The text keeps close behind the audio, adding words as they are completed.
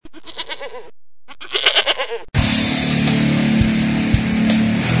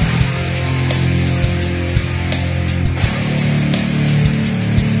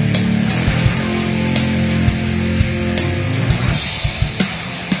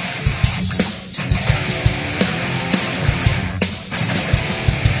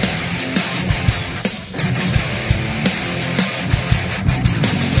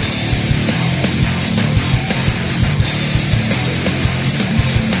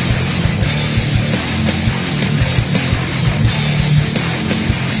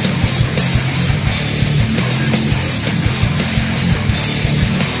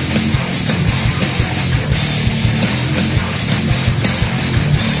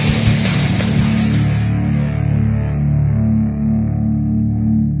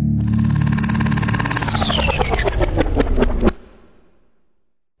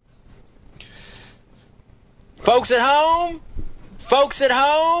Folks at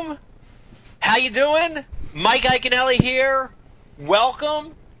home, how you doing? Mike Iaconelli here.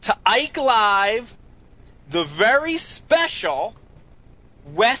 Welcome to Ike Live, the very special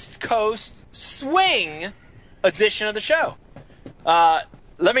West Coast Swing edition of the show.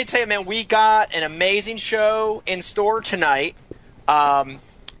 Let me tell you, man, we got an amazing show in store tonight,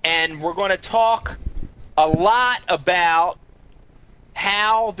 and we're going to talk a lot about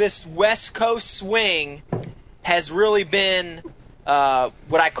how this West Coast swing has really been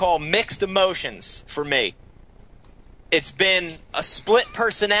what I call mixed emotions for me. It's been a split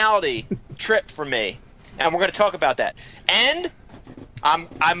personality trip for me, and we're going to talk about that. And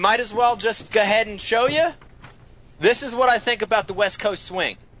I might as well just go ahead and show you. This is what I think about the West Coast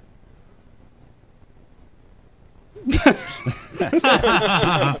swing.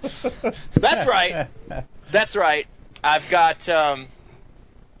 That's right. I've got a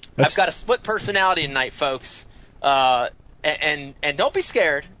split personality tonight, folks. And don't be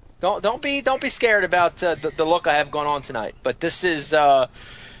scared. Don't be scared about the look I have going on tonight. But this is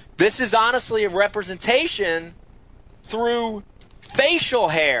honestly a representation through facial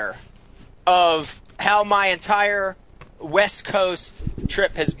hair of how my entire West Coast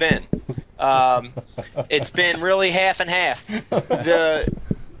trip has been. It's been really half and half. The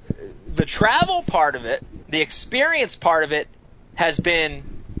travel part of it, the experience part of it, has been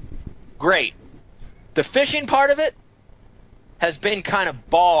great. The fishing part of it has been kind of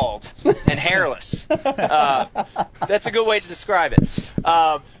bald and hairless. That's a good way to describe it.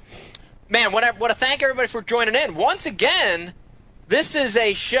 Man, want to thank everybody for joining in. Once again, this is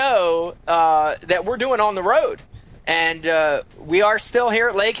a show that we're doing on the road. And we are still here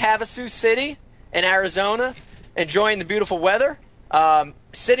at Lake Havasu City in Arizona, enjoying the beautiful weather.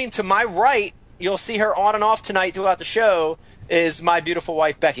 Sitting to my right, you'll see her on and off tonight throughout the show, is my beautiful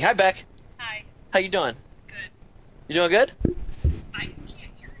wife, Becky. Hi, Beck. Hi. How you doing? Good. You doing good? I can't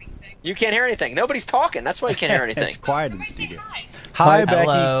hear anything. You can't hear anything. Nobody's talking. That's why you can't hear anything. It's quiet in the Somebody say studio. hi. Hi, Becky.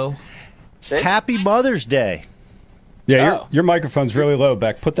 Hello. See? Happy Mother's Day. Yeah, Oh. your microphone's really low,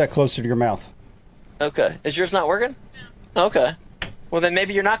 Beck. Put that closer to your mouth. Okay. Is yours not working? No. Okay. Well, then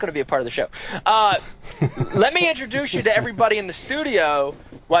maybe you're not going to be a part of the show. Let me introduce you to everybody in the studio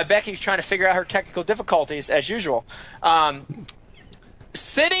while Becky's trying to figure out her technical difficulties, as usual.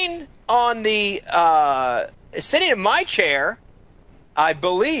 Sitting in my chair, I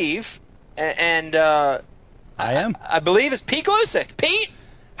believe, and I am. I believe is Pete Glusick. Pete,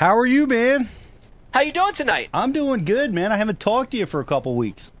 How are you, man? how you doing tonight? I'm doing good, man. I haven't talked to you for a couple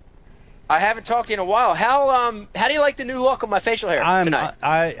weeks. I haven't talked to you in a while. How do you like the new look of my facial hair tonight?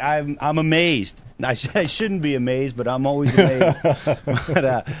 I'm amazed. I shouldn't be amazed, but I'm always amazed.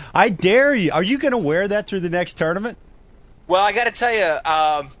 But, I dare you. Are you going to wear that through the next tournament? Well, I got to tell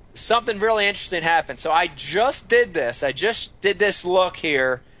you, something really interesting happened. So I just did this. I just did this look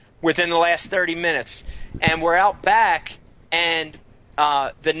here within the last 30 minutes, and we're out back, and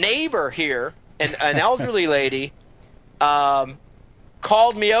the neighbor here, an elderly lady,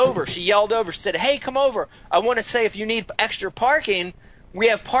 called me over. She yelled over. She said, "Hey, come over. I want to say if you need extra parking, we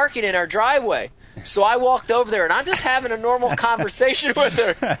have parking in our driveway." So I walked over there, and I'm just having a normal conversation with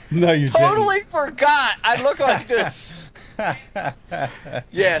her. No, you Totally forgot I look like this.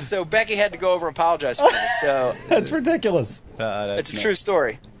 Yeah, so Becky had to go over and apologize for me. So That's ridiculous. it's a true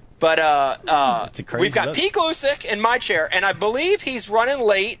story. But It's a crazy we've got look. Pete Glusick in my chair, and I believe he's running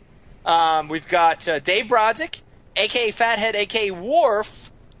late. We've got Dave Brodzik, a.k.a. Fathead, a.k.a.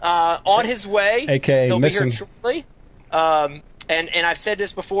 Worf, on his way. AKA He'll missing. be here shortly. And I've said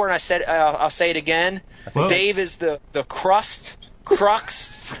this before, and I'll say it again. Whoa. Dave is the crux,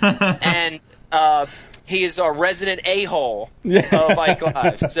 and he is our resident a-hole of Ike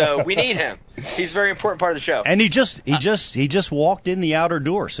Live. So we need him. He's a very important part of the show. And he just walked in the outer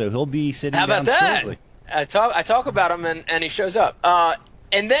door, so he'll be sitting How down about that? shortly. I talk about him, and he shows up.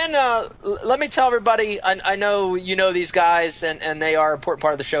 And then let me tell everybody, I know you know these guys, and they are an important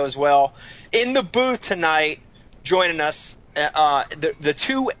part of the show as well. In the booth tonight, joining us, the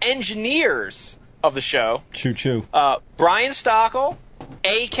two engineers of the show, Choo-choo. Brian Stockel,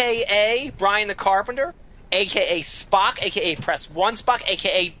 a.k.a. Brian the Carpenter, a.k.a. Spock, a.k.a. Press One Spock,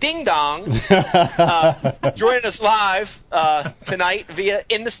 a.k.a. Ding Dong, joining us live tonight via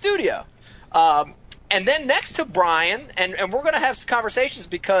in the studio. And then next to Brian, and we're going to have some conversations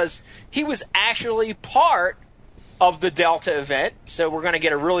because he was actually part of the Delta event, so we're going to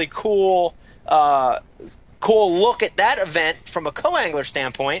get a really cool look at that event from a co-angler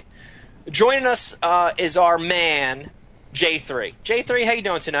standpoint. Joining us is our man, J3. J3, how you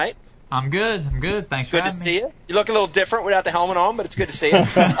doing tonight? I'm good. Thanks for Good to having see me. you. You look a little different without the helmet on, but it's good to see you.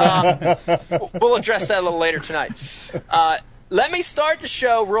 We'll address that a little later tonight. Let me start the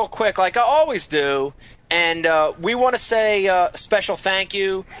show real quick, like I always do, and we want to say a special thank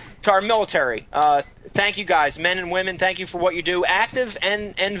you to our military. Thank you guys, men and women. Thank you for what you do, active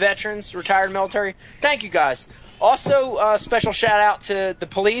and veterans, retired military. Thank you guys. Also, special shout out to the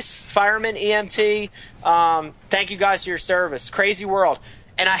police, firemen, EMT. Thank you guys for your service. Crazy world.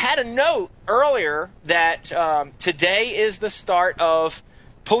 And I had a note earlier that today is the start of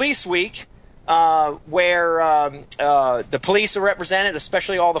Police Week, where the police are represented,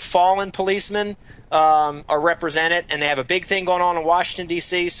 especially all the fallen policemen are represented, and they have a big thing going on in Washington,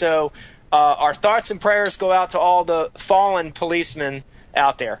 D.C. So our thoughts and prayers go out to all the fallen policemen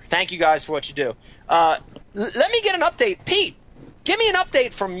out there. Thank you guys for what you do. Let me get an update. Pete, give me an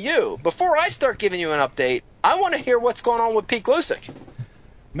update from you. Before I start giving you an update, I want to hear what's going on with Pete Glusick.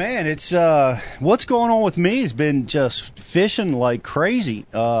 Man, it's what's going on with me has been just fishing like crazy.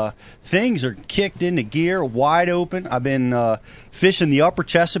 Things are kicked into gear, wide open. I've been fishing the upper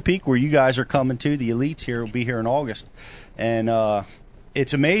Chesapeake where you guys are coming to. The elites here will be here in August. And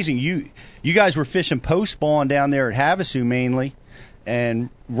it's amazing. You guys were fishing post spawn down there at Havasu mainly. And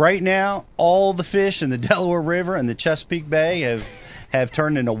right now, all the fish in the Delaware River and the Chesapeake Bay have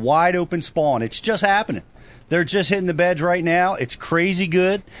turned into wide open spawn. It's just happening. They're just hitting the beds right now. It's crazy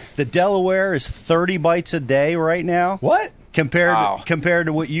good. The Delaware is 30 bites a day right now. What? Compared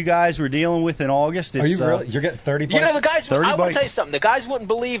to what you guys were dealing with in August. Are you really? You're getting 30 bites? You know, the guys, 30 I want bites. to tell you something. The guys wouldn't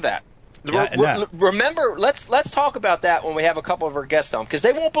believe that. Yeah, no. Remember, let's talk about that when we have a couple of our guests on, because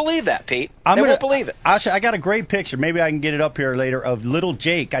they won't believe that, Pete. They won't believe it. I got a great picture. Maybe I can get it up here later of little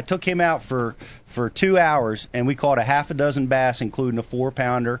Jake. I took him out for 2 hours, and we caught a half a dozen bass, including a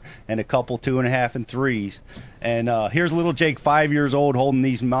 4-pounder and a couple 2.5 and 3s. And here's little Jake, 5 years old, holding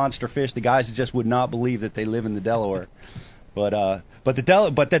these monster fish. The guys just would not believe that they live in the Delaware. But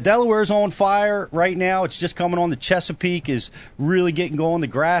the Delaware's on fire right now. It's just coming on. The Chesapeake is really getting going. The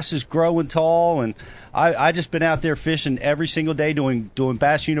grass is growing tall, and I just been out there fishing every single day, doing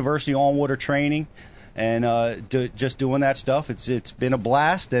Bass University on water training, and just doing that stuff. It's been a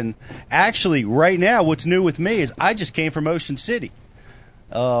blast. And actually, right now, what's new with me is I just came from Ocean City.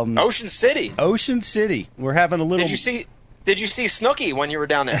 Ocean City. Ocean City. We're having a little. Did you see Snooki when you were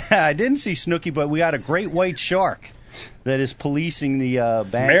down there? I didn't see Snooki, but we got a great white shark that is policing the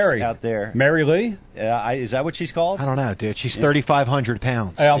banks out there. Mary Lee? Is that what she's called? I don't know, dude. She's 3,500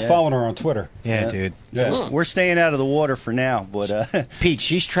 pounds. Hey, I'm following her on Twitter. Yeah, dude. Yeah. We're staying out of the water for now, but Pete,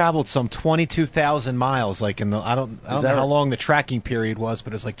 she's traveled some 22,000 miles. Like I don't know how long the tracking period was,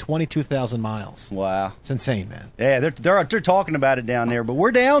 but it's like 22,000 miles. Wow, it's insane, man. Yeah, they're talking about it down there, but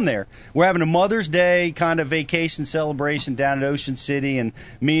we're down there. We're having a Mother's Day kind of vacation celebration down at Ocean City, and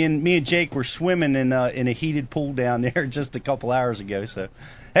me and Jake were swimming in a heated pool down there just a couple hours ago. So,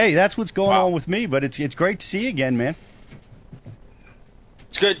 hey, that's what's going on with me. But it's great to see you again, man.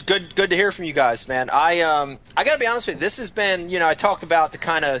 It's good to hear from you guys, man. I got to be honest with you. This has been, I talked about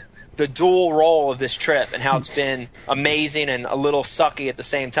the dual role of this trip and how it's been amazing and a little sucky at the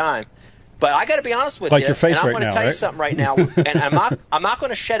same time. But I got to be honest with like you, your face and I'm right going to now, tell you right? something right now, and I'm not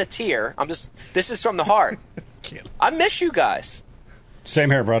going to shed a tear. This is from the heart. I miss you guys.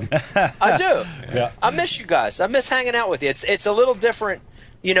 Same here, brother. I do. Yeah. I miss you guys. I miss hanging out with you. It's a little different,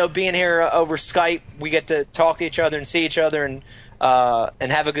 being here over Skype. We get to talk to each other and see each other and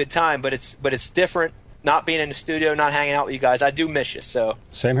have a good time. But it's different not being in the studio, not hanging out with you guys. I do miss you. So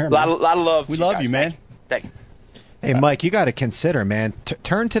same here, a man. lot of love. We to love guys. you, man. Thank you. Hey, Mike, you got to consider, man.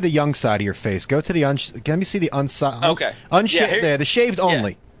 Turn to the young side of your face. Go to the let me see the unside. Okay. There, the shaved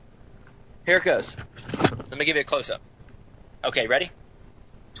only. Here it goes. Let me give you a close up. Okay, ready?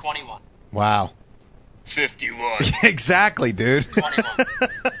 21. Wow. 51. Exactly, dude. 21.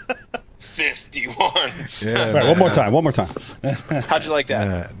 51. Yeah, Right, one more time. How'd you like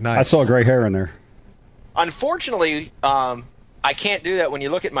that? Nice. I saw gray hair in there. Unfortunately, I can't do that. When you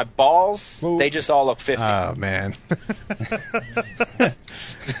look at my balls, they just all look 50. Oh, man.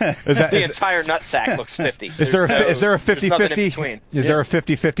 The entire nutsack looks 50. Is there a there's nothing in 50-50? between. Is there a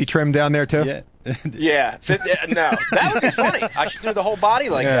 50-50 trim down there, too? Yeah. Yeah, no, that would be funny. I should do the whole body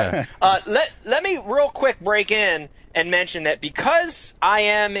like that. Let me real quick break in and mention that because I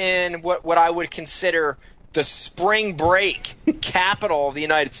am in what I would consider the spring break capital of the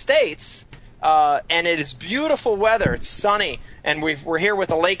United States, and it is beautiful weather. It's sunny, and we're here with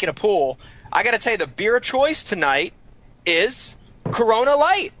a lake and a pool. I got to tell you, the beer choice tonight is Corona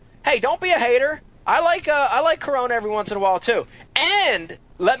Light. Hey, don't be a hater. I like Corona every once in a while too. And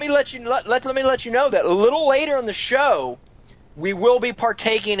let me let you know that a little later in the show, we will be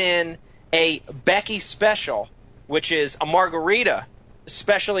partaking in a Becky special, which is a margarita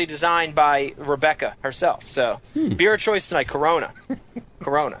specially designed by Rebecca herself. So, beer of choice tonight, Corona.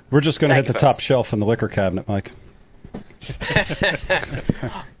 Corona. We're just going to hit the folks. top shelf in the liquor cabinet, Mike.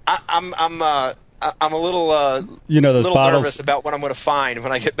 I'm a little You know those little bottles, nervous about what I'm going to find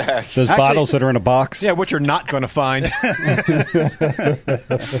when I get back. those Actually- bottles that are in a box. Yeah, what you're not going to find.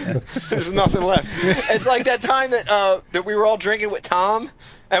 There's nothing left. It's like that time that we were all drinking with Tom,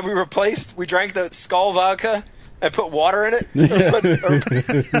 and we drank the Skull vodka and put water in it.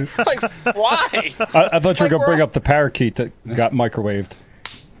 Like, why? I thought you were Like, going to bring up the parakeet that got microwaved,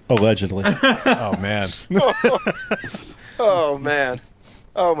 allegedly. Oh, man. Oh man.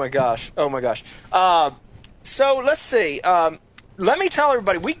 Oh my gosh. Oh my gosh. So let's see. Let me tell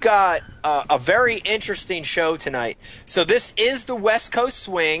everybody, we got a very interesting show tonight. So this is the West Coast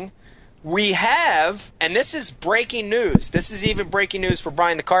Swing. We have, and this is breaking news. This is even breaking news for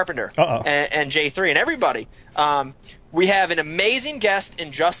Brian the Carpenter and J3 and everybody. We have an amazing guest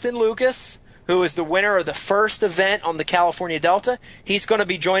in Justin Lucas, who is the winner of the first event on the California Delta. He's going to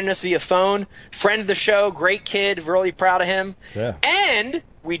be joining us via phone. Friend of the show, great kid, really proud of him. Yeah. And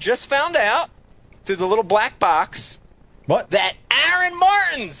we just found out through the little black box What? that Aaron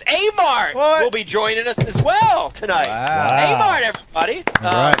Martins, A-Mart, What? will be joining us as well tonight. Wow. A-Mart, everybody.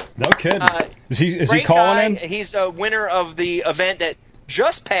 All right. No kidding. is he Great calling guy. in? He's a winner of the event that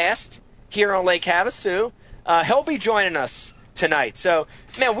just passed here on Lake Havasu. He'll be joining us tonight. So,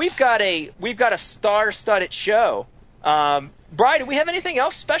 man, we've got a star-studded show. Bri, do we have anything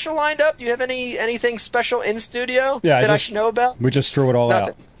else special lined up? Do you have anything special in studio Yeah, that I should know about? We just threw it all Nothing.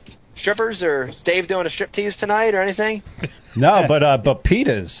 out. Strippers, or is Dave doing a strip tease tonight or anything? No, but Pete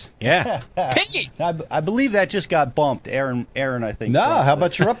is. Yeah. Piggy! I believe that just got bumped. Aaron, I think. No, crossed how it.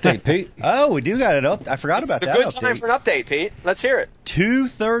 about your update, Pete? Oh, we do got it up. I forgot about It's a that good update. time for an update, Pete. Let's hear it.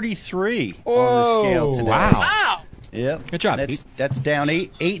 233 on the scale today. Wow. Wow! Yep. Good job, That's, Pete. that's down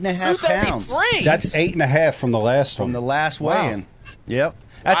 8.5 pounds 233! That's 8.5 from the last one. from the last Wow. weigh-in. Yep.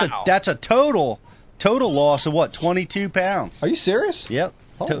 Wow. That's a total loss of what? 22 pounds. Are you serious? Yep.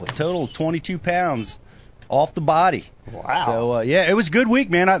 Holy. Total 22 pounds off the body. Wow. So yeah, it was a good week,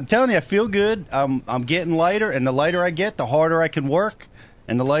 man. I'm telling you, I feel good. I'm getting lighter, and the lighter I get, the harder I can work,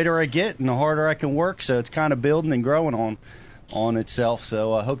 and the lighter I get, and the harder I can work. So it's kind of building and growing on itself.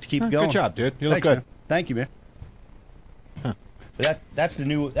 So I hope to keep going. Good job, dude. You look Thanks, good. man. Thank you, man. But that's the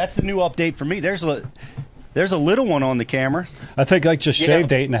new update for me. There's a little one on the camera. I think I just Yeah. shaved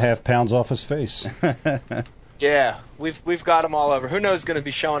 8.5 pounds off his face. Yeah, we've got them all over. Who knows who's going to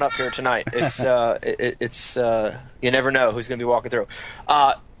be showing up here tonight? It's you never know who's going to be walking through.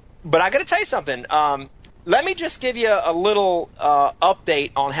 But I got to tell you something. Let me just give you a little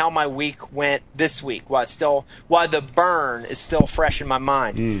update on how my week went this week. Why the burn is still fresh in my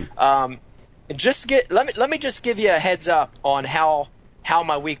mind. Let me just give you a heads up on how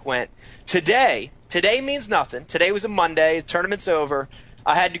my week went. Today means nothing. Today was a Monday. The tournament's over.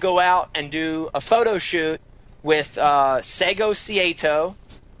 I had to go out and do a photo shoot with Sego Cieto,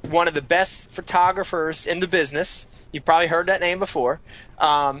 one of the best photographers in the business. You've probably heard that name before.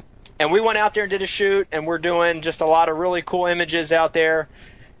 And we went out there and did a shoot, and we're doing just a lot of really cool images out there.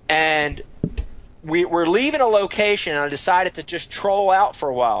 And we're leaving a location, and I decided to just troll out for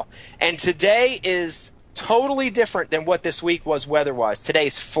a while. And today is totally different than what this week was weather-wise.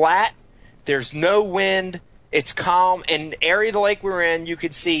 Today's flat. There's no wind. It's calm. In the area of the lake we were in, you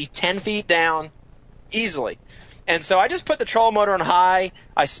could see 10 feet down easily. And so I just put the trolling motor on high.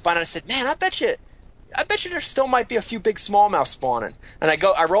 I spun and I said, man, I bet you there still might be a few big smallmouth spawning. And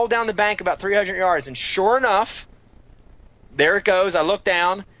I rolled down the bank about 300 yards, and sure enough, there it goes. I look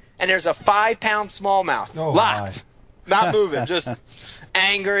down, and there's a 5-pound smallmouth locked, not moving, just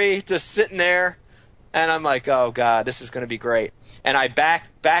angry, just sitting there. And I'm like, oh, God, this is going to be great. And I back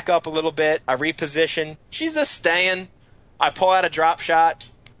up a little bit. I reposition. She's just staying. I pull out a drop shot,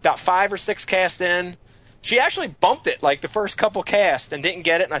 about 5 or 6 casts in. She actually bumped it like the first couple casts and didn't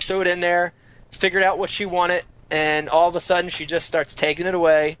get it, and I threw it in there, figured out what she wanted, and all of a sudden she just starts taking it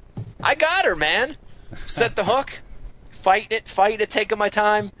away. I got her, man. Set the hook, fighting it, taking my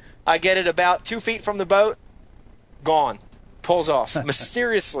time. I get it about 2 feet from the boat, gone. Pulls off.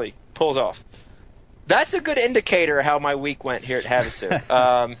 Mysteriously pulls off. That's a good indicator of how my week went here at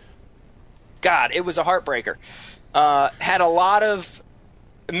Havasu. God, it was a heartbreaker. Had a lot of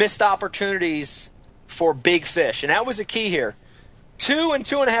missed opportunities for big fish, and that was a key here. 2 and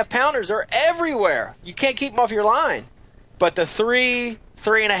 2.5 pounders are everywhere. You can't keep them off your line. But the 3,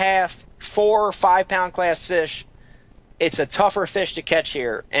 3.5, 4, 5 pound class fish, it's a tougher fish to catch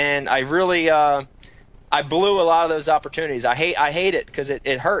here. And I really, I blew a lot of those opportunities. I hate it because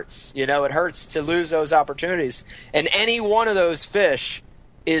it hurts. It hurts to lose those opportunities. And any one of those fish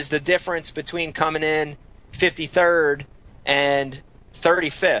is the difference between coming in 53rd and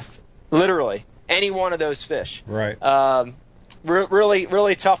 35th. Literally, any one of those fish. Right. Really,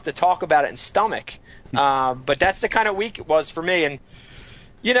 really tough to talk about it and stomach. But that's the kind of week it was for me. And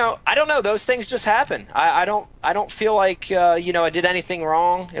I don't know. Those things just happen. I don't feel like I did anything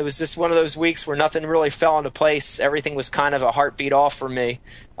wrong. It was just one of those weeks where nothing really fell into place. Everything was kind of a heartbeat off for me.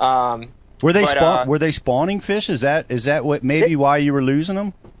 Were they spawning fish? Is that what maybe why you were losing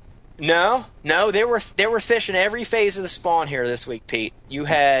them? No. There were fish in every phase of the spawn here this week, Pete. You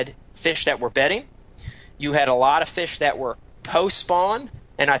had fish that were bedding. You had a lot of fish that were post spawn,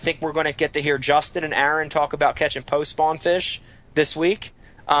 and I think we're going to get to hear Justin and Aaron talk about catching post spawn fish this week.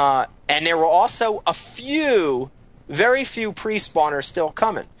 And there were also very few pre-spawners still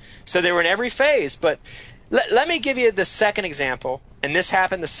coming. So they were in every phase. But let me give you the second example. And this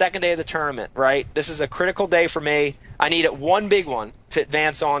happened the second day of the tournament, right? This is a critical day for me. I needed one big one to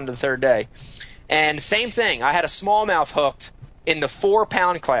advance on to the third day. And same thing. I had a smallmouth hooked in the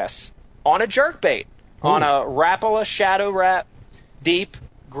 4-pound class on a jerkbait, on a Rapala Shadow Rap deep,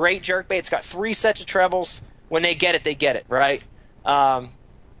 great jerkbait. It's got 3 sets of trebles. When they get it, right? And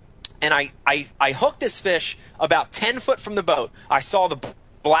I hooked this fish about 10 foot from the boat. I saw the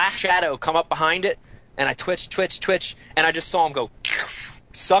black shadow come up behind it, and I twitch, and I just saw him go,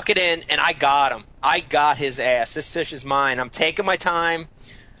 suck it in, and I got him. I got his ass. This fish is mine. I'm taking my time.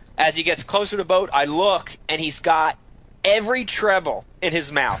 As he gets closer to the boat, I look, and he's got every treble in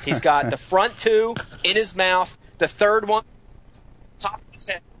his mouth. He's got the front 2 in his mouth, the third one top of his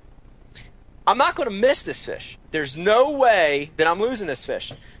head. I'm not going to miss this fish. There's no way that I'm losing this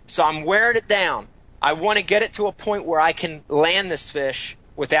fish. So I'm wearing it down. I want to get it to a point where I can land this fish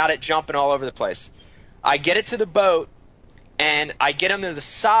without it jumping all over the place. I get it to the boat, and I get him to the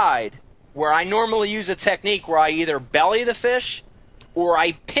side where I normally use a technique where I either belly the fish or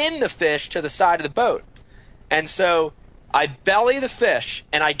I pin the fish to the side of the boat. And so I belly the fish,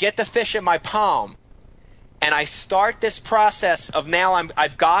 and I get the fish in my palm, and I start this process of now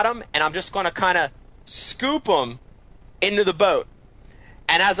I've got him, and I'm just going to kind of scoop him into the boat.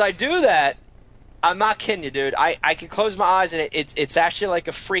 And as I do that, I'm not kidding you, dude. I can close my eyes, and it's actually like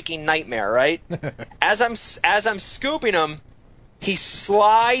a freaking nightmare, right? As I'm scooping him, he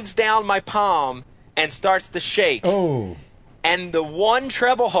slides down my palm and starts to shake. Oh. And the one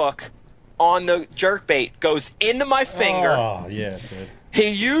treble hook on the jerkbait goes into my finger. Oh, yeah, dude.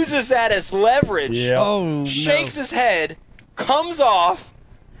 He uses that as leverage. Yeah. Oh, shakes his head, comes off.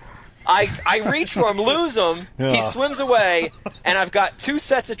 I reach for him, lose him. Yeah. He swims away, and I've got 2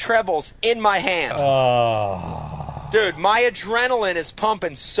 sets of trebles in my hand. Oh. Dude, my adrenaline is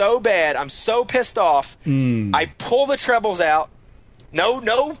pumping so bad. I'm so pissed off. I pull the trebles out.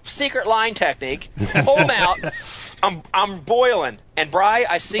 No secret line technique. Pull them out. I'm boiling. And Bri,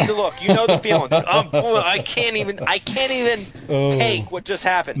 I see the look. You know the feeling. Dude, I can't even take what just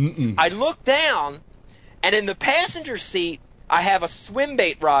happened. I look down, and in the passenger seat, I have a swim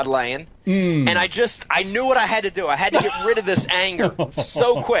bait rod laying, and I knew what I had to do. I had to get rid of this anger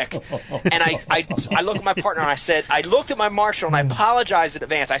so quick. And I looked at my partner, and I looked at my marshal, and I apologized in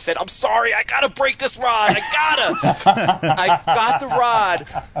advance. I said, I'm sorry, I got to break this rod. I got the rod,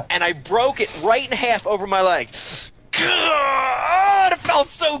 and I broke it right in half over my leg. It felt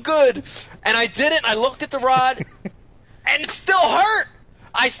so good. And I did it, and I looked at the rod, and it still hurt.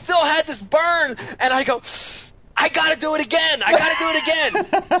 I still had this burn, and I go, I got to do it again.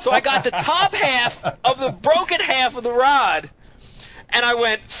 So I got the top half of the broken half of the rod, and I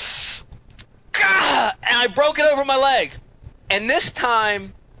went, Gah! And I broke it over my leg. And this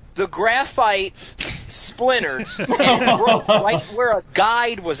time, the graphite splintered and broke right where a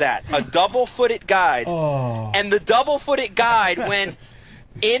guide was at, a double-footed guide. Oh. And the double-footed guide went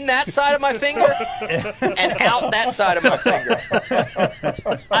in that side of my finger and out that side of my finger.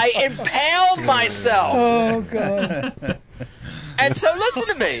 I impaled myself. Oh, God. And so listen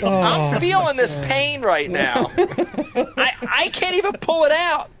to me. I'm feeling this pain right now. I can't even pull it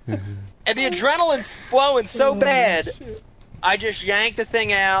out. And the adrenaline's flowing so bad, I just yanked the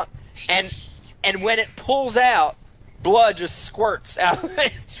thing out, and when it pulls out, blood just squirts out of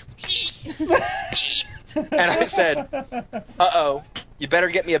it. And I said, uh-oh. You better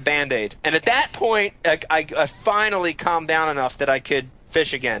get me a Band-Aid. And at that point, I finally calmed down enough that I could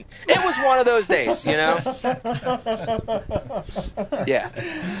fish again. It was one of those days, you know?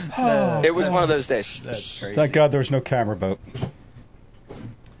 Yeah. It was one of those days. That's crazy. Thank God there was no camera boat.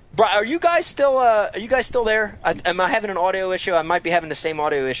 Are you guys still there? Am I having an audio issue? I might be having the same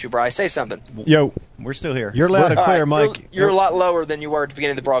audio issue, Bri. Say something. Yo, We're still here. You're loud and All clear, right, Mike. You're a lot lower than you were at the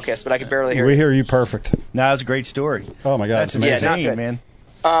beginning of the broadcast, but I could barely hear we you. hear you perfect. No, that was a great story. Oh my God, That's it's amazing. not insane, good.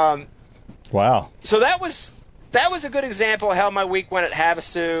 man. Wow. So that was a good example of how my week went at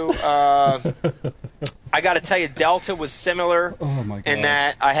Havasu. I got to tell you, Delta was similar Oh my God. in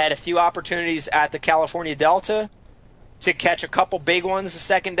that I had a few opportunities at the California Delta to catch a couple big ones the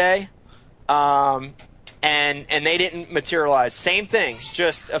second day, and they didn't materialize. Same thing,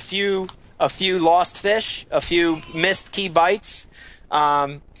 just a few lost fish, a few missed key bites.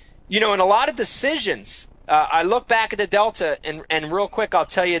 In a lot of decisions, I look back at the Delta, and real quick, I'll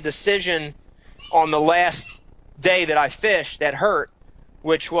tell you a decision on the last day that I fished that hurt,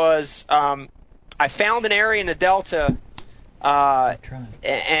 which was I found an area in the Delta,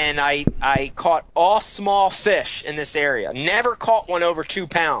 and I caught all small fish in this area. Never caught one over 2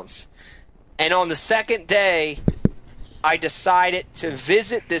 pounds. And on the second day, I decided to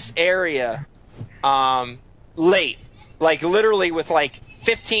visit this area late, like literally with like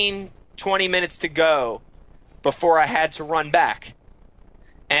 15, 20 minutes to go before I had to run back.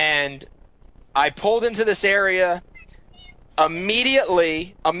 And I pulled into this area,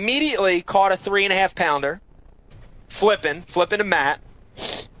 immediately caught a 3.5 pounder, flipping a mat.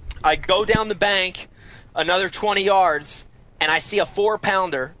 I go down the bank another 20 yards, and I see a 4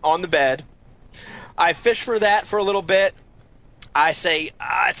 pounder on the bed. I fish for that for a little bit. I say,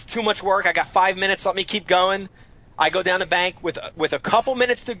 it's too much work. I got 5 minutes. Let me keep going. I go down the bank with a couple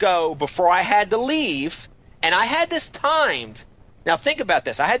minutes to go before I had to leave, and I had this timed. Now think about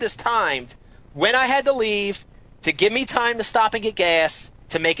this. I had this timed when I had to leave to give me time to stop and get gas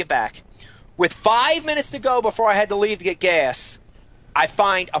to make it back. With 5 minutes to go before I had to leave to get gas, I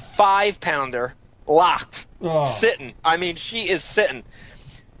find a 5 pounder locked, sitting. I mean, she is sitting.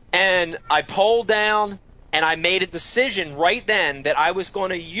 And I pulled down, and I made a decision right then that I was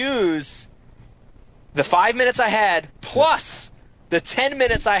going to use the 5 minutes I had plus the 10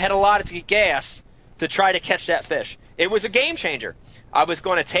 minutes I had allotted to get gas to try to catch that fish. It was a game changer. I was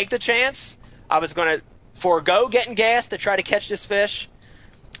going to take the chance. I was going to forego getting gas to try to catch this fish.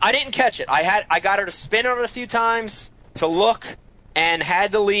 I didn't catch it. I got her to spin on it a few times to look, and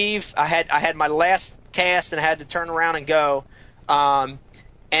had to leave. I had my last cast and I had to turn around and go. And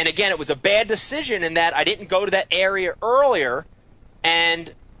again, it was a bad decision in that I didn't go to that area earlier,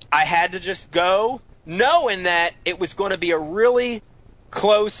 and I had to just go knowing that it was going to be a really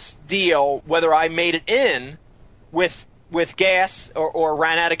close deal whether I made it in with gas or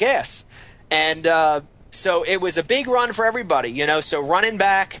ran out of gas. And so it was a big run for everybody, So running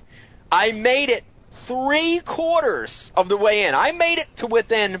back, I made it 3/4 of the way in. I made it to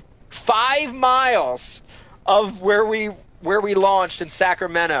within 5 miles of where we launched in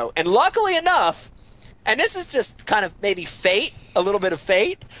Sacramento. And luckily enough, and this is just kind of maybe fate, a little bit of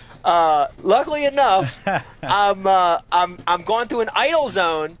fate. Luckily enough, I'm going through an idle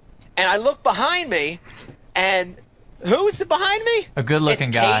zone, and I look behind me, and who's behind me? A good-looking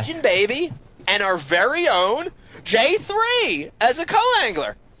it's guy. Cajun Baby and our very own J3 as a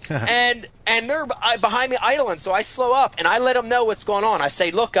co-angler. and they're behind me idling, so I slow up, and I let them know what's going on. I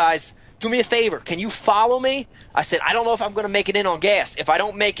say, look, guys, do me a favor. Can you follow me? I said, I don't know if I'm going to make it in on gas. If I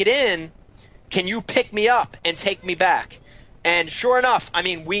don't make it in, can you pick me up and take me back? And sure enough, I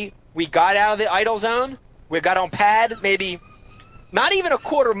mean, we got out of the idle zone. We got on pad, maybe not even a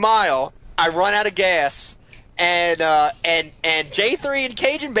quarter mile. I run out of gas, and J3 and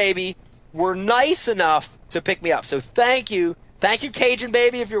Cajun Baby were nice enough to pick me up. So thank you, Cajun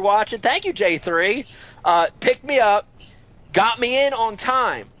Baby, if you're watching. Thank you, J3. Picked me up, got me in on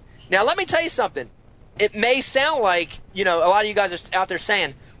time. Now, let me tell you something. It may sound like, a lot of you guys are out there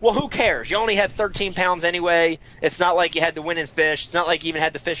saying, well, who cares? You only had 13 pounds anyway. It's not like you had to win in fish. It's not like you even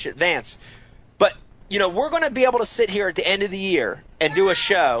had to fish advance. But, we're going to be able to sit here at the end of the year and do a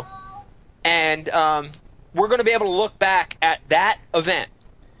show, and we're going to be able to look back at that event,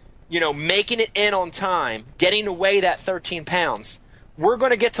 making it in on time, getting to weigh that 13 pounds. We're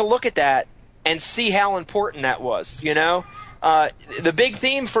going to get to look at that and see how important that was, The big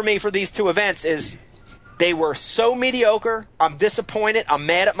theme for me for these two events is they were so mediocre. I'm disappointed. I'm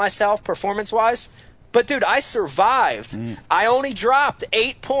mad at myself performance-wise. But, dude, I survived. I only dropped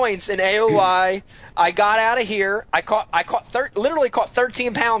 8 points in AOY. I got out of here. I literally caught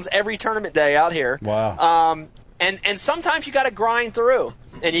 13 pounds every tournament day out here. Wow. And sometimes you got to grind through,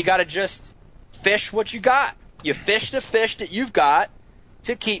 and you got to just fish what you got. You fish the fish that you've got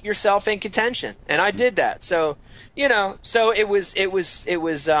to keep yourself in contention, and I did that. So, so it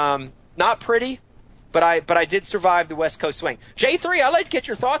was not pretty, but I did survive the West Coast swing. J3, I'd like to get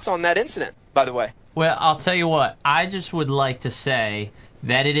your thoughts on that incident, by the way. Well, I'll tell you what. I just would like to say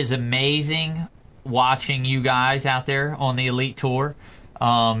that it is amazing watching you guys out there on the Elite Tour.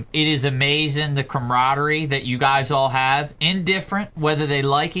 It is amazing the camaraderie that you guys all have, indifferent whether they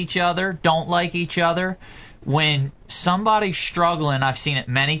like each other, don't like each other. When somebody's struggling, I've seen it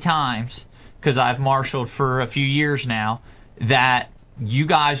many times because I've marshaled for a few years now, that you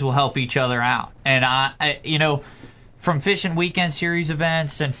guys will help each other out. And from fishing weekend series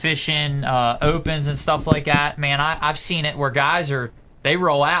events and fishing opens and stuff like that, man, I've seen it where guys they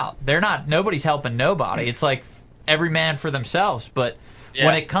roll out. Nobody's helping nobody. It's like every man for themselves. But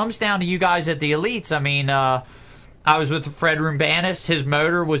when it comes down to you guys at the Elites, I mean, I was with Fred Rumbanis. His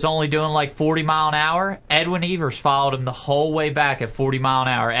motor was only doing like 40 mile an hour. Edwin Evers followed him the whole way back at 40 mile an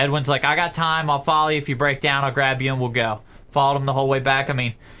hour. Edwin's like, I got time. I'll follow you. If you break down, I'll grab you and we'll go. Followed him the whole way back. I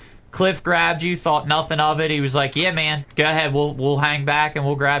mean, Cliff grabbed you, thought nothing of it. He was like, yeah, man, go ahead. We'll hang back and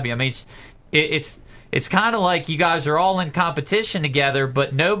we'll grab you. I mean, it's kind of like you guys are all in competition together,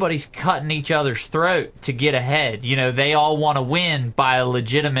 but nobody's cutting each other's throat to get ahead. They all want to win by a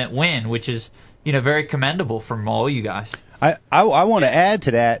legitimate win, which is, very commendable from all you guys. I want to add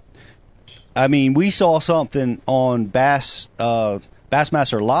to that. I mean, we saw something on Bassmaster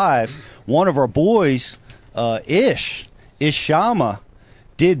Live. One of our boys, Ish Shama,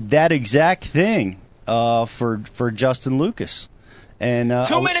 did that exact thing for Justin Lucas. And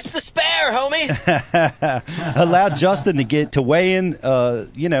 2 minutes to spare, homie. Allowed Justin to get to weigh in,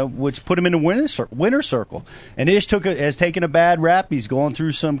 which put him in the winner circle. And Ish has taken a bad rap. He's going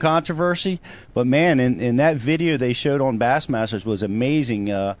through some controversy. But man, in that video they showed on Bassmasters was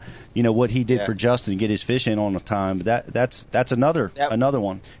amazing. What he did for Justin to get his fish in on the time. But that's another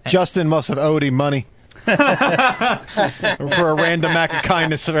one. Justin must have owed him money. For a random act of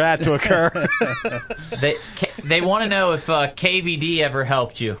kindness for that to occur. They want to know if KVD ever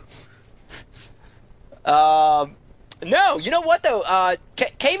helped you. No, you know what though?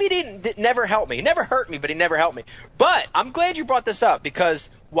 KVD never helped me. He never hurt me, but he never helped me. But I'm glad you brought this up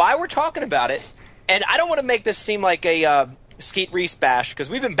because while we're talking about it, and I don't want to make this seem like a Skeet Reese bash because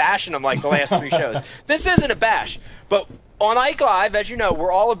we've been bashing him like the last 3 shows. This isn't a bash, but on Ike Live, as you know,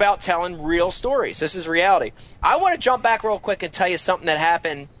 we're all about telling real stories. This is reality. I want to jump back real quick and tell you something that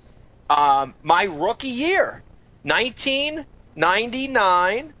happened my rookie year,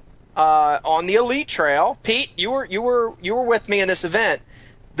 1999, on the Elite Trail. Pete, you were with me in this event.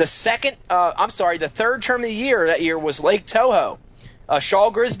 The third term of the year that year was Lake Toho. Shaw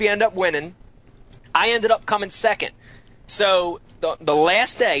Grisby ended up winning. I ended up coming second. So the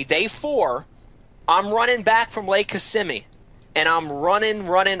last day, day 4, I'm running back from Lake Kissimmee, and I'm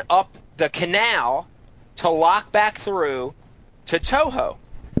running up the canal to lock back through to Toho.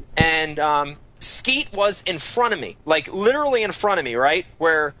 And Skeet was in front of me, like literally in front of me, right?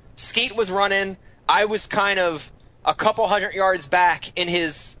 Where Skeet was running, I was kind of a couple 100 yards back in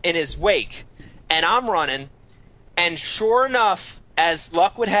his wake, and I'm running, and sure enough, as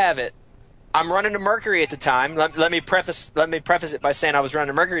luck would have it, I'm running to Mercury at the time. Let me preface it by saying I was running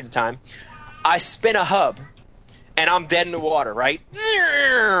to Mercury at the time. I spin a hub, and I'm dead in the water, right?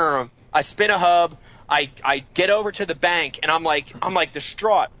 I spin a hub. I get over to the bank, and I'm like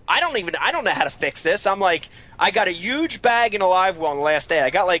distraught. I don't know how to fix this. I'm like, I got a huge bag in a live well on the last day. I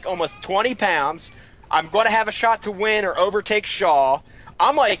got like almost 20 pounds. I'm going to have a shot to win or overtake Shaw.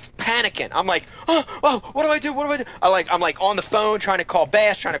 I'm like panicking. I'm like, oh, what do I do? I'm like on the phone trying to call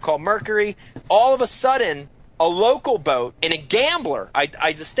Bass, trying to call Mercury. All of a sudden, a local boat and a gambler,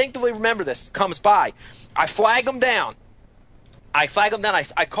 I distinctively remember this, comes by. I flag him down. I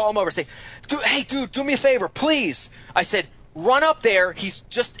call him over and say, dude, do me a favor, please. I said, run up there. He's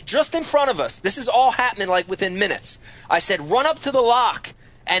just in front of us. This is all happening like within minutes. I said, run up to the lock,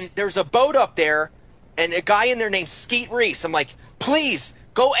 and there's a boat up there, and a guy in there named Skeet Reese. I'm like, please,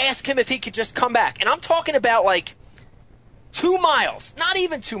 go ask him if he could just come back. And I'm talking about like 2 miles, not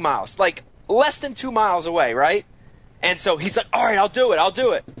even 2 miles, like less than 2 miles away, right? And so he's like, all right, I'll do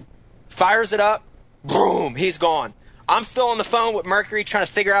it. Fires it up. Boom, he's gone. I'm still on the phone with Mercury trying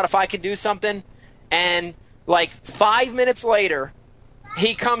to figure out if I can do something. And like 5 minutes later,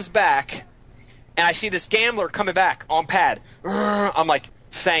 he comes back, and I see this gambler coming back on pad. I'm like,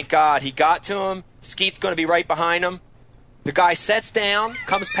 thank God he got to him. Skeet's going to be right behind him. The guy sets down,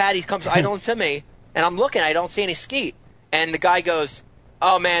 comes idling to me, and I'm looking. I don't see any Skeet. And the guy goes,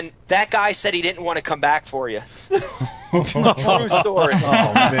 oh, man, that guy said he didn't want to come back for you. True story.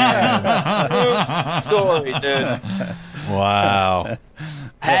 Oh, man. True story, dude. Wow.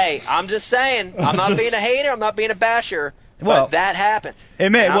 Hey, I'm just saying. I'm not being a hater. I'm not being a basher. Well, but that happened.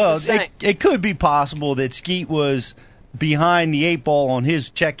 It could be possible that Skeet was behind the 8 ball on his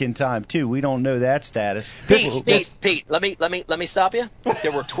check-in time too. We don't know that status. Pete, let me stop you.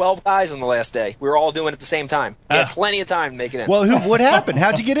 There were 12 guys on the last day. We were all doing it at the same time. We had plenty of time to make it in. Well, what happened?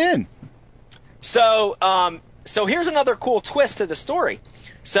 How'd you get in? So here's another cool twist to the story.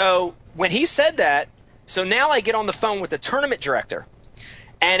 So when he said that, so now I get on the phone with the tournament director,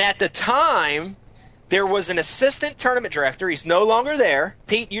 and at the time there was an assistant tournament director. He's no longer there.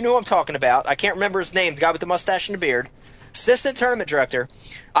 Pete, you know who I'm talking about. I can't remember his name. The guy with the mustache and the beard. Assistant tournament director.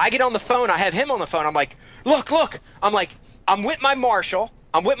 I get on the phone. I have him on the phone. I'm like, look. I'm like, I'm with my marshal.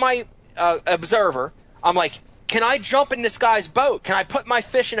 I'm with my observer. I'm like, can I jump in this guy's boat? Can I put my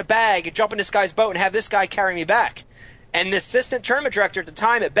fish in a bag and jump in this guy's boat and have this guy carry me back? And the assistant tournament director at the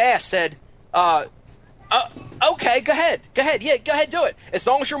time at Bass said, okay, go ahead. Yeah, go ahead, do it. As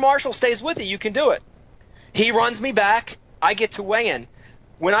long as your marshal stays with you, you can do it. He runs me back. I get to weigh in.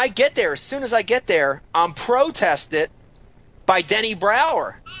 When I get there, as soon as I get there, I'm protested by Denny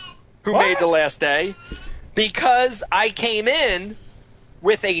Brower, who made the last day, because I came in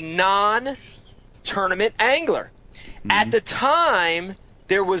with a non-tournament angler. Mm-hmm. At the time,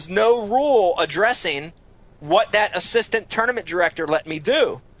 there was no rule addressing what that assistant tournament director let me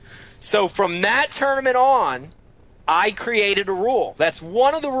do. So from that tournament on, I created a rule. That's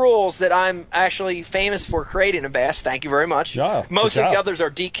one of the rules that I'm actually famous for creating in Bass. Thank you very much. Yeah, most of the others are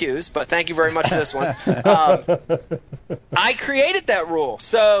DQs, but thank you very much for this one. I created that rule.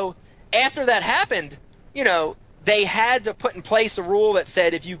 So after that happened, they had to put in place a rule that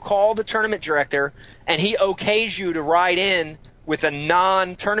said if you call the tournament director and he okays you to ride in with a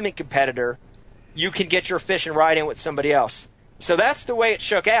non-tournament competitor, you can get your fish and ride in with somebody else. So that's the way it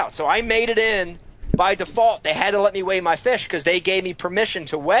shook out. So I made it in. By default, they had to let me weigh my fish because they gave me permission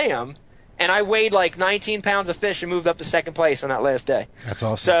to weigh them, and I weighed like 19 pounds of fish and moved up to second place on that last day. That's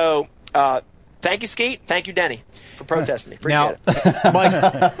awesome. So thank you, Skeet. Thank you, Denny, for protesting me. Appreciate it.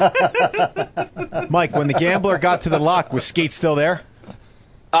 Mike, when the gambler got to the lock, was Skeet still there?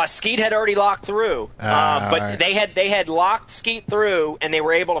 Skeet had already locked through, but right. they had locked Skeet through, and they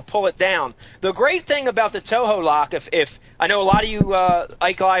were able to pull it down. The great thing about the Toho lock, if I know a lot of you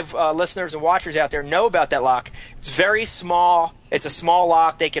Ike Live listeners and watchers out there know about that lock, it's very small. It's a small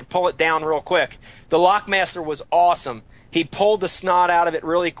lock. They can pull it down real quick. The Lockmaster was awesome. He pulled the snot out of it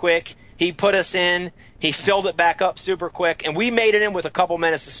really quick. He put us in. He filled it back up super quick, and we made it in with a couple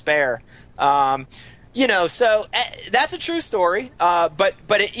minutes to spare. So that's a true story, but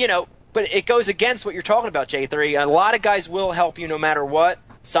it goes against what you're talking about, J3. A lot of guys will help you no matter what.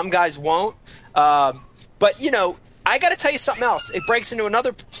 Some guys won't. But I got to tell you something else. It breaks into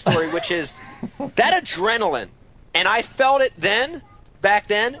another story, which is that adrenaline. And I felt it then, back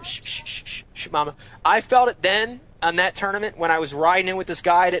then. Shh, mama. I felt it then on that tournament when I was riding in with this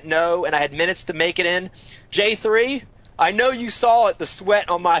guy I didn't know, and I had minutes to make it in. J3, I know you saw it, the sweat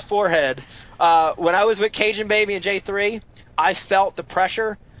on my forehead. When I was with Cajun Baby and J3, I felt the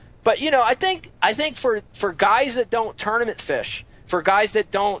pressure. But I think for guys that don't tournament fish, for guys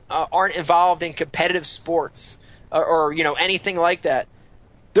that aren't involved in competitive sports or anything like that,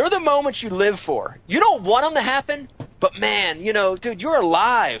 they're the moments you live for. You don't want them to happen, but man, dude, you're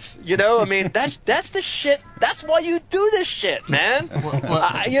alive. I mean, that's the shit. That's why you do this shit, man.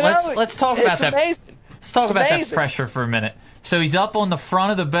 Let's talk about that. Amazing. Let's talk about that pressure for a minute. So he's up on the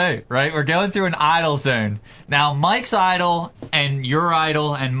front of the boat, right? We're going through an idle zone. Now, Mike's idle and your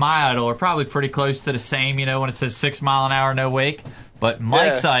idle and my idle are probably pretty close to the same, when it says 6 mile an hour, no wake. But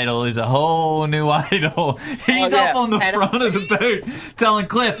Mike's idle is a whole new idle. He's up on the front of the boat telling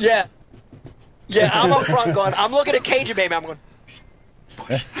Cliff. Yeah, I'm up front going, I'm looking at Cajun Baby, I'm going,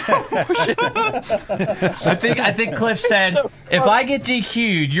 push it. I think Cliff said, if I get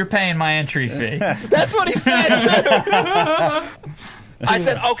DQ'd, you're paying my entry fee. That's what he said, too. I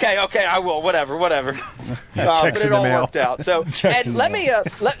said, okay, I will, whatever. But it all worked out. So, and let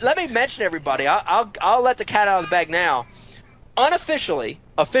me mention everybody. I'll let the cat out of the bag now. Officially,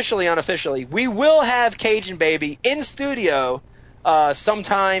 we will have Cajun Baby in studio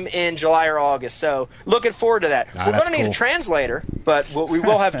sometime in July or August. So looking forward to that. We're going to need a translator, but we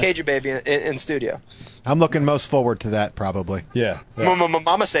will have Cajun Baby in studio. I'm looking most forward to that, probably. Yeah.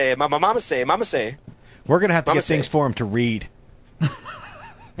 Mama say. We're going to have to get things for him to read.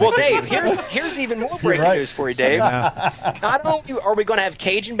 Well, Dave, here's even more breaking news for you, Dave. Not only are we going to have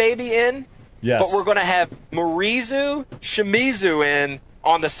Cajun Baby in, but we're going to have Marizu Shimizu in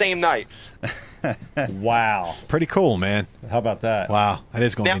on the same night. Wow. Pretty cool, man. How about that? Wow. That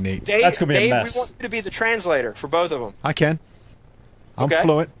is going to be neat. Dave, that's going to be a mess. We want you to be the translator for both of them. I can. I'm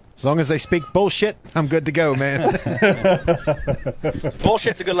fluent. As long as they speak bullshit, I'm good to go, man.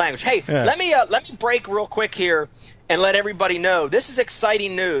 Bullshit's a good language. Hey, let me break real quick here and let everybody know this is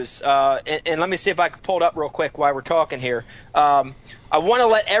exciting news. And let me see if I can pull it up real quick while we're talking here. I want to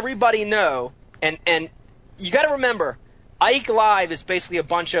let everybody know, and you got to remember, Ike Live is basically a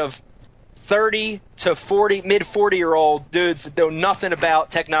bunch of 30 to 40, mid 40-year-old dudes that know nothing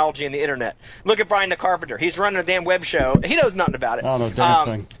about technology and the internet. Look at Brian the Carpenter. He's running a damn web show. He knows nothing about it. I don't know damn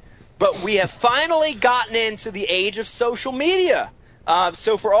thing. But we have finally gotten into the age of social media.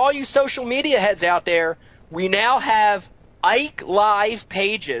 So for all you social media heads out there, we now have Ike Live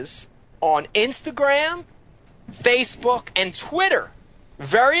pages on Instagram, Facebook, and Twitter.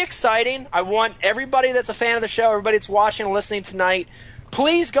 Very exciting. I want everybody that's a fan of the show, everybody that's watching and listening tonight,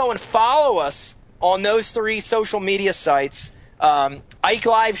 please go and follow us on those 3 social media sites. Ike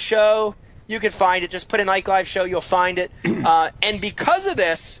Live Show, you can find it. Just put in Ike Live Show, you'll find it. And because of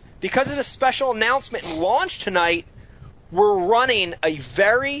this special announcement and launch tonight, we're running a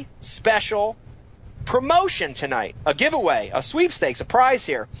very special promotion tonight, a giveaway, a sweepstakes, a prize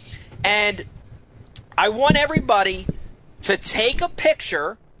here. And I want everybody to take a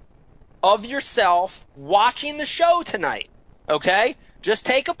picture of yourself watching the show tonight, okay? Just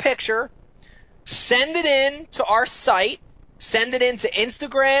take a picture, send it in to our site, send it into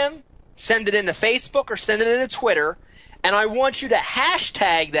Instagram, send it into Facebook, or send it into Twitter, and I want you to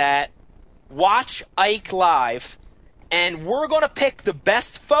hashtag that Watch Ike Live, and we're going to pick the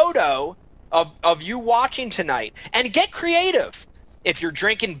best photo of you watching tonight. And get creative. If you're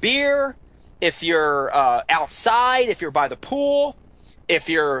drinking beer, if you're outside, if you're by the pool, if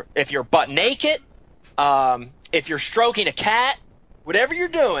you're butt naked, if you're stroking a cat, whatever you're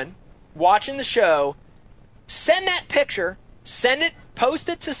doing, watching the show, send that picture, send it, post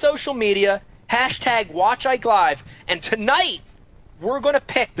it to social media, hashtag Watch Ike Live, and tonight we're going to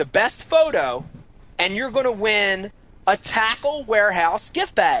pick the best photo, and you're going to win a Tackle Warehouse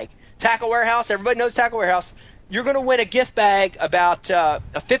gift bag. Tackle Warehouse, everybody knows Tackle Warehouse. You're going to win a gift bag about a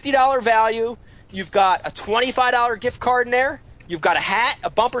 $50 value. You've got a $25 gift card in there. You've got a hat, a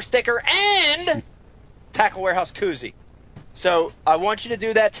bumper sticker, and Tackle Warehouse koozie. So I want you to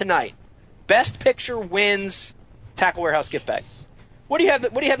do that tonight. Best picture wins Tackle Warehouse gift bag. What do you have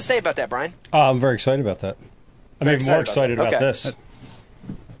to say about that, Brian? I'm very excited about that. I'm even more excited about this.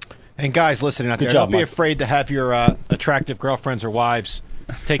 And guys listening out there, don't be afraid to have your attractive girlfriends or wives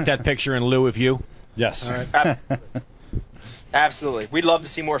take that picture in lieu of you. Yes. All right. Absolutely. We'd love to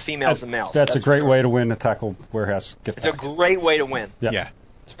see more females than males. That's a great way to win a Tackle Warehouse gift bag. It's a great way to win. Yeah.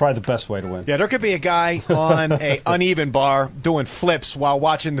 It's probably the best way to win. Yeah, there could be a guy on a uneven bar doing flips while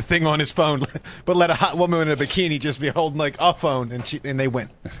watching the thing on his phone, but let a hot woman in a bikini just be holding like a phone, and they win.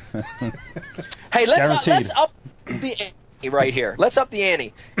 Hey, let's up the ante right here. Let's up the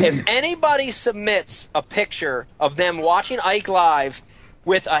ante. If anybody submits a picture of them watching Ike Live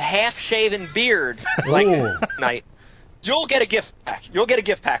with a half-shaven beard like tonight, you'll get a gift pack. You'll get a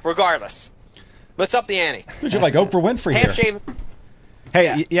gift pack regardless. Let's up the ante. Dude, you're like Oprah Winfrey here. Half-shaven. Hey,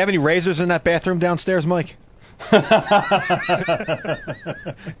 Yeah. you have any razors in that bathroom downstairs, Mike? You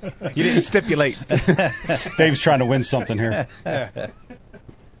didn't stipulate. Dave's trying to win something here.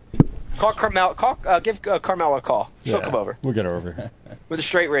 Call Carmel. Give Carmel a call. She'll come over We'll get her over here. with a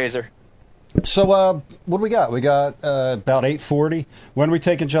straight razor. So, what do we got? We got about 8:40. When are we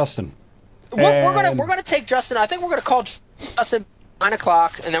taking Justin? We're gonna take Justin. I think we're gonna call Justin 9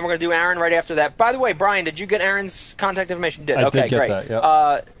 o'clock, and then we're gonna do Aaron right after that. By the way, Brian, did you get Aaron's contact information? I Okay, did get great. that, yep.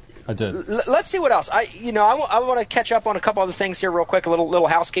 I did. Let's see what else. I want to catch up on a couple other things here real quick. A little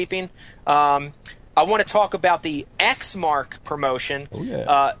housekeeping. I want to talk about the Xmark promotion. Oh,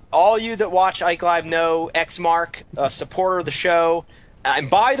 yeah. All you that watch Ike Live know Xmark, a supporter of the show. And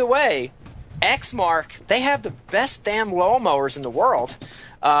by the way, Xmark, they have the best damn lawnmowers in the world.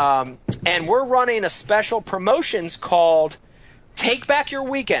 And we're running a special promotions called Take Back Your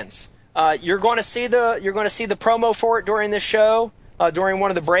Weekends. You're going to see the promo for it during this show. During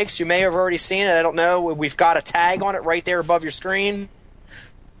one of the breaks, you may have already seen it. I don't know. We've got a tag on it right there above your screen.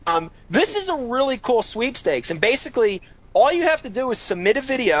 This is a really cool sweepstakes, and basically all you have to do is submit a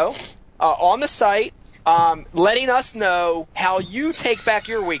video on the site letting us know how you take back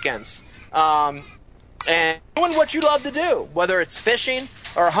your weekends and doing what you love to do, whether it's fishing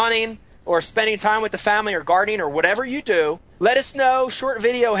or hunting or spending time with the family or gardening or whatever you do. Let us know, short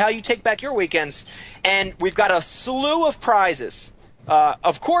video, how you take back your weekends. And we've got a slew of prizes.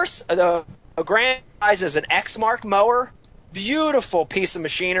 Of course, a grand prize is an Xmark mower. Beautiful piece of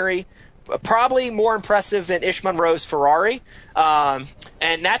machinery, probably more impressive than Ish Monroe's Ferrari, and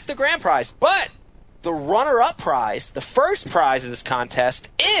that's the grand prize. But the runner-up prize, the first prize of this contest,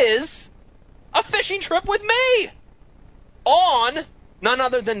 is a fishing trip with me on none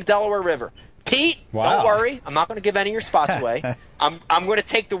other than the Delaware River. Pete, Don't worry. I'm not going to give any of your spots away. I'm going to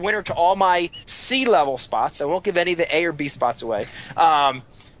take the winner to all my sea level spots. I won't give any of the A or B spots away. But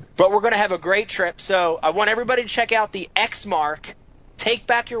we're going to have a great trip. So I want everybody to check out the Xmark Take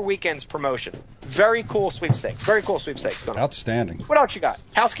Back Your Weekends promotion. Very cool sweepstakes. Very cool sweepstakes going on. Outstanding. What else you got?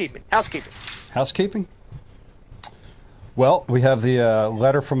 Housekeeping. Housekeeping? Well, we have the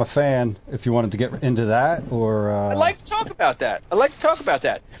letter from a fan, if you wanted to get into that, or... I'd like to talk about that.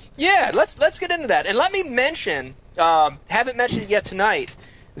 Yeah, let's get into that. And let me mention, haven't mentioned it yet tonight,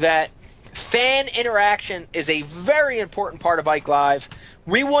 that fan interaction is a very important part of Ike Live.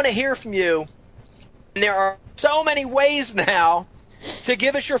 We want to hear from you, and there are so many ways now to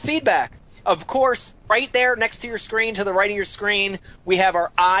give us your feedback. Of course, right there next to your screen, to the right of your screen, we have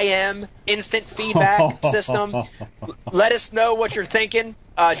our IM instant feedback system. Let us know what you're thinking.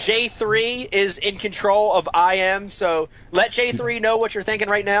 J3 is in control of IM, so let J3 know what you're thinking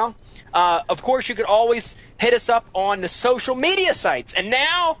right now. Of course, you could always hit us up on the social media sites. And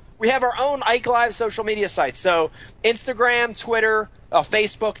now we have our own Ike Live social media sites. So Instagram, Twitter,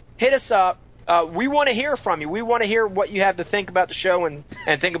 Facebook, hit us up. We want to hear from you. We want to hear what you have to think about the show and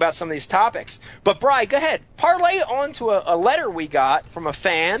think about some of these topics. But, Bri, go ahead. Parlay onto a letter we got from a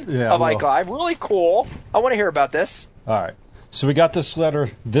fan of Ike Live. Really cool. I want to hear about this. All right. So we got this letter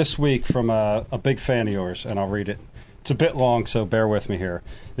this week from a big fan of yours, and I'll read it. It's a bit long, so bear with me here.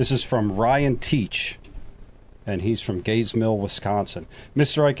 This is from Ryan Teach, and he's from Gays Mill, Wisconsin.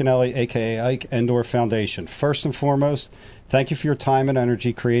 Mr. Ike and Ellie, a.k.a. Ike Endor Foundation. First and foremost, thank you for your time and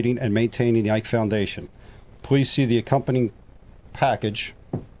energy creating and maintaining the Ike Foundation. Please see the accompanying package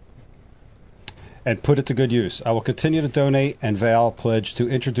and put it to good use. I will continue to donate and vow pledge to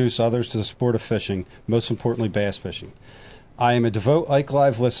introduce others to the sport of fishing, most importantly bass fishing. I am a devout Ike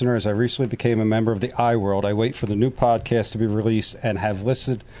Live listener as I recently became a member of the iWorld. I wait for the new podcast to be released and have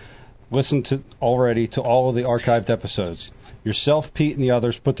listened to already to all of the archived episodes. Yourself, Pete, and the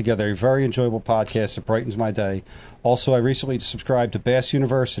others put together a very enjoyable podcast that brightens my day. Also, I recently subscribed to Bass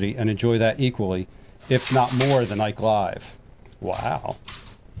University and enjoy that equally, if not more, than Ike Live. Wow.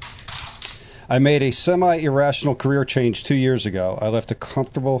 I made a semi-irrational career change 2 years ago. I left a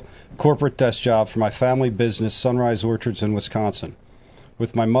comfortable corporate desk job for my family business, Sunrise Orchards in Wisconsin.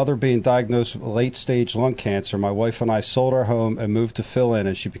 With my mother being diagnosed with late-stage lung cancer, my wife and I sold our home and moved to fill in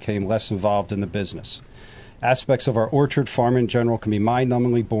as she became less involved in the business. Aspects of our orchard farm in general can be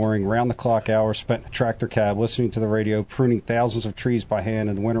mind-numbingly boring, round-the-clock hours spent in a tractor cab, listening to the radio, pruning thousands of trees by hand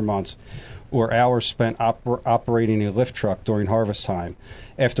in the winter months, or hours spent operating a lift truck during harvest time.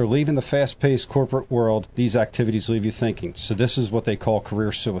 After leaving the fast-paced corporate world, these activities leave you thinking. So this is what they call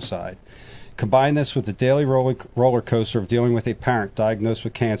career suicide. Combine this with the daily roller coaster of dealing with a parent diagnosed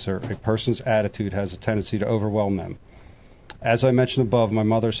with cancer, a person's attitude has a tendency to overwhelm them. As I mentioned above, my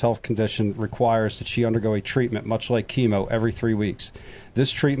mother's health condition requires that she undergo a treatment much like chemo every 3 weeks.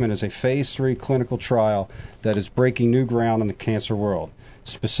 This treatment is a phase 3 clinical trial that is breaking new ground in the cancer world,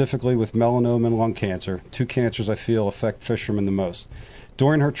 specifically with melanoma and lung cancer, two cancers I feel affect fishermen the most.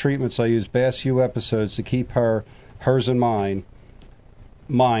 During her treatments, I use Bass U episodes to keep hers and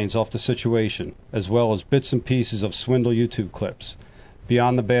minds off the situation, as well as bits and pieces of Swindle YouTube clips,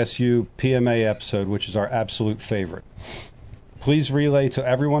 beyond the Bass U PMA episode, which is our absolute favorite. Please relay to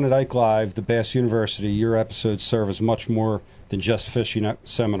everyone at Ike Live, the Bass University, your episodes serve as much more than just fishing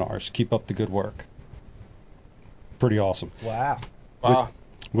seminars. Keep up the good work. Pretty awesome. Wow.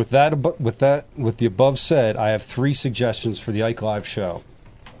 With the above said, I have 3 suggestions for the Ike Live show.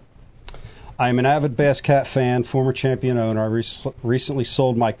 I am an avid Bass Cat fan, former champion owner. I recently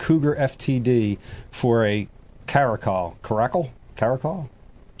sold my Cougar FTD for a Caracal.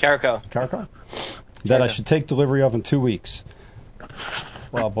 That I should take delivery of in 2 weeks.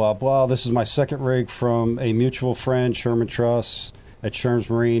 Blah, blah, blah. This is my second rig from a mutual friend, Sherman Truss at Sherms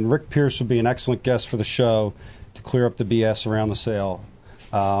Marine. Rick Pierce would be an excellent guest for the show to clear up the BS around the sale.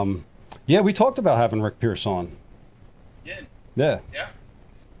 Yeah, we talked about having Rick Pierce on. Did? Yeah. Yeah.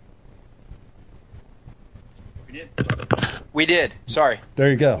 We did. Sorry. There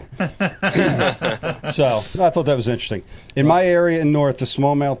you go. So I thought that was interesting. In my area in north, the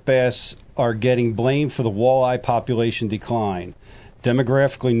smallmouth bass are getting blamed for the walleye population decline.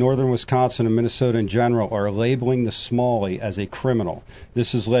 Demographically, northern Wisconsin and Minnesota in general are labeling the smallie as a criminal.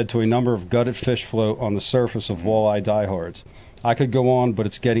 This has led to a number of gutted fish float on the surface of walleye diehards. I could go on, but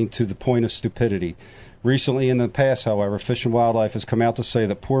it's getting to the point of stupidity. Recently in the past, however, Fish and Wildlife has come out to say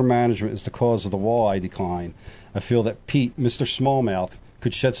that poor management is the cause of the walleye decline. I feel that Pete, Mr. Smallmouth,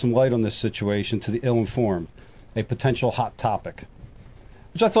 could shed some light on this situation to the ill-informed, a potential hot topic.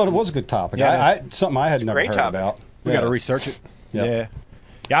 Which I thought it was a good topic. Yeah, something I had never great heard topic. about. We got to research it. Yeah.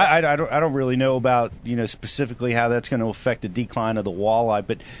 I don't really know about specifically how that's going to affect the decline of the walleye,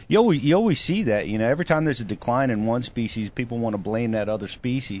 but you always see that every time there's a decline in one species, people want to blame that other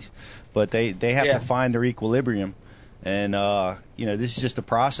species, but they have to find their equilibrium, and this is just a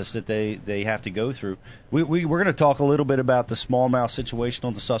process that they have to go through. We're going to talk a little bit about the smallmouth situation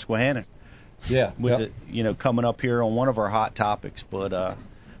on the Susquehanna. Yeah. With it, coming up here on one of our hot topics, but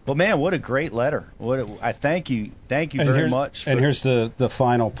man, what a great letter! I thank you very much. And here's the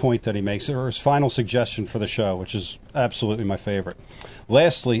final point that he makes, or his final suggestion for the show, which is absolutely my favorite.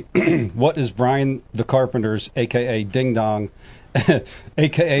 Lastly, what is Brian the Carpenter's, a.k.a. Ding Dong,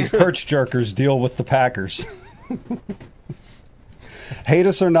 a.k.a. Perch Jerker's deal with the Packers? Hate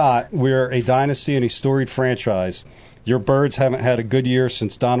us or not, we're a dynasty and a storied franchise. Your birds haven't had a good year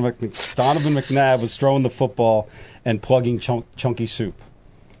since Donovan McNabb was throwing the football and plugging chunky soup.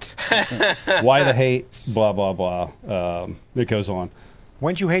 Why the hate? Blah, blah, blah. It goes on.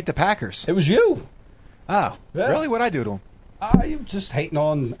 When'd you hate the Packers? It was you. Oh, Yeah. really? What'd I do to them? You just hating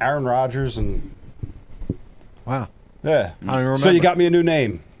on Aaron Rodgers and... Wow. Yeah. I don't even remember. So you got me a new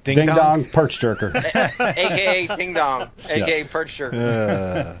name. Ding Dong Perch Jerker. AKA Ding Dong, AKA Perch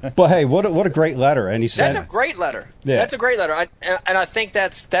Jerker. But hey, what a great letter. And he said... That's a great letter. Yeah. That's a great letter. I think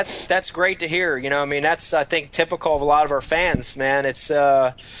that's great to hear. That's, I think, typical of a lot of our fans, man. It's,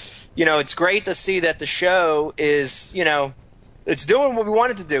 it's great to see that the show is, it's doing what we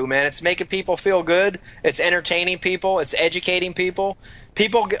want it to do, man. It's making people feel good. It's entertaining people. It's educating people.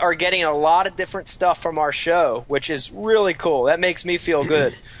 People are getting a lot of different stuff from our show, which is really cool. That makes me feel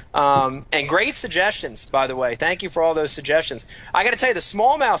good. And great suggestions, by the way. Thank you for all those suggestions. I got to tell you, the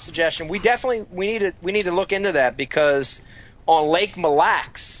smallmouth suggestion, we need to look into that, because on Lake Mille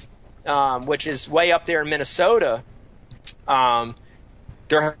Lacs, which is way up there in Minnesota, there's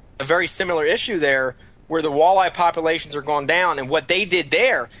a very similar issue there, where the walleye populations are going down, and what they did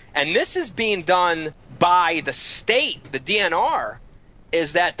there, and this is being done by the state, the DNR,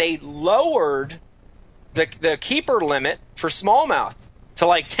 is that they lowered the keeper limit for smallmouth to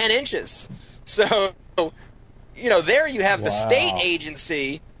like 10 inches. So, there you have the state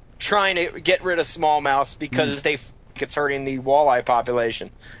agency trying to get rid of smallmouths because they think it's hurting the walleye population.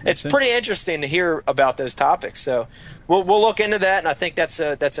 It's pretty interesting to hear about those topics. So we'll look into that, and I think that's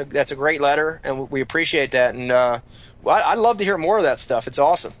a great letter, and we appreciate that. And I'd love to hear more of that stuff. It's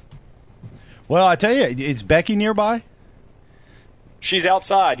awesome. Well, I tell you, is Becky nearby? She's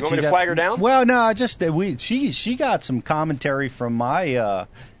outside. You want me to flag her down? Well, no, just that she got some commentary from my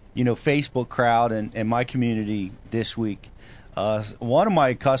Facebook crowd and my community this week. One of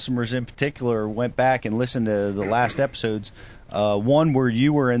my customers in particular went back and listened to the last episodes, one where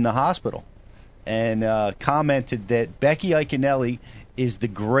you were in the hospital, and commented that Becky Iaconelli is the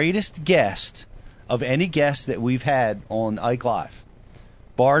greatest guest of any guest that we've had on Ike Live,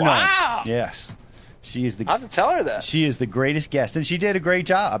 bar none. Wow. Yes. She is I have to tell her that. She is the greatest guest, and she did a great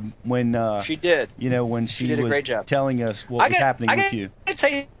job when she did. When she did a was great job. telling us what was happening with you. I gotta tell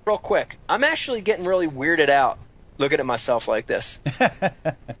you real quick. I'm actually getting really weirded out looking at myself like this.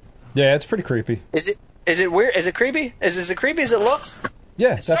 Yeah, it's pretty creepy. Is it weird? Is it creepy? Is it as creepy as it looks?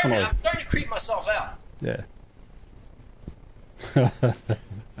 Yeah, I'm definitely. starting to creep myself out. Yeah.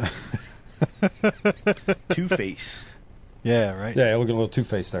 Two-Face. Yeah, right. Yeah, looking a little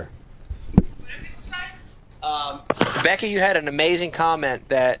two-faced there. Becky, you had an amazing comment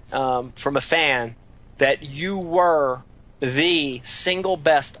that from a fan that you were the single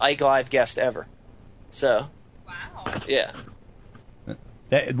best Ike Live guest ever. So, Wow. yeah.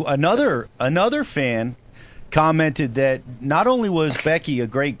 Another fan commented that not only was Becky a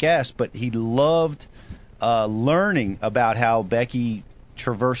great guest, but he loved learning about how Becky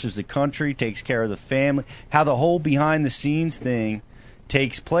traverses the country, takes care of the family, how the whole behind-the-scenes thing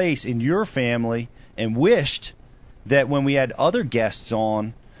takes place in your family, and wished that when we had other guests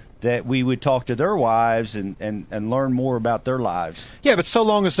on that we would talk to their wives and learn more about their lives. Yeah, but so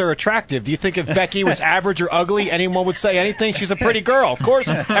long as they're attractive. Do you think if Becky was average or ugly, anyone would say anything? She's a pretty girl. Of course,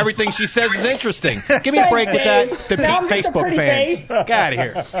 everything she says is interesting. Give me a break with that. The No, I'm just a Facebook pretty fans. face. Get out of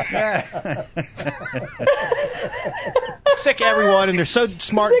here. Sick everyone, and they're so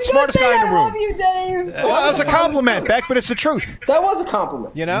smart. Smartest guy in the I room. love you, Dave. Well, that was a compliment, Beck, but it's the truth. That was a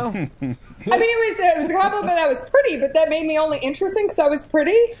compliment. You know? I mean, it was a compliment that I was pretty, but that made me only interesting because I was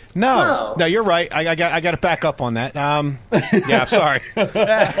pretty. No, you're right. I got to back up on that. Yeah, I'm sorry.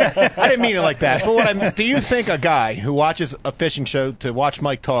 I didn't mean it like that. But do you think a guy who watches a fishing show to watch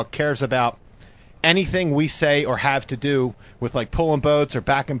Mike talk cares about anything we say or have to do with like pulling boats or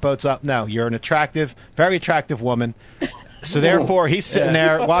backing boats up. No, you're an attractive, very attractive woman. So therefore, he's sitting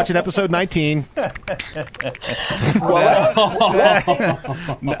there watching episode 19. I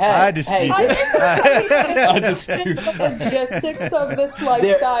dispute. I dispute the logistics of this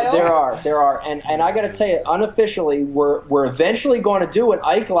lifestyle. There are, and I got to tell you, unofficially, we're eventually going to do an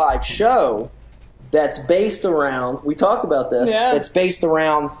Ike Live show that's based around. We talked about this. Yeah. It's based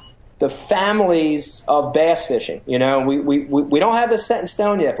around the families of bass fishing. You know, we don't have this set in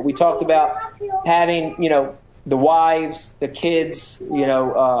stone yet, but we talked about having, the wives, the kids, like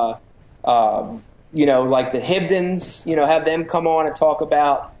the Hibdens, have them come on and talk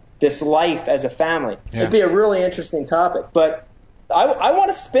about this life as a family. Yeah. It'd be a really interesting topic. But I want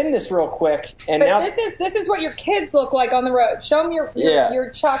to spin this real quick. And But now this is what your kids look like on the road. Show them your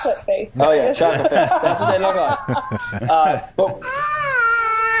chocolate face. Oh yeah, chocolate face. That's what they look like.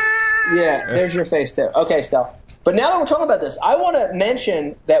 There's your face too. Okay, Steph. But now that we're talking about this, I want to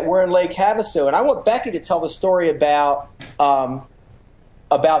mention that we're in Lake Havasu, and I want Becky to tell the story about the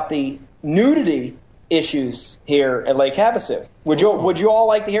nudity issues here at Lake Havasu. Would you all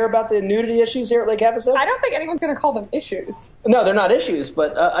like to hear about the nudity issues here at Lake Havasu? I don't think anyone's going to call them issues. No, they're not issues,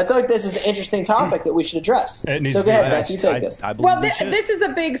 but I feel like this is an interesting topic that we should address. So go ahead, Becky, you take this. Well, this is a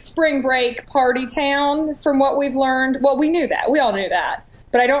big spring break party town from what we've learned. Well, we knew that. We all knew that.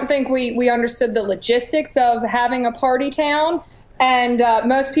 But I don't think we understood the logistics of having a party town. And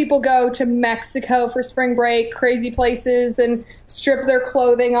most people go to Mexico for spring break, crazy places, and strip their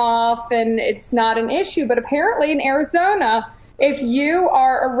clothing off, and it's not an issue. But apparently in Arizona, if you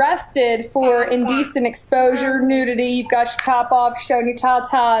are arrested for indecent exposure, nudity, you've got your top off, showing your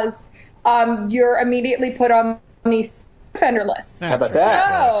tatas, you're immediately put on the offender list. How about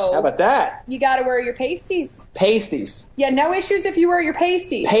that? So, How about that? you got to wear your pasties. Pasties. Yeah, no issues if you wear your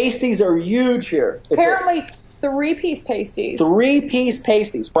pasties. Pasties are huge here. It's Apparently, 3-piece pasties. 3-piece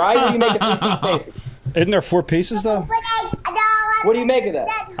pasties. Brian, what do you make of 3-piece pasties? Isn't there 4 pieces though? What do you make of that?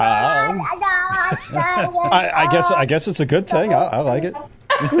 I guess it's a good thing. I like it.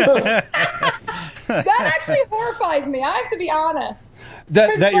 That actually horrifies me. I have to be honest.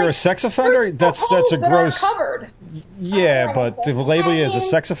 That you're a sex offender? There's That's a holes that gross. aren't covered. Yeah, but to label you as a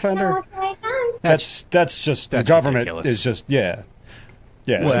sex offender, that's just the government ridiculous. is just yeah.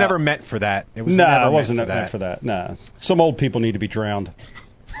 It was never meant for that. It was No, never it wasn't meant meant for that. No, some old people need to be drowned.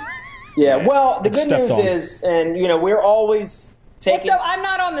 Yeah, well, the good Stepped news on. is, and we're always Well, taking. so I'm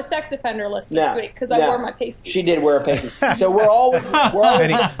not on the sex offender list this week because I wore my pasties. She did wear a pasties. So we're always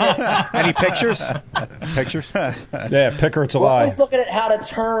Any pictures? Pictures? Yeah, pick her, it's a we're lie. always looking at how to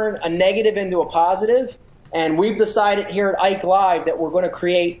turn a negative into a positive, and we've decided here at Ike Live that we're going to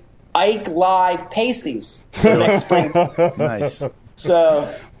create Ike Live pasties for next spring. Nice. So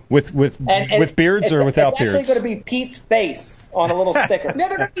With beards or without it's beards? actually going to be Pete's face on a little sticker. No,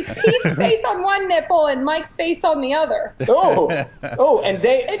 they're going to be Pete's face on one nipple and Mike's face on the other. Oh, and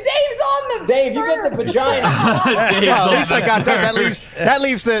Dave. And Dave's on the Dave, you get the vagina. At least I got that. That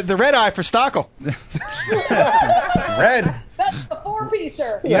leaves the red eye for Stockel. Red. That's the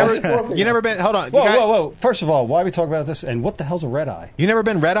 4-piecer. You never been? Hold on. Whoa. First of all, why are we talking about this? And what the hell's a red eye? You never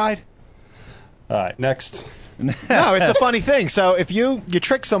been red-eyed? All right, next. No, it's a funny thing. So if you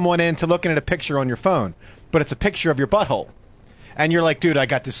trick someone into looking at a picture on your phone, but it's a picture of your butthole, and you're like, dude, I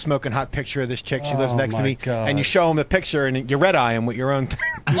got this smoking hot picture of this chick. She lives next to me. God. And you show them the picture, and you red eye them with your own.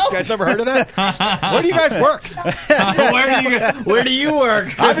 You guys ever heard of that? Where do you guys work? Where do you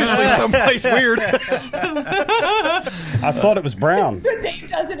work? Obviously, someplace weird. I thought it was brown. That's what Dave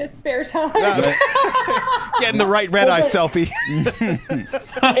does in his spare time. Getting the right red eye selfie.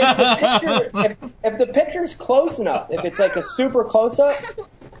 If the picture's close enough, if it's like a super close up,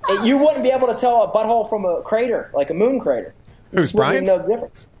 you wouldn't be able to tell a butthole from a crater, like a moon crater. Who's Brian? No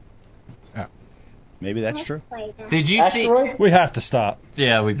difference. Maybe that's true. Did you see? Asteroid? We have to stop.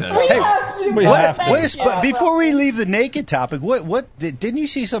 Yeah, we better. We have to. But before we leave the naked topic, didn't you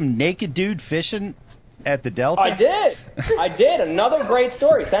see some naked dude fishing at the Delta? I did. Another great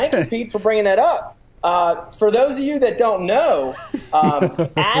story. Thank you, Pete, for bringing that up. For those of you that don't know,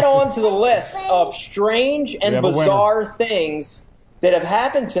 add on to the list of strange and bizarre things that have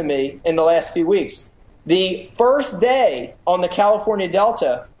happened to me in the last few weeks. The first day on the California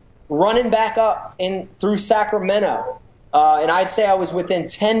Delta, running back up through Sacramento, and I'd say I was within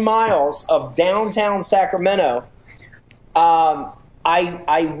 10 miles of downtown Sacramento. I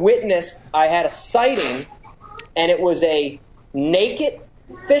had a sighting, and it was a naked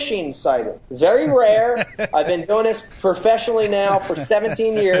fishing sighting. Very rare. I've been doing this professionally now for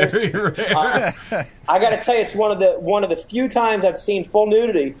 17 years. I got to tell you, it's one of the few times I've seen full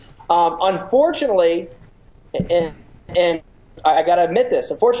nudity. Unfortunately, and I got to admit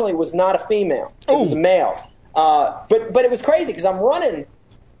this, unfortunately, it was not a female. It was a male. But it was crazy because I'm running,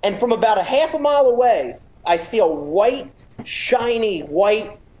 and from about a half a mile away, I see a white, shiny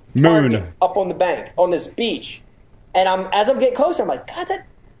white target up on the bank on this beach. And as I'm getting closer, I'm like, God, that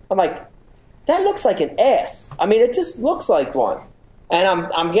looks like an ass. I mean, it just looks like one. And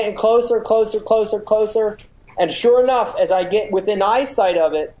I'm getting closer. And sure enough, as I get within eyesight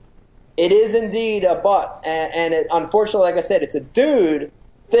of it, it is indeed a butt. And it, unfortunately, like I said, it's a dude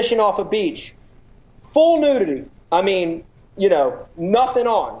fishing off a beach. Full nudity. I mean, nothing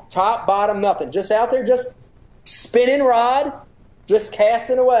on. Top, bottom, nothing. Just out there, just spinning rod, just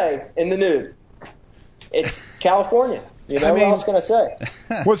casting away in the nude. It's California. What else can I say?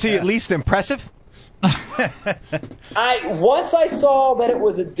 Was he at least impressive? Once I saw that it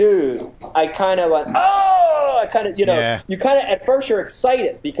was a dude, I kind of you kind of at first you're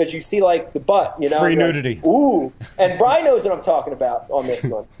excited because you see like the butt, free nudity. Ooh, and Brian knows what I'm talking about on this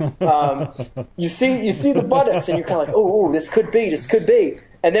one. You see the buttocks and you're kind of like, oh, this could be.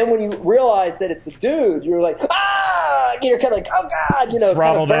 And then when you realize that it's a dude, you're like, you're kind of like, oh God,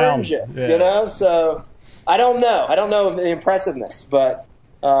 throttle kind of burns down. you, So I don't know the impressiveness, but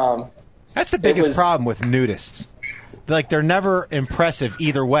that's the biggest problem with nudists. Like, they're never impressive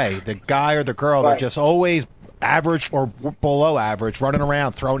either way. The guy or the girl, they're just always average or below average, running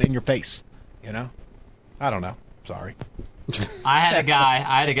around, throwing it in your face. I don't know. Sorry. I had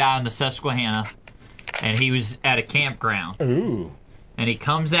a guy on the Susquehanna, and he was at a campground. Ooh. And he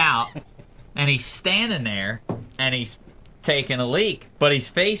comes out, and he's standing there, and he's taking a leak, but he's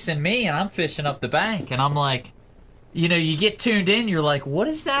facing me, and I'm fishing up the bank, and I'm like, you get tuned in, you're like, what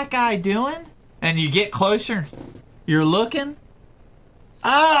is that guy doing? And you get closer, you're looking,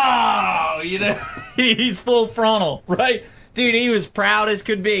 he's full frontal, right? Dude, he was proud as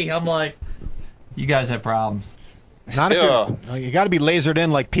could be. I'm like, you guys have problems. Not if you got to be lasered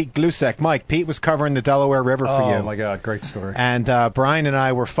in like Pete Glusek. Mike, Pete was covering the Delaware River for you. Oh, my God. Great story. And Brian and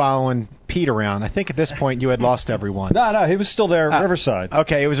I were following Pete around. I think at this point you had lost everyone. No, he was still there, Riverside.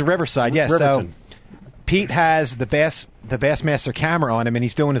 Okay, it was a Riverside, yes. Riverton. So Pete has the Bassmaster camera on him, and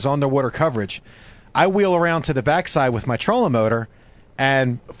he's doing his underwater coverage. I wheel around to the backside with my trolling motor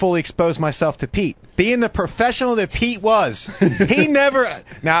and fully expose myself to Pete. Being the professional that Pete was, he never.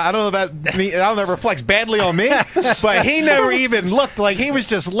 Now I don't know about me. I don't know if it reflects badly on me, but he never even looked like he was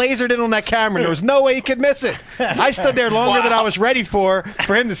just lasered in on that camera. There was no way he could miss it. I stood there longer than I was ready for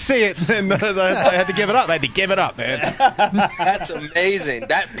him to see it, and I had to give it up. I had to give it up, man. That's amazing.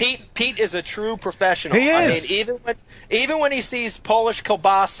 That Pete is a true professional. He is. I mean, even when he sees Polish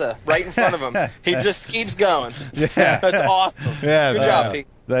kielbasa right in front of him, he just keeps going. Yeah. That's awesome. Yeah, Good job, Pete.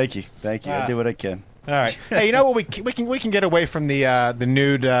 Thank you. I do what I can. All right. Hey, you know what? We can get away from the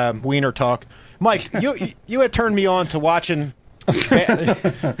nude wiener talk. Mike, you had turned me on to watching. Nice turned me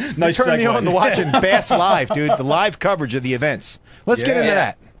segue. on to watching Bass Live, dude. The live coverage of the events. Let's get into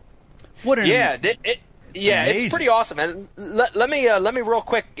that. It's pretty awesome. And let me real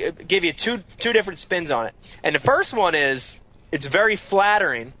quick give you two different spins on it. And the first one is it's very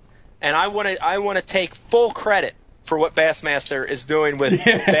flattering, and I want to take full credit for what Bassmaster is doing with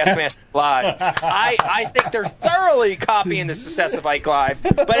Bassmaster Live. I think they're thoroughly copying the success of Ike Live,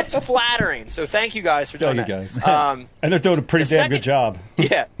 but it's flattering. So thank you guys for doing that. Guys. And they're doing a pretty damn good job.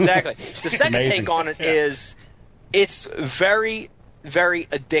 Yeah, exactly. The second take on it is it's very, very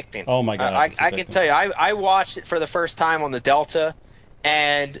addicting. Oh, my God. I can tell you, I watched it for the first time on the Delta,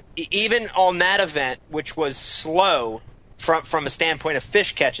 and even on that event, which was slow from a standpoint of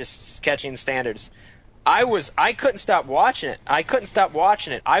fish catching standards, I couldn't stop watching it.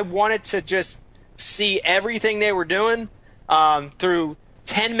 I wanted to just see everything they were doing through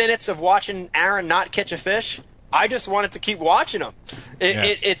 10 minutes of watching Aaron not catch a fish. I just wanted to keep watching them.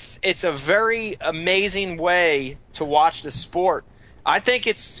 It's a very amazing way to watch the sport. I think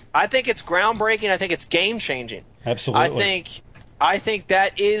it's groundbreaking. I think it's game changing. Absolutely. I think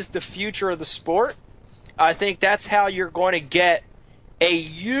that is the future of the sport. I think that's how you're going to get a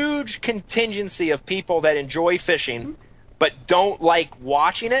huge contingency of people that enjoy fishing but don't like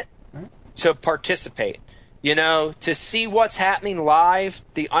watching it to participate. To see what's happening live,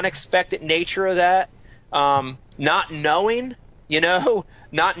 the unexpected nature of that, not knowing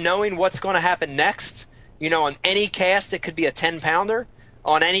what's going to happen next. On any cast, it could be a 10-pounder.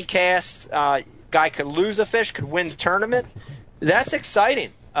 On any cast, guy could lose a fish, could win the tournament. That's exciting.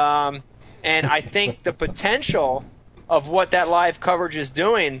 And I think the potential of what that live coverage is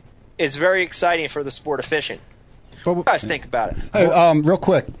doing is very exciting for the sport of fishing. What do you guys think about it? Hey, real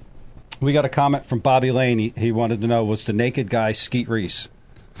quick, we got a comment from Bobby Lane. He wanted to know, was the naked guy Skeet Reese?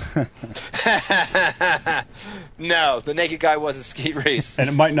 No, the naked guy wasn't Skeet Reese. And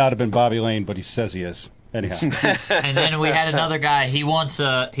it might not have been Bobby Lane, but he says he is. Anyhow. And then we had another guy. He wants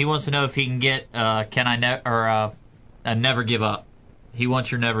to know if he can get a never give up. He wants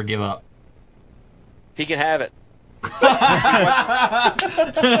your never give up. He can have it. I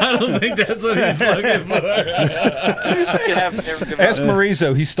don't think that's what he's looking for. He can have never give up. Ask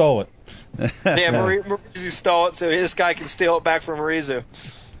Marizo. He stole it. Yeah, Marizu stole it, so this guy can steal it back from Marizu.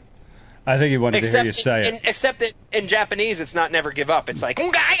 I think he wanted to hear you say it. Except that in Japanese, it's not never give up. It's like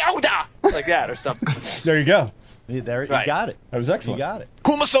Ungai Oda, like that or something. There you go. There, Right. You got it. That was excellent. You got it.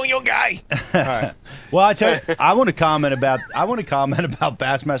 Kumason your guy. All right. Well, I tell you, I want to comment about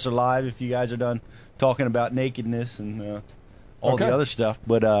Bassmaster Live if you guys are done talking about nakedness and all Okay. the other stuff.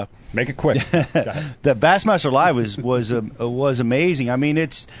 But Make it quick. the Bassmaster Live was amazing. I mean,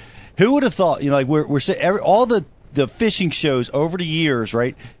 it's who would have thought? You know, like all the fishing shows over the years,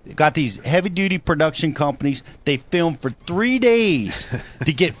 right? Got these heavy duty production companies. They film for 3 days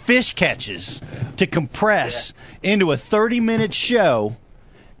to get fish catches to compress into a 30-minute show,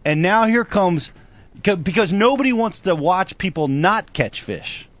 and now here comes because nobody wants to watch people not catch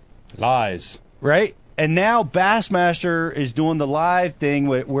fish, Lies. right? And now Bassmaster is doing the live thing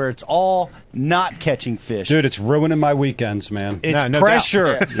where it's all not catching fish. Dude, it's ruining my weekends, man. It's No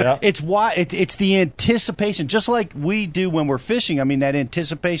pressure. doubt. Yeah. It's why it's the anticipation, just like we do when we're fishing. I mean, that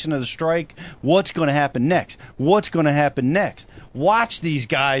anticipation of the strike. What's going to happen next? What's going to happen next? Watch these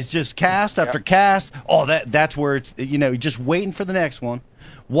guys just cast after cast. Oh, that's where it's just waiting for the next one.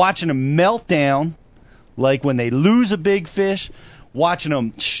 Watching them melt down, like when they lose a big fish. Watching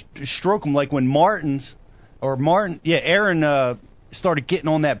them stroke them, like when Aaron started getting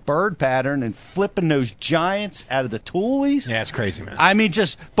on that bird pattern and flipping those giants out of the toolies. Yeah, it's crazy, man. I mean,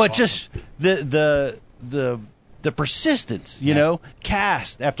 just the persistence,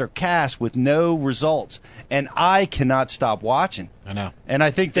 cast after cast with no results, and I cannot stop watching. I know. And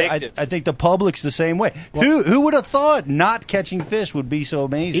I think that Addictive. I think the public's the same way. Who would have thought not catching fish would be so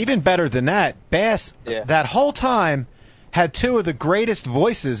amazing? Even better than that, Bass, Yeah. that whole time, had two of the greatest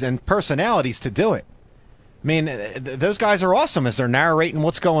voices and personalities to do it. I mean, those guys are awesome as they're narrating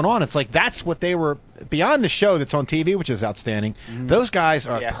what's going on. It's like that's what they were beyond the show that's on TV, which is outstanding. Those guys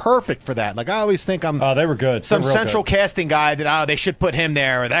are perfect for that. Like I always think I'm Oh, they were good. some They're real central good. casting guy that they should put him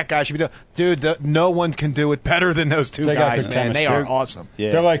there or that guy should be doing. Dude, no one can do it better than those two They got guys, good man. They chemistry. are awesome.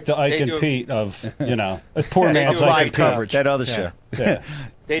 Yeah. They're like the Ike They and do- Pete of, a poor They man's do Ike live and Pete. coverage. that other Yeah. show. Yeah.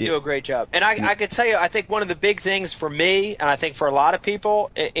 They do a great job. And I could tell you, I think one of the big things for me, and I think for a lot of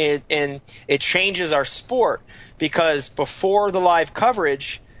people, and it changes our sport, because before the live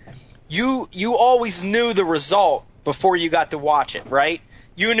coverage, you always knew the result before you got to watch it, right?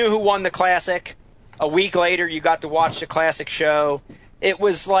 You knew who won the Classic. A week later, you got to watch the Classic show. It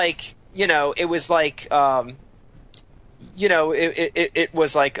was like, it was like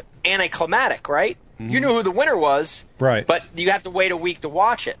anticlimactic, right? You knew who the winner was, Right. but you have to wait a week to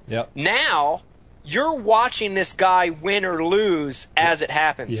watch it. Yep. Now, you're watching this guy win or lose as it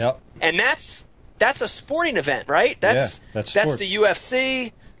happens. Yep. And that's a sporting event, right? That's sports. the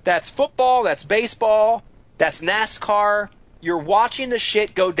UFC, that's football, that's baseball, that's NASCAR. You're watching the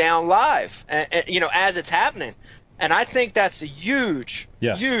shit go down live, as it's happening. And I think that's a huge.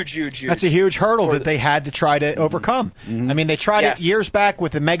 That's a huge hurdle that they had to try to overcome. I mean, they tried it years back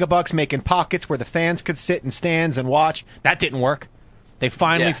with the Megabucks making pockets where the fans could sit in stands and watch. That didn't work. They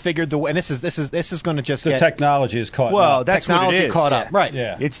finally figured the way. And this is going to just The get technology is caught Well, up. that's what technology it is. caught up. Right.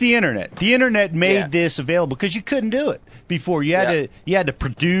 Yeah. It's the internet. The internet made this available because you couldn't do it before. You had to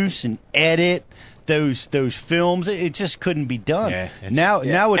produce and edit those films. It just couldn't be done. Yeah, now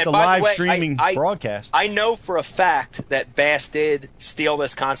with And the by live way, streaming I broadcast. I know for a fact that Bass did steal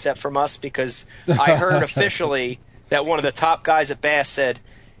this concept from us, because I heard officially that one of the top guys at Bass said,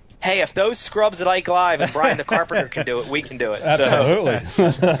 hey, if those scrubs at Ike Live and Brian the Carpenter can do it, we can do it. Absolutely.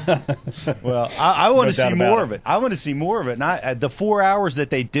 Well, I want No to see doubt about more it. of it. I want to see more of it. And the 4 hours that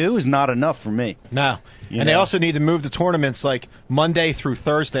they do is not enough for me. No. You And they know. also need to move the tournaments like Monday through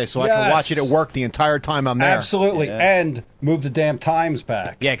Thursday so I can Yes. watch it at work the entire time I'm there. Absolutely. Yeah. And move the damn times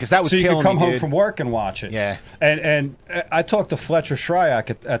back. Yeah, because that was so you killing can come me, home dude. from work and watch it. Yeah. And I talked to Fletcher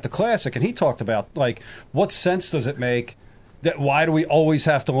Shryack at the Classic, and he talked about, like, what sense does it make that why do we always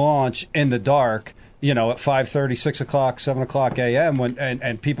have to launch in the dark at 5:30, 6 o'clock, 7 o'clock a.m.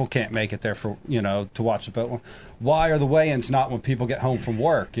 and people can't make it there for to watch the boat. Why are the weigh-ins not when people get home from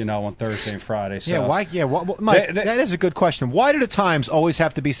work? On Thursday and Friday. So yeah, why? Yeah, Mike, that is a good question. Why do the times always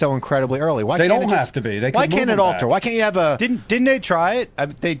have to be so incredibly early? Why they can't don't it just, have to be. They why can can't move it them alter? back. Why can't you have a? Didn't they try it?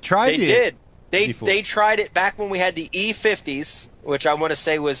 They tried it. They did. before. They tried it back when we had the E50s, which I want to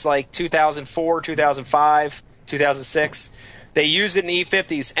say was like 2004, 2005, 2006. They used it in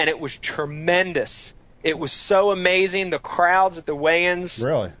E50s, and it was tremendous. It was so amazing. The crowds at the weigh-ins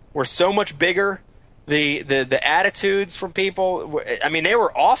were so much bigger. The attitudes from people, I mean, they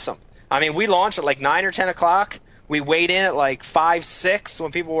were awesome. I mean, we launched at like 9 or 10 o'clock. We weighed in at like 5, 6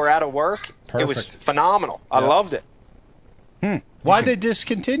 when people were out of work. Perfect. It was phenomenal. I loved it. Why'd they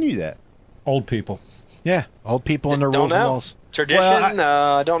discontinue that? Old people. Yeah, old people and their rules and laws. Tradition,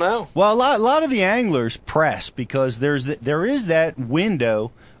 I don't know. Well, a lot of the anglers press because there is that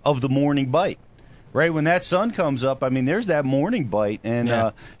window of the morning bite. Right when that sun comes up, I mean, there's that morning bite, and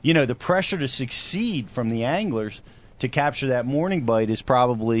the pressure to succeed from the anglers to capture that morning bite is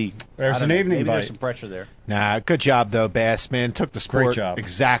probably there's an evening maybe bite. There's some pressure there. Nah, good job though, Bass. Man, took the sport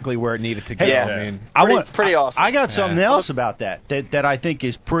exactly where it needed to go. Yeah. I mean, pretty awesome. I got something else about that I think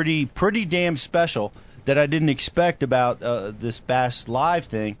is pretty damn special that I didn't expect about this Bass Live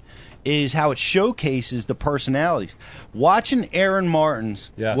thing. Is how it showcases the personalities. Watching Aaron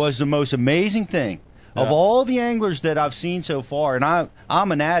Martens was the most amazing thing. Of all the anglers that I've seen so far, and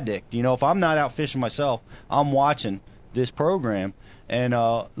I'm an addict. If I'm not out fishing myself, I'm watching this program. And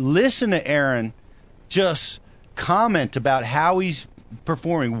listen to Aaron just comment about how he's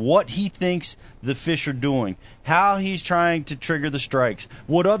performing, what he thinks the fish are doing, how he's trying to trigger the strikes,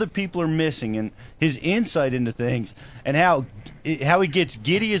 what other people are missing, and his insight into things, and how he gets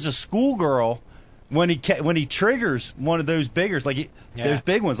giddy as a schoolgirl when he triggers one of those biggers, those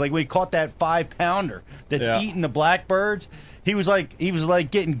big ones, like when he caught that 5-pounder that's eating the blackbirds. He was like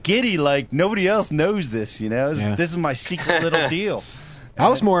getting giddy, like nobody else knows this. This is my secret little deal. I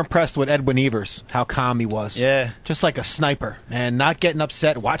was more impressed with Edwin Evers, how calm he was. Yeah. Just like a sniper, and not getting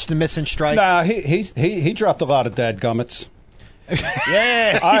upset, watched the missing strikes. Nah, he dropped a lot of dadgummits.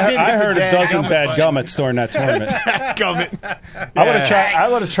 Yeah. I heard a dozen dadgummits during that tournament. I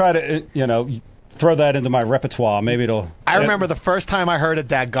would have tried to, throw that into my repertoire. Maybe it'll. I remember the first time I heard a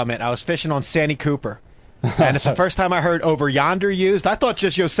dadgummit, I was fishing on Sandy Cooper. And it's the first time I heard Over Yonder used. I thought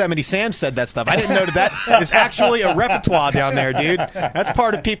just Yosemite Sam said that stuff. I didn't know that is actually a repertoire down there, dude. That's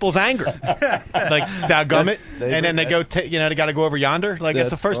part of people's anger. Like, dadgummit. And then they go, they got to go over yonder. Like,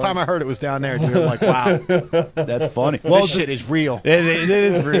 it's the first time I heard it was down there, dude. I'm like, wow. That's funny. Well, this shit is real. It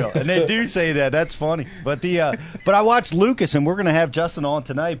is real. And they do say that. That's funny. But but I watched Lucas, and we're going to have Justin on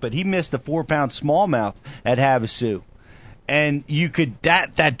tonight, but he missed a 4-pound smallmouth at Havasu. And you could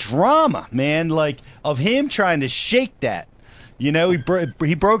that drama, man, like of him trying to shake that. He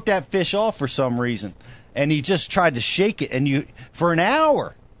broke that fish off for some reason, and he just tried to shake it. And for an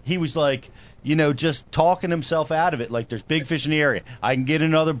hour, he was like, just talking himself out of it. Like, there's big fish in the area, I can get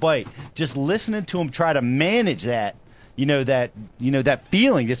another bite. Just listening to him try to manage that. That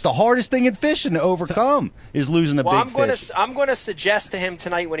feeling. It's the hardest thing in fishing to overcome is losing a big fish. I'm going to suggest to him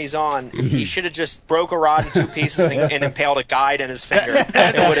tonight when he's on, he should have just broke a rod in 2 pieces and impaled a guide in his finger. It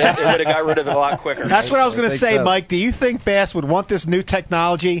would have got rid of it a lot quicker. That's what I was going to say, so. Mike. Do you think Bass would want this new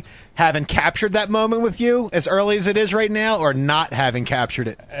technology having captured that moment with you as early as it is right now, or not having captured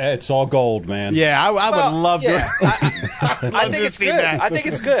it? It's all gold, man. Yeah, I would love to. I think it's good. I think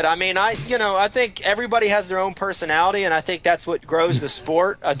it's good. I mean, I think everybody has their own personality, and I think that's what grows the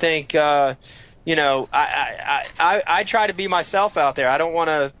sport. I think, I try to be myself out there. I don't want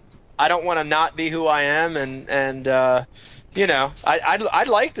to not be who I am, and I'd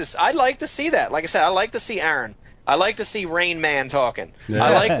like to see that. Like I said, I like to see Aaron. I like to see Rain Man talking. Yeah.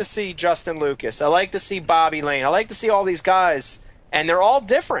 I like to see Justin Lucas. I like to see Bobby Lane. I like to see all these guys, and they're all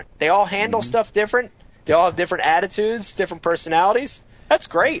different. They all handle stuff different. They all have different attitudes, different personalities. That's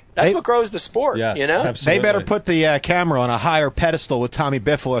great. That's what grows the sport. Yes, absolutely. They better put the camera on a higher pedestal with Tommy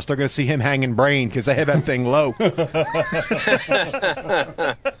Biffle. They're going to see him hanging brain because they have that thing low. Make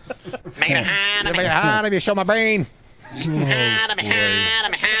it high. Let me show my brain.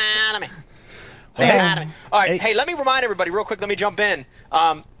 All right, hey, let me remind everybody real quick. Let me jump in.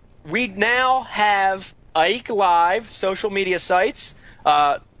 We now have Ike Live social media sites.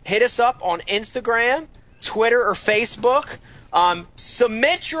 Hit us up on Instagram, Twitter, or Facebook.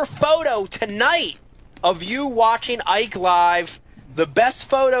 Submit your photo tonight of you watching Ike Live. The best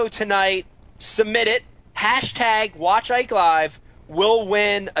photo tonight, submit it. # Watch Ike Live will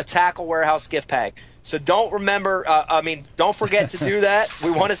win a Tackle Warehouse gift bag. So don't forget to do that.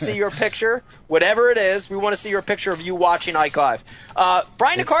 We want to see your picture, whatever it is. We want to see your picture of you watching Ike Live.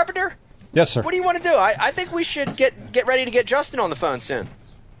 Brian the Carpenter? Yes, sir. What do you want to do? I think we should get ready to get Justin on the phone soon.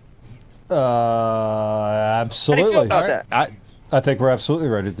 Absolutely. How do you feel about that? I think we're absolutely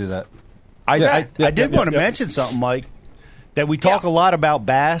ready to do that. I did want to mention something, Mike, that we talk a lot about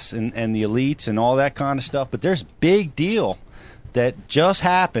bass and the elites and all that kind of stuff, but there's a big deal that just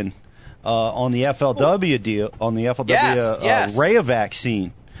happened on the FLW deal, on the FLW Rayovac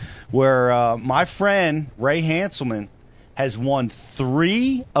scene, where my friend Ray Hanselman has won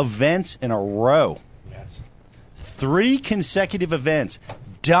 3 events in a row. Yes. 3 consecutive events,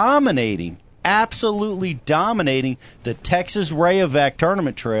 absolutely dominating the Texas Rayovac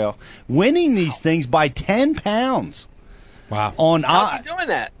tournament trail, winning these things by 10 pounds. Wow. How's he doing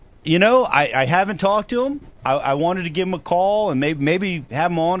that? You know, I haven't talked to him. I wanted to give him a call and maybe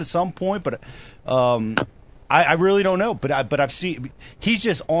have him on at some point, but I really don't know. But I've seen he's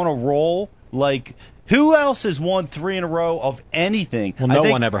just on a roll. Like, who else has won 3 in a row of anything? Well, no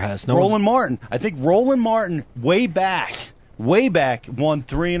one ever has. Roland Martin. I think Roland Martin way back won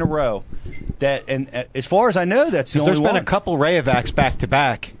 3 in a row. And as far as I know, that's the only one. There's been a couple Rayovacs back to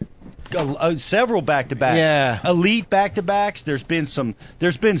back. Several back-to-backs. Yeah. Elite back-to-backs. There's been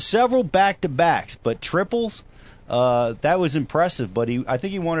several back-to-backs, but triples. That was impressive. But I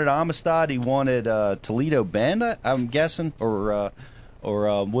think he won at Amistad. He won at Toledo Bend, I'm guessing, or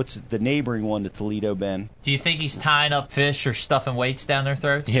what's the neighboring one to Toledo Bend? Do you think he's tying up fish or stuffing weights down their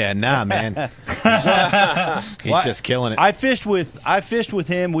throats? Yeah, nah, man. He's just killing it. I fished with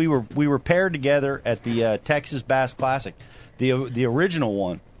him. We were paired together at the Texas Bass Classic, the original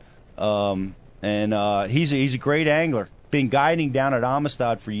one. He's a great angler. Been guiding down at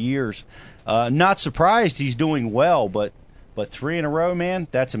Amistad for years. Not surprised he's doing well, but 3 in a row, man,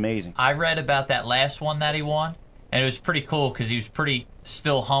 that's amazing. I read about that last one that he won, and it was pretty cool because he was pretty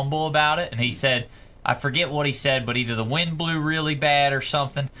still humble about it. And he said, I forget what he said, but either the wind blew really bad or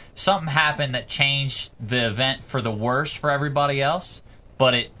something. Something happened that changed the event for the worse for everybody else,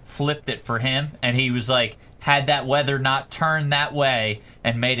 but it flipped it for him. And he was like, had that weather not turned that way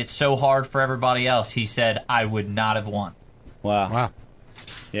and made it so hard for everybody else, he said, I would not have won. Wow.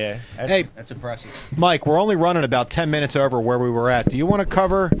 Yeah, that's impressive. Mike, we're only running about 10 minutes over where we were at. Do you want to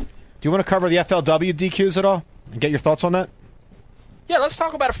cover the FLW DQs at all and get your thoughts on that? Yeah, let's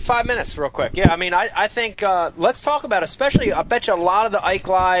talk about it for 5 minutes real quick. Yeah, I mean, I think let's talk about it, especially I bet you a lot of the Ike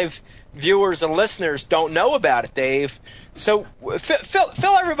Live viewers and listeners don't know about it, Dave. So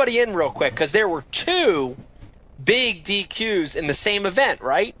fill everybody in real quick, because there were 2 big DQs in the same event,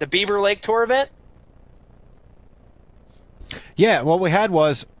 right? The Beaver Lake Tour event? Yeah, what we had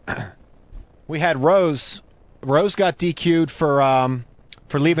was we had Rose. Rose got DQ'd for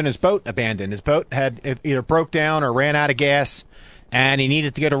leaving his boat abandoned. His boat had either broke down or ran out of gas, and he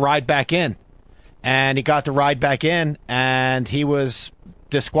needed to get a ride back in. And he got the ride back in, and he was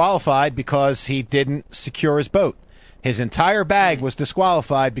disqualified because he didn't secure his boat. His entire bag was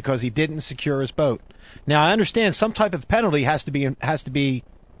disqualified because he didn't secure his boat. Now, I understand some type of penalty has to be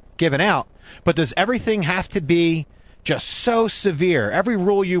given out, but does everything have to be just so severe? Every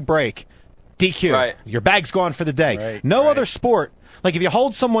rule you break, DQ. Right. Your bag's gone for the day. No other sport, like if you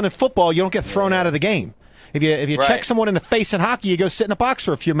hold someone in football, you don't get thrown out of the game. If you check someone in the face in hockey, you go sit in a box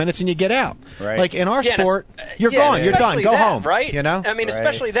for a few minutes and you get out. Right. Like in our sport, you're gone. You're done. Go home. Right? You know? I mean,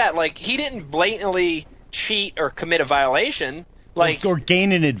 especially that. Like, he didn't blatantly cheat or commit a violation. Like, or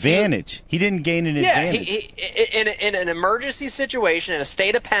gain an advantage. He didn't gain an advantage. In an emergency situation, in a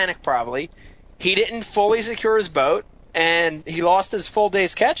state of panic probably, he didn't fully secure his boat, and he lost his full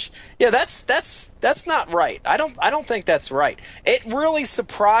day's catch. Yeah, that's not right. I don't think that's right. It really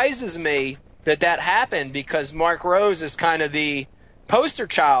surprises me that happened, because Mark Rose is kind of the poster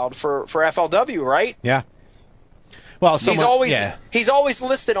child for FLW, right? Yeah. Well, he's always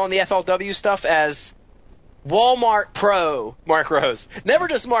listed on the FLW stuff as Walmart Pro Mark Rose, never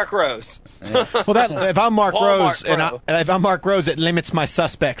just Mark Rose. Yeah. Well, if I'm Mark Rose, if I'm Mark Rose, it limits my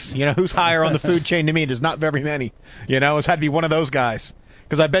suspects. You know, who's higher on the food chain to me? There's not very many. You know, it's had to be one of those guys.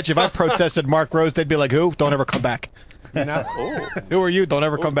 Because I bet you if I protested Mark Rose, they'd be like, "Who? Don't ever come back." You know? Who are you? Don't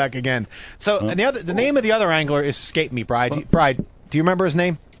ever come back again. So, and the name of the other angler is escaping me. Bride, do you remember his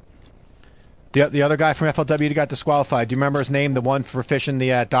name? The other guy from FLW that got disqualified. Do you remember his name? The one for fishing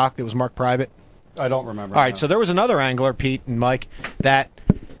the dock that was marked private. I don't remember. All right, so there was another angler, Pete and Mike, that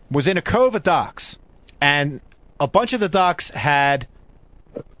was in a cove of docks, and a bunch of the docks had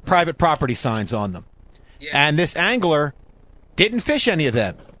private property signs on them. Yeah. And this angler didn't fish any of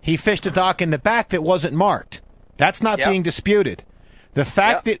them. He fished a dock in the back that wasn't marked. That's not being disputed. The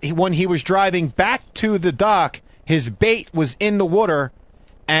fact that when he was driving back to the dock, his bait was in the water,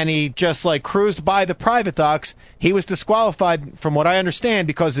 and he just like cruised by the private docks, he was disqualified, from what I understand,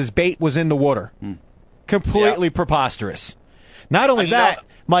 because his bait was in the water. Completely preposterous. Not only that,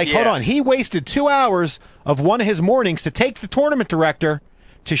 Mike, hold on. He wasted 2 hours of one of his mornings to take the tournament director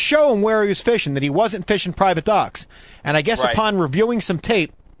to show him where he was fishing, that he wasn't fishing private docks. And I guess upon reviewing some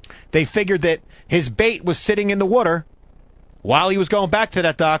tape, they figured that his bait was sitting in the water while he was going back to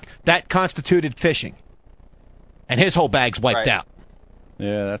that dock. That constituted fishing. And his whole bag's wiped out.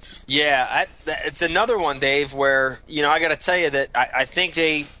 Yeah, that's... Yeah, it's another one, Dave, where, I got to tell you that I think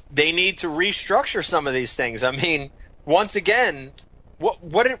they need to restructure some of these things. I mean, once again,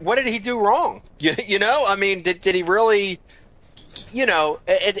 what did he do wrong? I mean, did he really,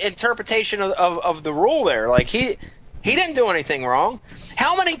 interpretation of the rule there? Like, he didn't do anything wrong.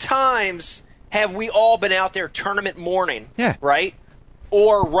 How many times have we all been out there tournament morning, right?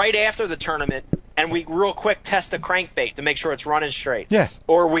 Or right after the tournament, and we real quick test the crankbait to make sure it's running straight. Yeah.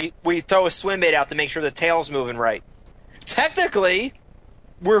 Or we throw a swim bait out to make sure the tail's moving right. Technically,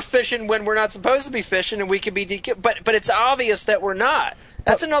 we're fishing when we're not supposed to be fishing, and we could be but it's obvious that we're not.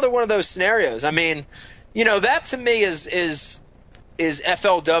 That's another one of those scenarios. I mean, that to me is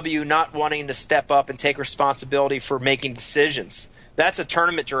FLW not wanting to step up and take responsibility for making decisions. That's a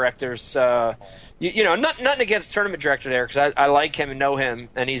tournament director's, nothing against the tournament director there, because I like him and know him,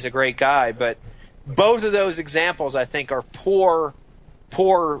 and he's a great guy. But both of those examples, I think, are poor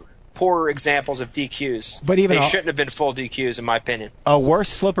examples of DQs. But even they shouldn't have been full DQs, in my opinion. A worse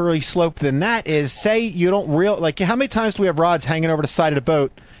slippery slope than that is, say you don't how many times do we have rods hanging over the side of the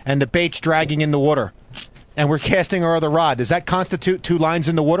boat and the bait's dragging in the water, and we're casting our other rod? Does that constitute 2 lines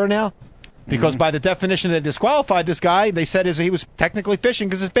in the water now? Because by the definition that disqualified this guy, they said he was technically fishing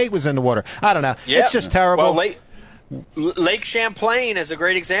because his bait was in the water. I don't know. Yeah. It's just terrible. Well, Lake Champlain is a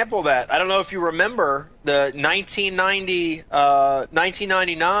great example of that. I don't know if you remember the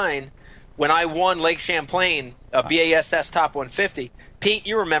 1999 when I won Lake Champlain, BASS Top 150. Pete,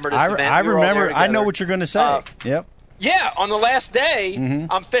 you remember this event. I remember. I know what you're going to say. Yep. Yeah, on the last day,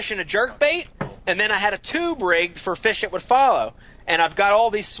 I'm fishing a jerkbait, and then I had a tube rigged for fish that would follow. And I've got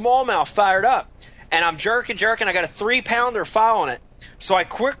all these smallmouth fired up. And I'm jerking. I got a 3-pounder following it. So I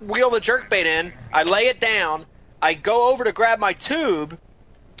quick wheel the jerkbait in. I lay it down. I go over to grab my tube,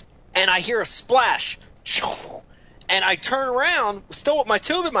 and I hear a splash. And I turn around, still with my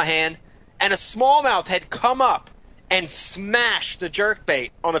tube in my hand, and a smallmouth had come up and smashed the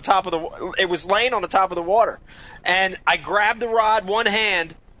jerkbait on the top of the. It was laying on the top of the water. And I grabbed the rod, one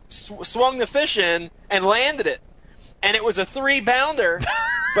hand, swung the fish in, and landed it. And it was a 3-pounder,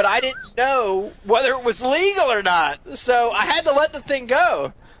 but I didn't know whether it was legal or not. So I had to let the thing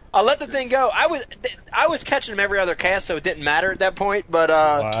go. I let the thing go. I was catching them every other cast, so it didn't matter at that point. But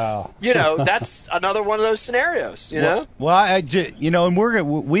wow. That's another one of those scenarios. Know. Well, and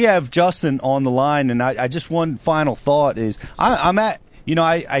we have Justin on the line, and I just one final thought is I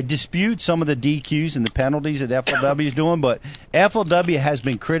dispute some of the DQs and the penalties that FLW is doing, but FLW has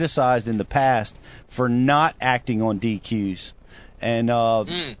been criticized in the past for not acting on DQs. And,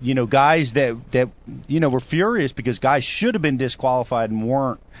 guys that were furious because guys should have been disqualified and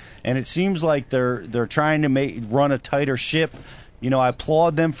weren't. And it seems like they're trying to run a tighter ship. I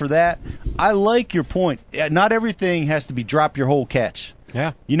applaud them for that. I like your point. Not everything has to be drop your whole catch.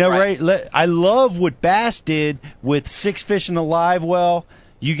 Yeah. Right? I love what Bass did with 6 fish in the live well.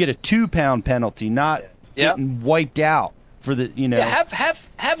 You get a 2-pound penalty, not getting wiped out for the, Yeah,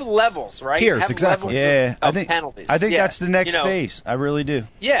 have levels, right? Tiers, have exactly. Levels of penalties. I think that's the next phase. I really do.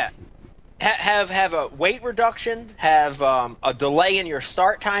 Yeah. Have a weight reduction, have a delay in your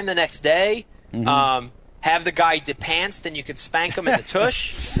start time the next day, have the guy depantsed and you can spank him in the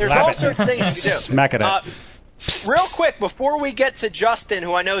tush. There's all sorts of things you can do. Smack it up. Real quick, before we get to Justin,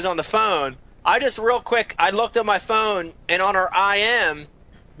 who I know is on the phone, I looked at my phone, and on our IM,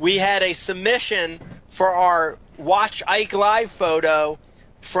 we had a submission for our Watch Ike Live photo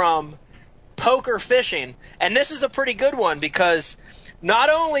from Poker Fishing. And this is a pretty good one because not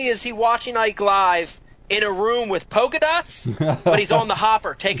only is he watching Ike Live in a room with polka dots, but he's on the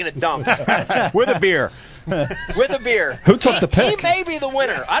hopper taking a dump. With a beer. With a beer. Who took the pick? He may be the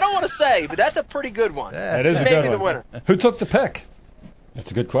winner. I don't want to say, but that's a pretty good one. That is a good one. He may be the winner. Who took the pick? That's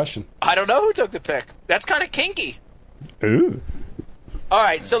a good question. I don't know who took the pick. That's kind of kinky. Ooh. All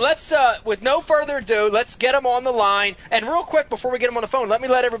right, so let's, with no further ado, let's get him on the line. And real quick, before we get him on the phone, let me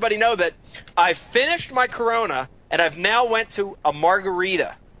let everybody know that I finished my Corona, and I've now went to a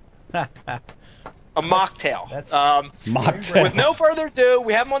margarita. A mocktail. Mocktail. With no further ado,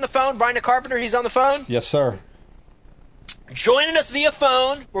 we have him on the phone. Brian the Carpenter, he's on the phone. Yes, sir. joining us via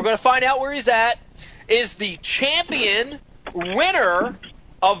phone, we're going to find out where he's at, is the champion winner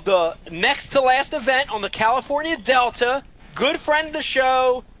of the next to last event on the California Delta, good friend of the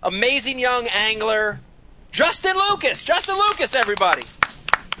show, amazing young angler, Justin Lucas. Justin Lucas, everybody.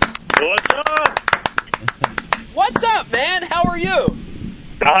 What's up? What's up, man? How are you?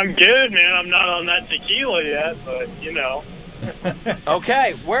 I'm good, man. I'm not on that tequila yet, but, you know.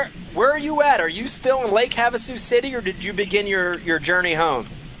 Okay, where are you at? Are you still in Lake Havasu City, or did you begin your journey home?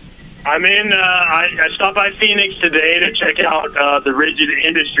 I'm in, I stopped by Phoenix today to check out the Rigid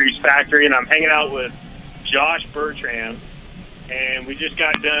Industries factory, and I'm hanging out with Josh Bertrand. And we just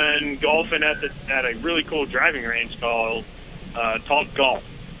got done golfing at a really cool driving range called Talk Golf.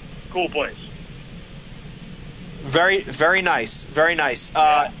 Cool place. Very, very nice. Very nice.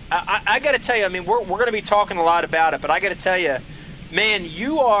 I got to tell you, I mean, we're going to be talking a lot about it, but I got to tell you, man,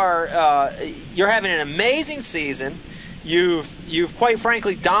 you're having an amazing season. You've quite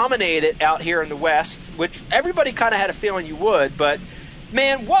frankly dominated out here in the West, which everybody kind of had a feeling you would. But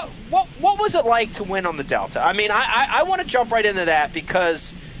man, what was it like to win on the Delta? I mean, I want to jump right into that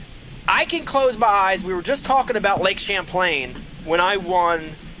because I can close my eyes. We were just talking about Lake Champlain when I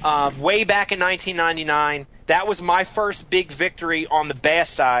won way back in 1999. That was my first big victory on the bass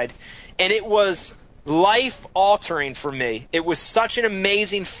side, and it was life-altering for me. It was such an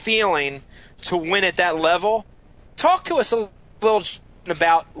amazing feeling to win at that level. Talk to us a little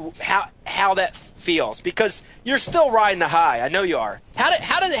about how that feels, because you're still riding the high. I know you are.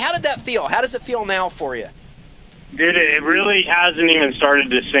 How did that feel? How does it feel now for you? Dude, it really hasn't even started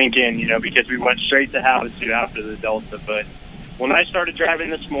to sink in, you know, because we went straight to Havasu after the Delta. But when I started driving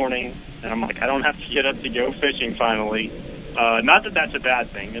this morning, and I'm like, I don't have to get up to go fishing finally. Not that that's a bad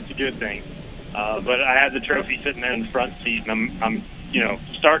thing. It's a good thing. But I had the trophy sitting there in the front seat, and I'm you know,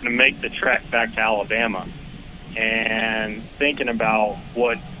 starting to make the trek back to Alabama. And thinking about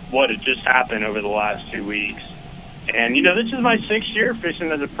what had just happened over the last 2 weeks. And, you know, this is my 6th year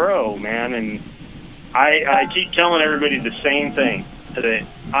fishing as a pro, man, and I keep telling everybody the same thing, that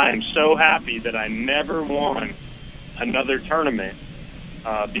I am so happy that I never won another tournament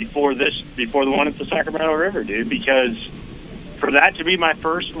before the one at the Sacramento River, dude, because for that to be my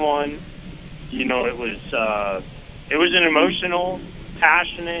first one, you know, it was an emotional,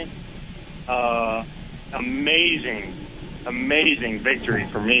 passionate, amazing victory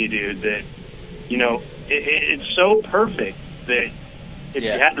for me, dude, that, you know, it's so perfect that if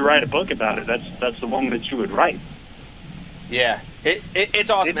you had to write a book about it, that's the one that you would write. Yeah, it's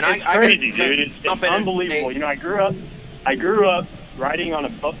awesome. It's crazy, dude. It's unbelievable. You know, I grew up riding on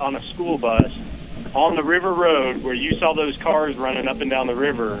a school bus on the river road where you saw those cars running up and down the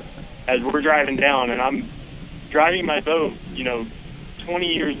river as we're driving down, and I'm driving my boat, you know,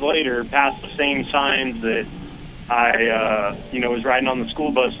 20 years later past the same signs that I, was riding on the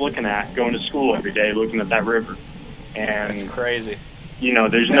school bus looking at, going to school every day, looking at that river. And that's crazy. You know,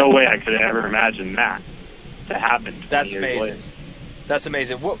 there's no way I could have ever imagined that to happen. That's amazing. Later. That's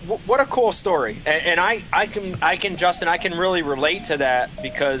amazing. What a cool story. And I can, Justin, I can really relate to that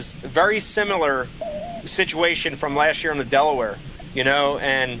because very similar situation from last year in the Delaware, you know,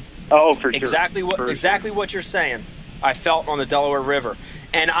 and for sure. Exactly what you're saying. I felt on the Delaware River.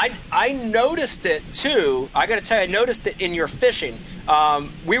 And I noticed it too. I got to tell you, I noticed it in your fishing.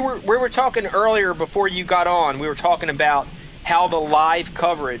 We were talking earlier before you got on. We were talking about how the live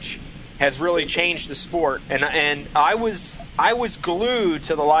coverage has really changed the sport. And I was glued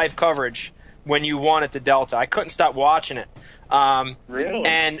to the live coverage when you won at the Delta. I couldn't stop watching it. Really?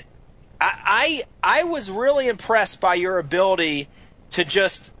 And I was really impressed by your ability to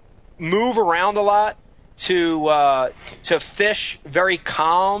just move around a lot, to fish very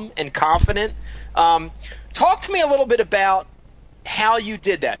calm and confident. Talk to me a little bit about how you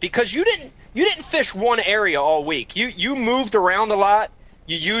did that, because you didn't fish one area all week. You moved around a lot.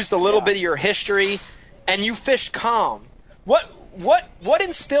 You used a little bit of your history, and you fished calm. What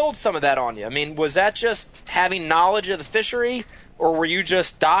instilled some of that on you? I mean, was that just having knowledge of the fishery, or were you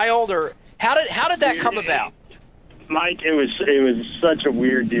just dialed, or how did that come about? Mike, it was such a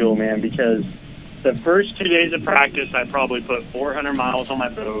weird deal, man, because the first 2 days of practice, I probably put 400 miles on my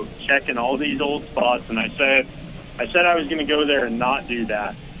boat, checking all these old spots, and I said I was going to go there and not do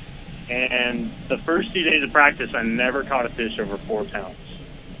that. And the first 2 days of practice, I never caught a fish over 4 pounds.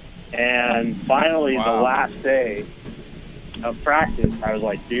 And finally, the last day of practice, I was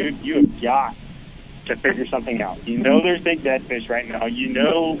like, dude, you have got to figure something out. You know there's big dead fish right now. You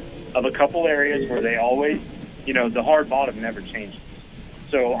know of a couple areas where they always, you know, the hard bottom never changes.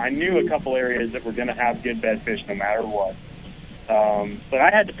 So I knew a couple areas that were going to have good bed fish no matter what. But I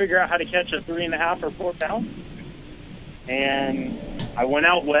had to figure out how to catch a 3.5 or 4 pounds. And I went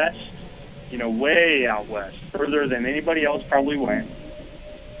out west, way out west, further than anybody else probably went.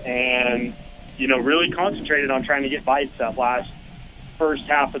 And, really concentrated on trying to get bites that first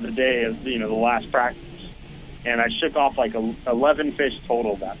half of the day of, the last practice. And I shook off like 11 fish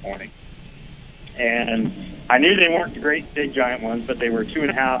total that morning. And I knew they weren't the great big giant ones, but they were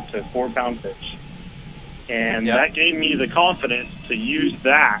 2.5 to 4 pound fish. And that gave me the confidence to use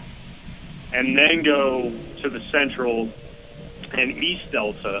that and then go to the central and east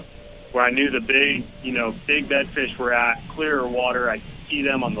delta where I knew the big bed fish were at, clearer water. I could see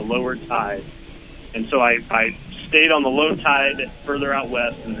them on the lower tide. And so I stayed on the low tide further out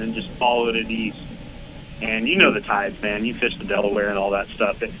west and then just followed it east. And the tides, man. You fish the Delaware and all that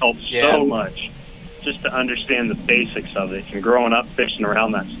stuff. It helps so much just to understand the basics of it. And growing up fishing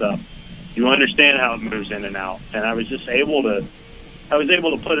around that stuff, you understand how it moves in and out. And I was just able to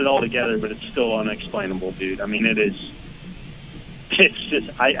put it all together, but it's still unexplainable, dude. I mean, it's just,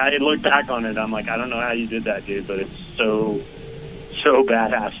 I look back on it, I'm like, I don't know how you did that, dude, but it's so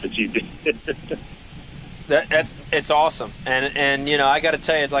badass that you did it. It's awesome. And I got to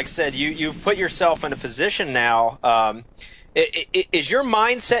tell you, like I said, you've put yourself in a position now. Is your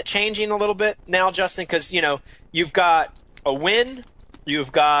mindset changing a little bit now, Justin? Because, you've got a win,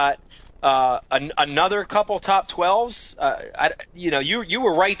 you've got another couple top 12s. You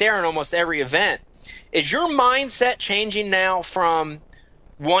were right there in almost every event. Is your mindset changing now from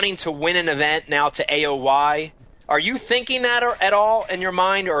wanting to win an event now to AOY? Are you thinking that at all in your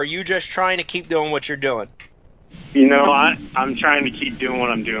mind, or are you just trying to keep doing what you're doing? I'm trying to keep doing what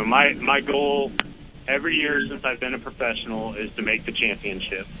I'm doing. My goal every year since I've been a professional is to make the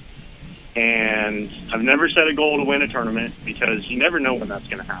championship. And I've never set a goal to win a tournament because you never know when that's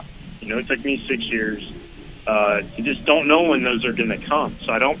going to happen. It took me 6 years. You just don't know when those are going to come.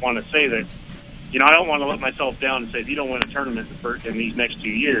 So I don't want to say that, I don't want to let myself down and say, if you don't win a tournament in these next 2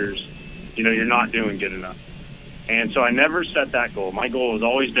 years, you're not doing good enough. And so I never set that goal. My goal has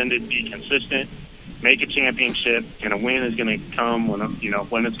always been to be consistent, make a championship, and a win is going to come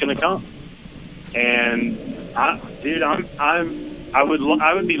when it's going to come. And I would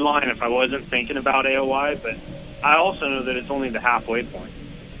be lying if I wasn't thinking about AOY, but I also know that it's only the halfway point.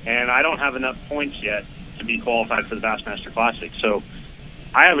 And I don't have enough points yet to be qualified for the Bassmaster Classic. So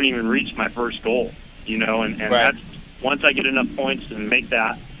I haven't even reached my first goal, and right. That's once I get enough points and make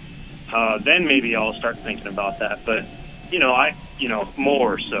that, then maybe I'll start thinking about that. But,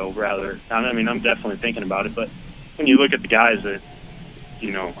 more so rather. I mean, I'm definitely thinking about it. But when you look at the guys that,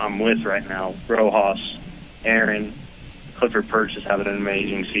 I'm with right now, Rojas, Aaron, Clifford Perch is having an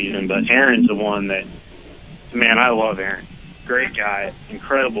amazing season. But Aaron's the one that, man, I love Aaron. Great guy,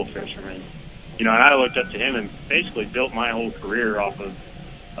 incredible fisherman. And I looked up to him and basically built my whole career off of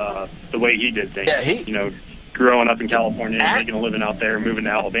the way he did things. Yeah, growing up in California and making a living out there, moving to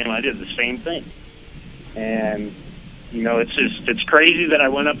Alabama, I did the same thing. And, it's crazy that I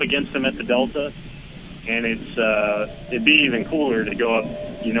went up against him at the Delta. And it'd be even cooler to go up,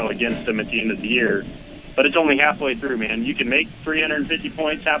 against him at the end of the year. But it's only halfway through, man. You can make 350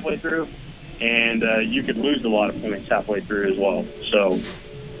 points halfway through, and you could lose a lot of points halfway through as well. So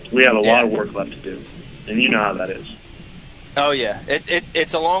we have a lot of work left to do, and you know how that is. Oh, yeah.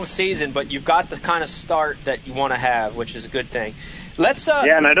 It's a long season, but you've got the kind of start that you want to have, which is a good thing.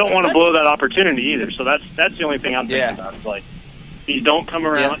 And I don't want to blow that opportunity either. So that's the only thing I'm thinking about. It's like, these don't come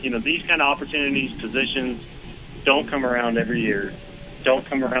around, these kind of opportunities, positions don't come around every year. Don't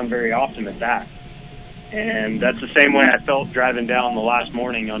come around very often at that. And that's the same way I felt driving down the last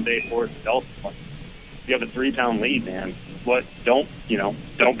morning on day 4 at the Delta. You have a 3-pound lead, man. Don't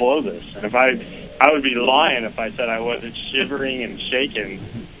blow this. And if I would be lying if I said I wasn't shivering and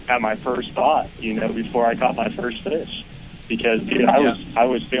shaking at my first spot, before I caught my first fish. Because, dude, I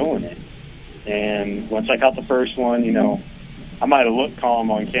was feeling it. And once I caught the first one, I might have looked calm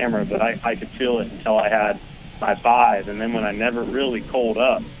on camera, but I could feel it until I had my 5. And then when I never really cold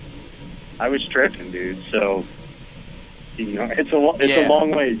up, I was tripping, dude. So, it's a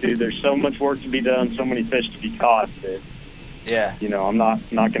long way, dude. There's so much work to be done, so many fish to be caught that, I'm not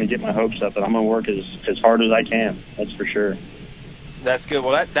going to get my hopes up, but I'm going to work as hard as I can. That's for sure. That's good.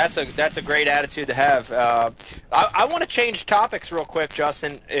 Well, that's a great attitude to have. I want to change topics real quick,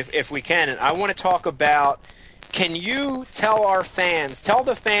 Justin, if we can. And I want to talk about, can you tell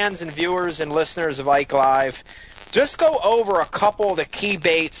the fans and viewers and listeners of Ike Live, just go over a couple of the key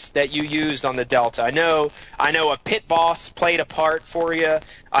baits that you used on the Delta. I know a Pit Boss played a part for you.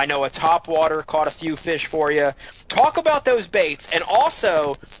 I know a Topwater caught a few fish for you. Talk about those baits. And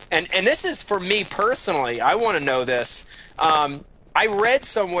also, and this is for me personally, I want to know this. I read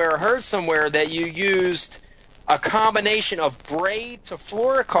somewhere, heard somewhere that you used a combination of braid to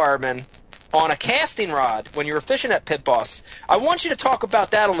fluorocarbon on a casting rod when you were fishing at Pit Boss. I want you to talk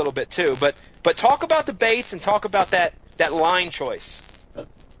about that a little bit too, but talk about the baits and talk about that line choice. My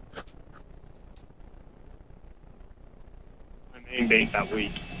main bait that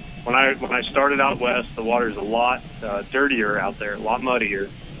week. When I started out west, the water's a lot dirtier out there, a lot muddier,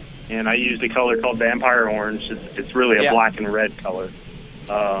 and I used a color called Vampire Orange. It's really a black and red color,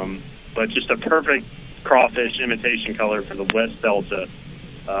 but just a perfect crawfish imitation color for the West Delta,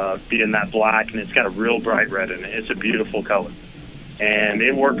 being that black, and it's got a real bright red in it. It's a beautiful color, and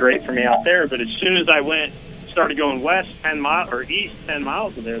it worked great for me out there. But as soon as I started going west 10 miles or east 10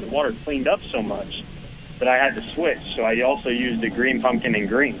 miles of there, the water cleaned up so much that I had to switch. So I also used a green pumpkin and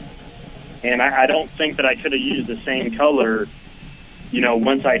green, and I don't think that I could have used the same color,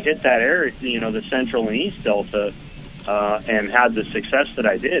 once I hit that area, the central and east Delta. And had the success that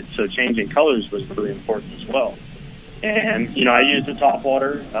I did. So changing colors was really important as well. And, I used the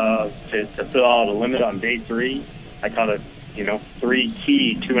topwater to fill out a limit on day 3. I caught a, 3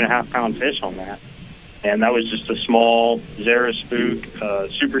 key 2.5-pound fish on that. And that was just a small Zara Spook,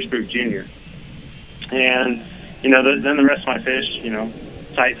 Super Spook Junior. And, then the rest of my fish,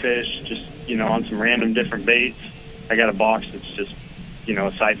 sight fish, just, on some random different baits. I got a box that's just,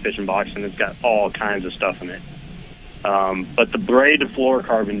 a sight fishing box, and it's got all kinds of stuff in it. But the braid to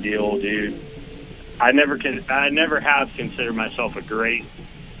fluorocarbon deal, dude, I never have considered myself a great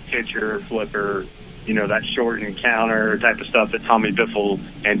pitcher, flipper, that short and counter type of stuff that Tommy Biffle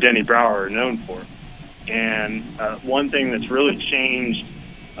and Denny Brower are known for. And one thing that's really changed,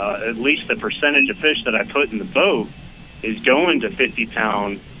 at least the percentage of fish that I put in the boat, is going to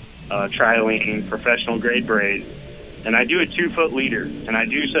 50-pound trilene professional grade braid. And I do a 2-foot leader, and I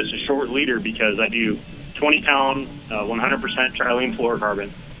do such a short leader because I do 20-pound, 100% trilene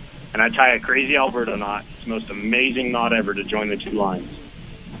fluorocarbon, and I tie a crazy Alberto knot. It's the most amazing knot ever to join the 2 lines.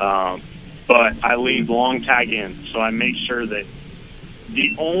 But I leave long tag ends, so I make sure that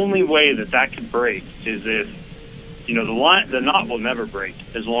the only way that could break is if, the knot will never break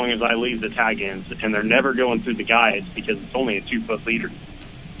as long as I leave the tag ends, and they're never going through the guides because it's only a 2-foot leader.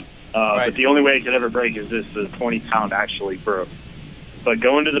 Right. But the only way it could ever break is if the 20-pound actually broke. But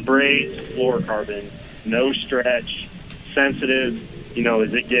going to the braids, fluorocarbon, no stretch, sensitive,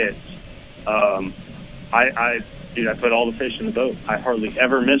 as it gets. I put all the fish in the boat. I hardly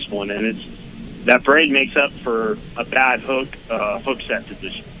ever miss one, and that braid makes up for a bad hook set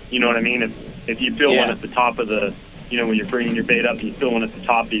position. You know what I mean? If you feel one at the top of the, when you're bringing your bait up and you feel one at the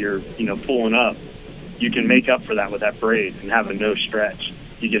top of your, pulling up, you can make up for that with that braid and have a no stretch.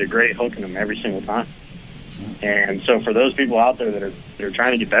 You get a great hook in them every single time. And so for those people out there that are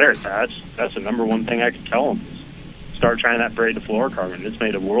trying to get better at that, that's the number one thing I could tell them. Start trying that braid to fluorocarbon. It's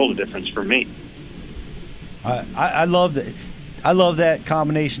made a world of difference for me. I love that. I love that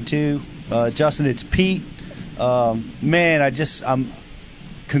combination too, Justin. It's Pete. Man,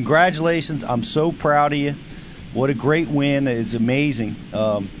 congratulations. I'm so proud of you. What a great win! It's amazing.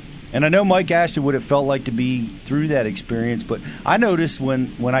 And I know Mike asked you what it felt like to be through that experience, but I noticed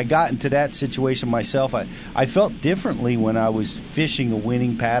when I got into that situation myself, I felt differently when I was fishing a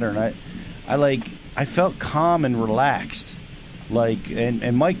winning pattern. I felt calm and relaxed.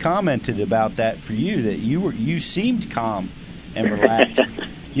 And Mike commented about that for you, that you seemed calm and relaxed.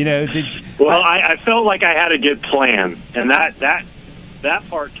 I felt like I had a good plan, and that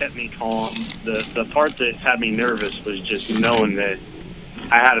part kept me calm. The part that had me nervous was just knowing that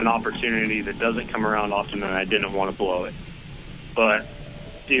I had an opportunity that doesn't come around often, and I didn't want to blow it. But,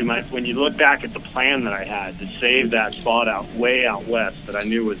 dude, when you look back at the plan that I had to save that spot way out west that I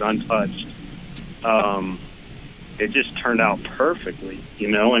knew was untouched, it just turned out perfectly,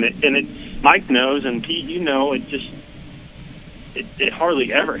 and Mike knows, and Pete, it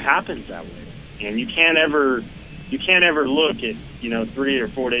hardly ever happens that way. And you can't ever look at, 3 or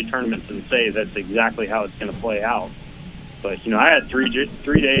 4 day tournaments and say that's exactly how it's going to play out. But, I had 3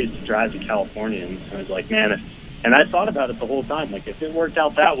 days to drive to California, and I was like, man, and I thought about it the whole time. Like, if it worked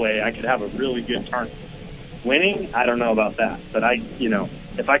out that way, I could have a really good tournament. Winning, I don't know about that. But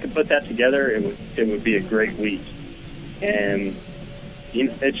if I could put that together, it would be a great week. And,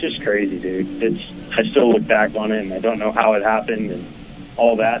 it's just crazy, dude. I still look back on it, and I don't know how it happened and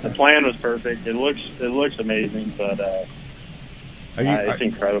all that. The plan was perfect. It looks amazing, but it's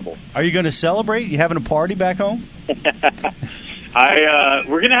incredible. Are you going to celebrate? You having a party back home? We're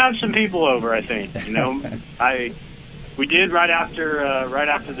going to have some people over, I think. We did right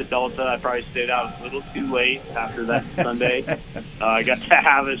after the Delta. I probably stayed out a little too late after that Sunday. I got to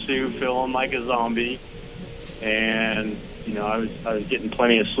Havasu feeling like a zombie. and I was getting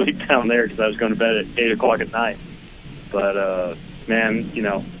plenty of sleep down there because I was going to bed at 8 o'clock at night. But man,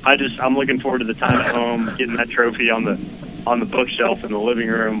 I'm looking forward to the time at home, getting that trophy on the bookshelf in the living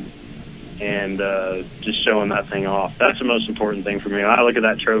room, and just showing that thing off. That's the most important thing for me. When I look at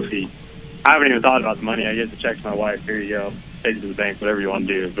that trophy, I haven't even thought about the money. I get the check to my wife. Here you go. Take it to the bank, whatever you want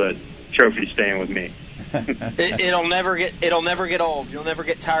to do. But trophy's staying with me. It'll never get old. You'll never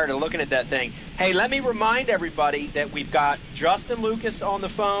get tired of looking at that thing. Hey, let me remind everybody that we've got Justin Lucas on the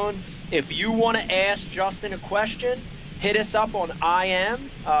phone. If you want to ask Justin a question, hit us up on IM.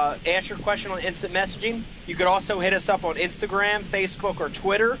 Ask your question on instant messaging. You could also hit us up on Instagram, Facebook, or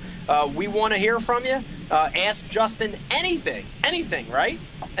Twitter. We want to hear from you. Ask Justin anything, right?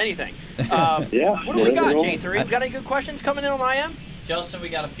 Anything. Yeah. What do we got, J3? We got any good questions coming in on IM? Justin, we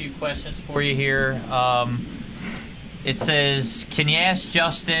got a few questions for you here. It says, can you ask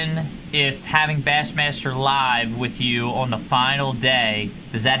Justin if having Bassmaster Live with you on the final day,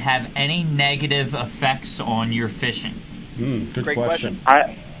 does that have any negative effects on your fishing? Good Great question.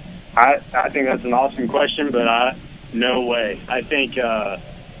 I think that's an awesome question, but no way. I think, as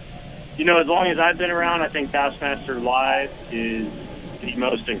long as I've been around, I think Bassmaster Live is the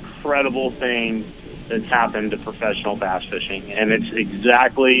most incredible thing that's happened to professional bass fishing. And it's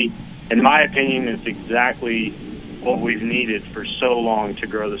exactly, in my opinion, it's exactly what we've needed for so long to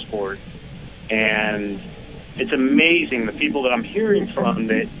grow the sport. And it's amazing the people that I'm hearing from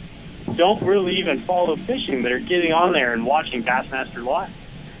that don't really even follow fishing that are getting on there and watching Bassmaster Live.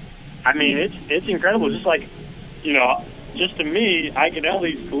 I mean, it's incredible. Just like, just to me, I can at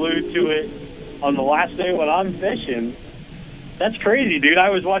least glued to it on the last day when I'm fishing. That's crazy, dude. I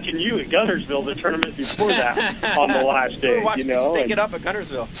was watching you at Guntersville, the tournament before that, on the last day. We were watching you stick it up at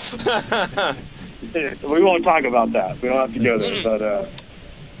Guntersville. We won't talk about that. We don't have to go there. But,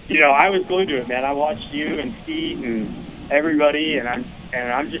 I was glued to it, man. I watched you and Pete and everybody, and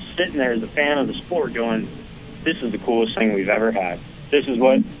I'm just sitting there as a fan of the sport going, this is the coolest thing we've ever had. This is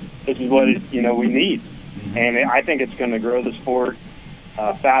what we need. And I think it's going to grow the sport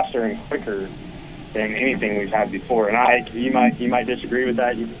faster and quicker than anything we've had before. And you might disagree with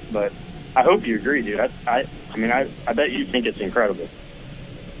that, but I hope you agree, dude. I bet you think it's incredible.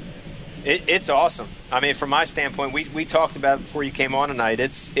 It's awesome. I mean, from my standpoint, we talked about it before you came on tonight.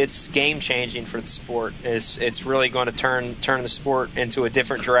 It's game changing for the sport. It's really going to turn the sport into a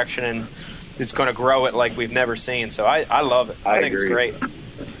different direction, and it's going to grow it like we've never seen. So I love it. I think agree. It's great.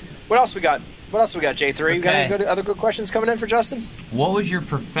 What else we got? J3? Okay. You got any other good questions coming in for Justin? What was your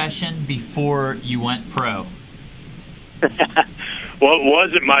profession before you went pro? What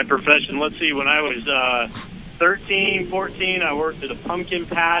wasn't my profession? Let's see. When I was 13, 14, I worked at a pumpkin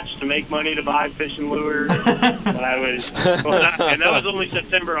patch to make money to buy fishing lures. And that was only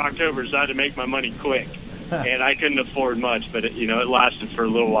September, October, so I had to make my money quick. And I couldn't afford much, but it lasted for a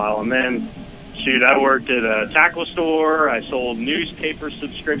little while. And then, I worked at a tackle store. I sold newspaper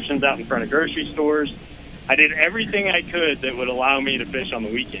subscriptions out in front of grocery stores. I did everything I could that would allow me to fish on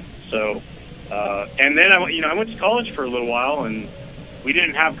the weekend. So, and then I went to college for a little while, and we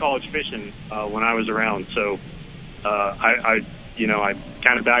didn't have college fishing when I was around. So, I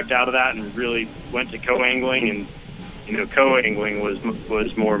kind of backed out of that and really went to co-angling, and co-angling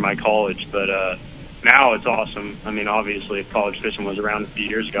was more my college. But now it's awesome. I mean, obviously, if college fishing was around a few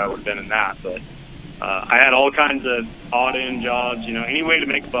years ago, I would have been in that. But I had all kinds of odd-end jobs, any way to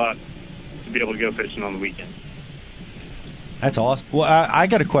make a buck to be able to go fishing on the weekend. That's awesome. Well, I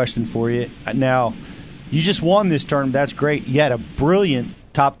got a question for you. Now, you just won this tournament. That's great. You had a brilliant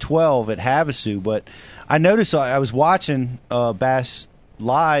top 12 at Havasu, but I noticed I was watching Bass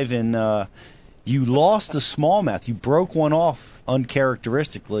Live, and you lost the smallmouth. You broke one off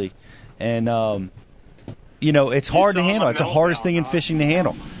uncharacteristically, and it's hard to handle. It's the hardest thing in fishing to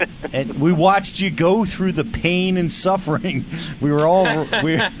handle. And we watched you go through the pain and suffering. We were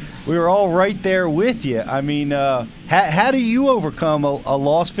all right there with you. I mean, how do you overcome a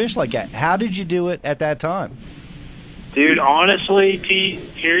lost fish like that? How did you do it at that time? Dude, honestly, Pete,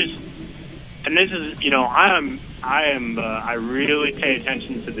 I really pay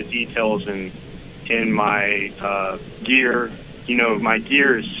attention to the details in my gear. My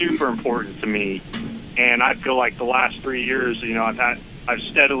gear is super important to me. And I feel like the last 3 years, I've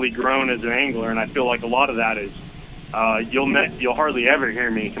steadily grown as an angler, and I feel like a lot of that is you'll hardly ever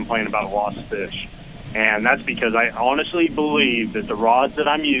hear me complain about lost fish, and that's because I honestly believe that the rods that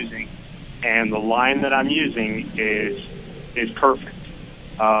I'm using and the line that I'm using is perfect.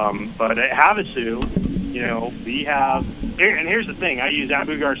 But at Havasu, we have and here's the thing: I use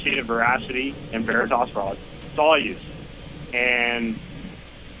Abu Garcia Veracity and Veritas rods. That's all I use, and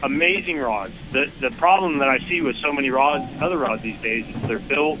amazing rods. The problem that I see with so many other rods these days is they're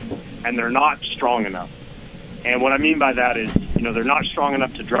built and they're not strong enough. And what I mean by that is, they're not strong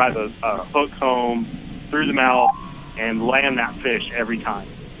enough to drive a hook home through the mouth and land that fish every time.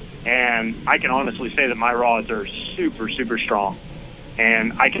 And I can honestly say that my rods are super, super strong.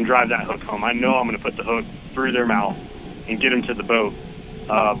 And I can drive that hook home. I know I'm going to put the hook through their mouth and get them to the boat.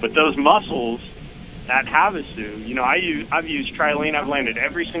 But those mussels at Havasu, I've used trilene. I've landed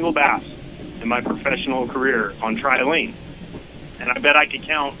every single bass in my professional career on trilene. And I bet I could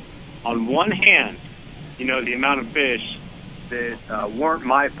count on one hand, the amount of fish that weren't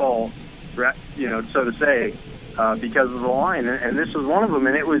my fault, so to say, because of the line. And this was one of them.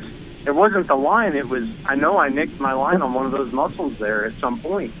 And it wasn't the line. It was, I know I nicked my line on one of those mussels there at some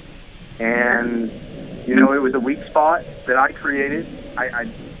point. And, it was a weak spot that I created. I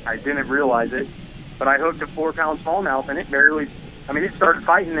didn't realize it. But I hooked a 4-pound smallmouth, and it started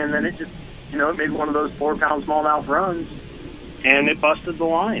fighting, and then it just, it made one of those 4-pound smallmouth runs, and it busted the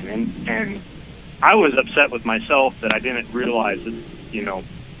line. And I was upset with myself that I didn't realize that,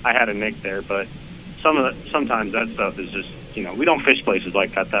 I had a nick there. But sometimes that stuff is just, we don't fish places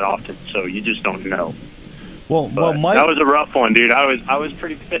like that often, so you just don't know. Well, Mike, that was a rough one, dude. I was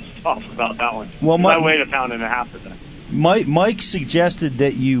pretty pissed off about that one. Well, Mike, I weighed 1.5 pounds of that. Mike suggested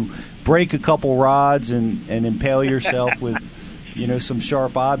that you break a couple rods and impale yourself with, some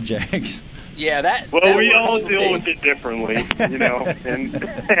sharp objects. Yeah, that. Well, that we all works for deal me. with it differently,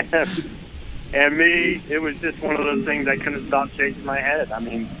 and me, it was just one of those things I couldn't stop shaking my head. I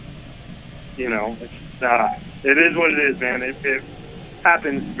mean, it is what it is, man. It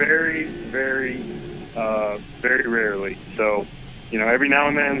happens very, very, very rarely. So, every now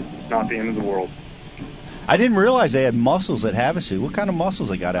and then, it's not the end of the world. I didn't realize they had mussels at Havasu. What kind of mussels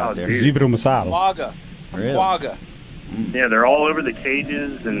they got out there? Zebra-mussel. Quagga. Really? Quagga. Yeah, they're all over the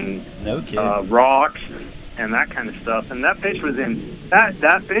cages and rocks and that kind of stuff. And that fish was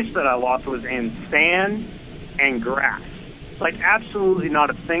that fish that I lost was in sand and grass. Like absolutely not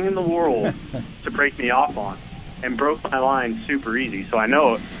a thing in the world to break me off on, and broke my line super easy. So I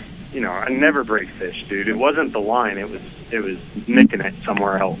know, I never break fish, dude. It wasn't the line. It was nicking it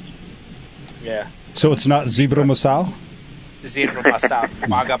somewhere else. Yeah. So it's not zebra-mussel? Zebra-mussel.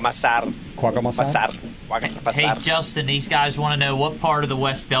 Quagga-mussel. Quagga-mussel? Hey, Justin, these guys want to know what part of the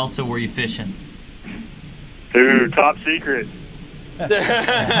West Delta were you fishing? Dude, top secret.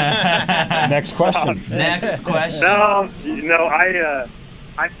 Next question. Next question. No, I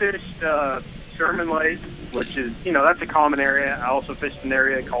fished Sherman Lake, which is, that's a common area. I also fished an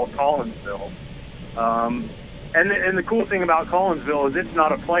area called Collinsville. And the cool thing about Collinsville is it's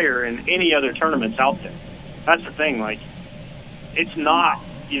not a player in any other tournaments out there. That's the thing. Like, it's not,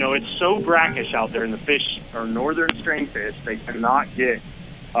 it's so brackish out there, and the fish are northern strain fish. They cannot get,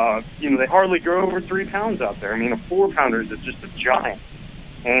 they hardly grow over 3 pounds out there. I mean, a 4-pounder is just a giant.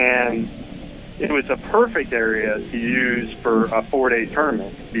 And it was a perfect area to use for a 4-day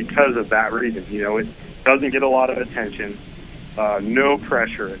tournament because of that reason. It doesn't get a lot of attention, no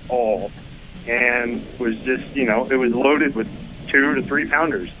pressure at all. And was just, it was loaded with 2 to 3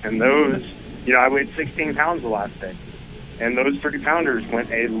 pounders. And those, I weighed 16 pounds the last day. And those 3 pounders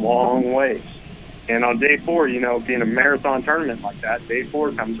went a long ways. And on day 4, being a marathon tournament like that, day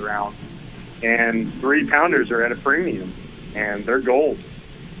 4 comes around and 3 pounders are at a premium and they're gold.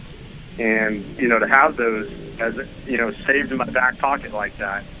 And, to have those as, saved in my back pocket like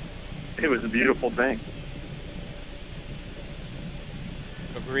that, it was a beautiful thing.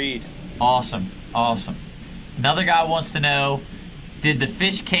 Agreed. Awesome. Another guy wants to know, did the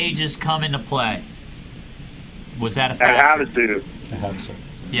fish cages come into play? Was that a factor? At Havasu. Havasu.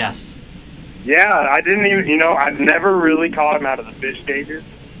 Yes. Yeah, I didn't even, I've never really caught them out of the fish cages.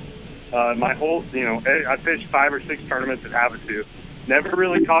 My whole, I fished 5 or 6 tournaments at Havasu. Never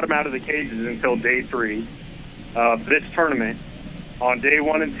really caught them out of the cages until day 3 of this tournament. On day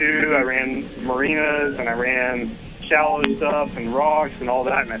 1 and 2, I ran marinas and I ran shallow stuff and rocks and all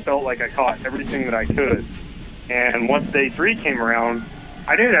that, and I felt like I caught everything that I could. And once day 3 came around,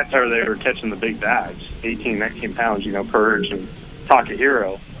 I knew that's how they were catching the big bags, 18, 19 pounds, perch and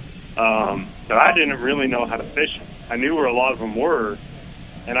Takahiro. But I didn't really know how to fish them. I knew where a lot of them were,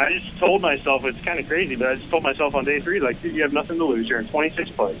 and I just told myself, it's kind of crazy, but I just told myself on day 3, like, dude, you have nothing to lose. You're in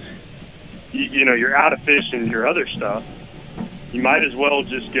 26th place. You're out of fish and your other stuff. You might as well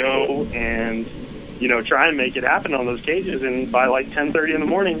just go and try and make it happen on those cages. And by like 10:30 in the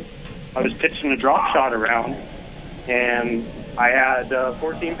morning, I was pitching a drop shot around, and I had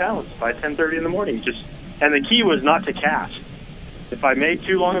 14 pounds by 10:30 in the morning. And the key was not to cast. If I made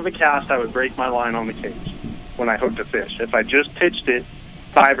too long of a cast, I would break my line on the cage when I hooked a fish. If I just pitched it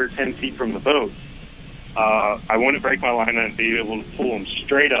 5 or 10 feet from the boat, I wouldn't break my line and be able to pull them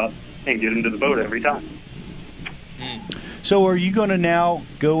straight up and get into the boat every time. So are you going to now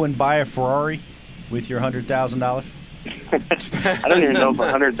go and buy a Ferrari with your $100,000? I don't even know if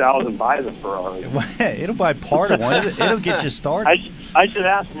 100,000 buys a Ferrari. It'll buy part of one. It'll get you started. I should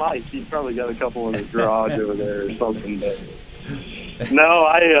ask Mike. He's probably got a couple in his garage over there or something. But no,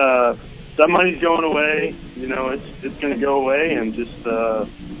 that money's going away. You know, it's going to go away, and just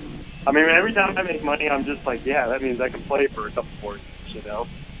I mean, every time I make money, I'm just like, yeah, that means I can play for a couple more years. You know,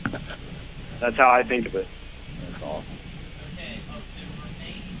 that's how I think of it. That's awesome.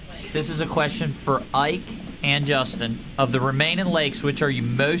 This is a question for Ike and Justin. Of the remaining lakes, which are you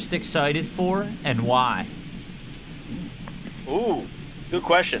most excited for and why? Ooh, good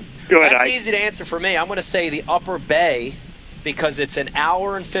question. Go ahead, That's Ike. easy to answer for me. I'm going to say the Upper Bay because it's an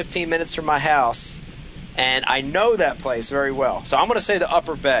hour and 15 minutes from my house, and I know that place very well. So I'm going to say the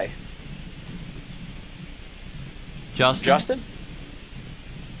Upper Bay. Justin?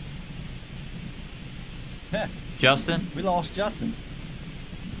 Justin? We lost Justin.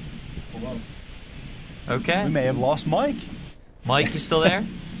 Okay. We may have lost Mike. Mike, you still there?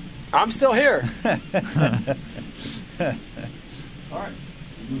 I'm still here. All right.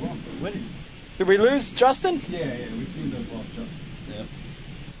 Move on. Did we lose Justin? Yeah, we seem to have lost Justin. Yeah.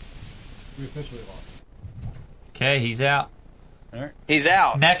 We officially lost. Okay, he's out. All right. He's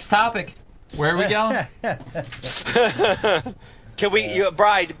out. Next topic. Where are we going? Can we,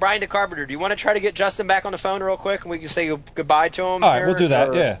 Brian DeCarpenter, do you want to try to get Justin back on the phone real quick and we can say goodbye to him? All right, here, we'll do that.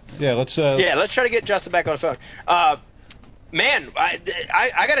 or? Yeah. Let's. Yeah, let's try to get Justin back on the phone. Man,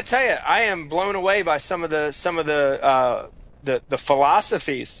 I got to tell you, I am blown away by some of the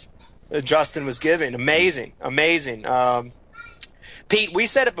philosophies that Justin was giving. Amazing. Pete, we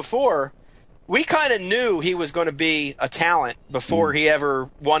said it before. We kind of knew he was going to be a talent before he ever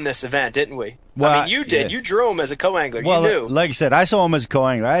won this event, didn't we? Well, I mean, you did. yeah. You drew him as a co-angler. Well, you knew. like I said, I saw him as a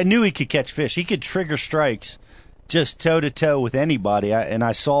co-angler. I knew he could catch fish. He could trigger strikes just toe-to-toe with anybody, and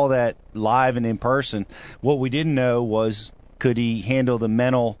I saw that live and in person. What we didn't know was, could he handle the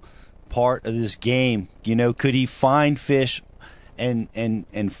mental part of this game? You know, could he find fish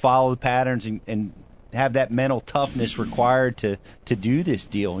and follow the patterns and have that mental toughness required to do this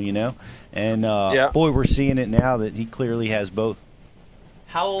deal, you know? And, boy, we're seeing it now that he clearly has both.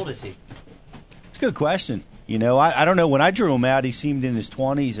 How old is he? It's a good question. You know, I don't know. When I drew him out, he seemed in his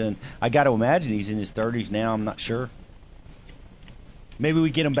 20s, and I got to imagine he's in his 30s now. I'm not sure. Maybe we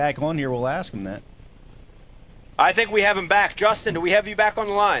get him back on here. We'll ask him that. I think we have him back. Justin, do we have you back on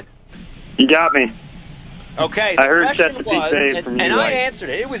the line? You got me. Okay, I the heard question Chesapeake was, Bay from you, and I Mike. answered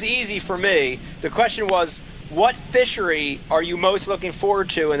it. It was easy for me. The question was, what fishery are you most looking forward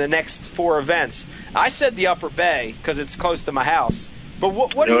to in the next 4 events? I said the Upper Bay because it's close to my house. But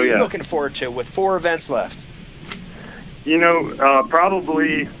what are you looking forward to with 4 events left? You know,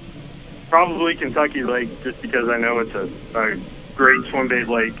 probably Kentucky Lake, just because I know it's a great swim bait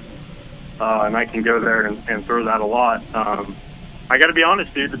lake, and I can go there and throw that a lot. I got to be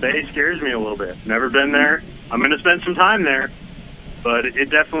honest, dude, the bay scares me a little bit. Never been there. I'm going to spend some time there, but it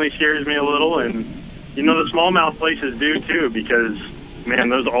definitely scares me a little. And, you know, the smallmouth places do too, because, man,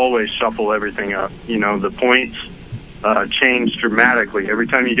 those always shuffle everything up. You know, the points change dramatically. Every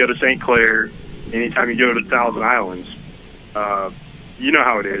time you go to St. Clair, anytime you go to Thousand Islands, you know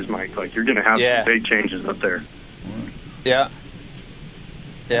how it is, Mike. Like, you're going to have some big changes up there. Yeah.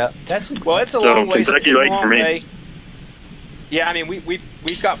 Yeah. It's a long way. Kentucky Lake for me. Way. Yeah, I mean,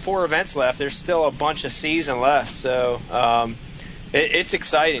 we've got 4 events left. There's still a bunch of season left, so it's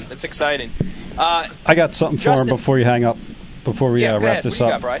exciting. It's exciting. I got something for him before you hang up. Before we wrap this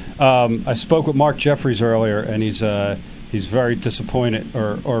up, I spoke with Mark Jeffries earlier, and he's very disappointed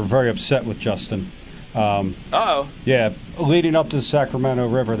or very upset with Justin. Yeah, leading up to the Sacramento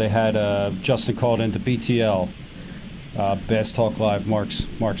River, they had Justin called into BTL, Bass Talk Live, Mark's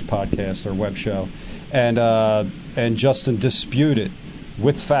podcast or web show, and Justin disputed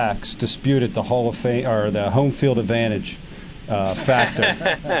with facts the Hall of Fame or the home field advantage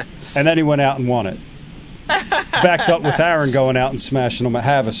factor, and then he went out and won it. Backed up with Aaron going out and smashing them at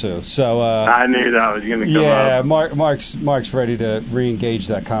Havasu. So I knew that was going to come up. Yeah, Mark's ready to re-engage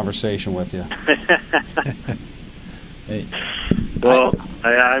that conversation with you. Well,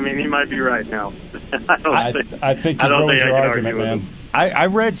 I mean, he might be right now. I think you ruined your argument, man. I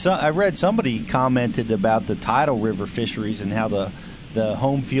read somebody commented about the tidal river fisheries and how the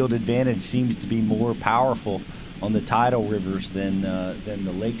home field advantage seems to be more powerful on the tidal rivers than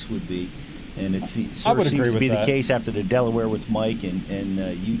the lakes would be. And it seems I would agree to with be that. the case after the Delaware with Mike and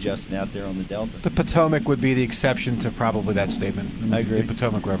you, Justin, out there on the Delta. The Potomac would be the exception to probably that statement. I agree. The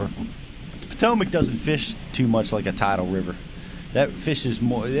Potomac River. The Potomac doesn't fish too much like a tidal river. That fishes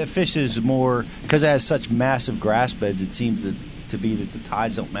more because it has such massive grass beds. It seems to be that the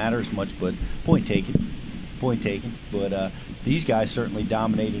tides don't matter as much. But point taken. But these guys certainly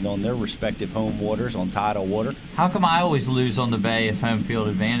dominated on their respective home waters, on tidal water. How come I always lose on the bay if home field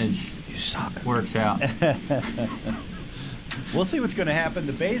advantage You suck. works out? We'll see what's going to happen.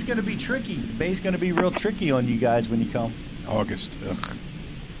 The bay's going to be tricky. The bay's going to be real tricky on you guys when you come. August. Ugh.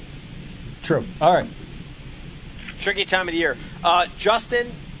 True. All right. Tricky time of the year.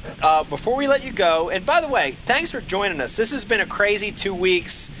 Justin, before we let you go, and by the way, thanks for joining us. This has been a crazy 2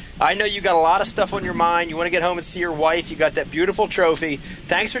 weeks. I know you got a lot of stuff on your mind. You want to get home and see your wife. You got that beautiful trophy.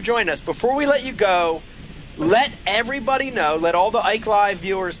 Thanks for joining us. Before we let you go, let everybody know, let all the Ike Live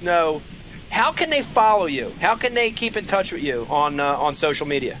viewers know, how can they follow you? How can they keep in touch with you on social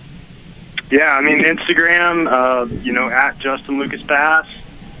media? Yeah, I mean, Instagram, at Justin Lucas Bass,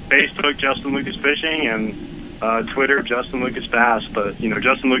 Facebook, Justin Lucas Fishing, and Twitter, Justin Lucas Bass. But,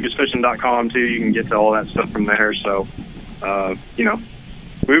 JustinLucasFishing.com, too. You can get to all that stuff from there. So,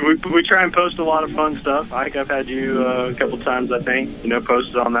 we try and post a lot of fun stuff. Ike, I've had you a couple times, I think,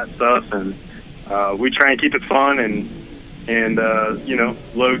 posted on that stuff. And we try and keep it fun and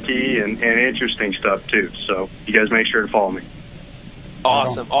low-key and interesting stuff, too. So you guys make sure to follow me.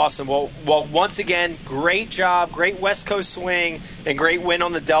 Awesome. Well, once again, great job, great West Coast swing, and great win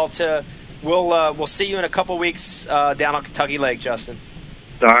on the Delta. We'll see you in a couple weeks down on Kentucky Lake, Justin.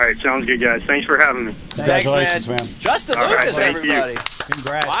 All right, sounds good, guys. Thanks for having me. Thanks, man. Justin All right, Lucas, thank everybody. you.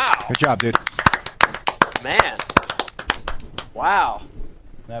 Congrats. Wow. Good job, dude. Man. Wow.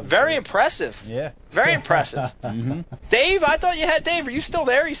 Very impressive. Yeah. Very impressive. Mm-hmm. Dave, I thought you had Dave. Are you still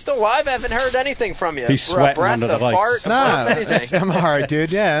there? Are you still alive? I haven't heard anything from you. He's sweating breath, under the a lights. fart, a Nah, burp, anything. I'm all right,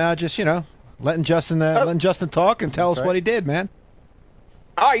 dude. Yeah, just letting Justin talk and tell us what he did, man.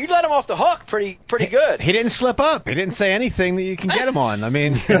 Oh, you let him off the hook pretty good. He didn't slip up. He didn't say anything that you can get him on. I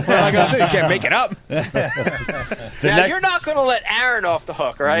mean, what am I gonna do? You can't make it up. Now you're not going to let Aaron off the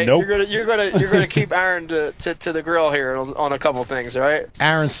hook, right? Nope. You're gonna keep Aaron to the grill here on a couple things, right?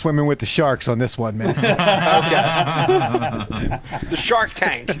 Aaron's swimming with the sharks on this one, man. Okay. The Shark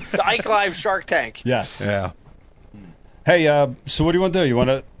Tank, the Ike Live Shark Tank. Yes. Yeah. Hey, so what do you want to do? You want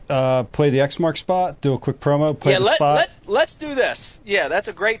to play the X Mark spot? Do a quick promo? Play the spot? Let's do this. Yeah, that's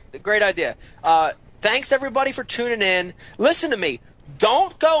a great idea. Thanks everybody for tuning in. Listen to me.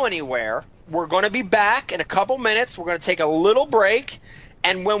 Don't go anywhere. We're going to be back in a couple minutes. We're going to take a little break,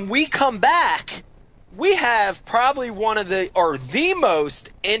 and when we come back, we have probably one of the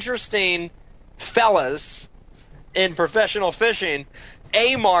most interesting fellas in professional fishing.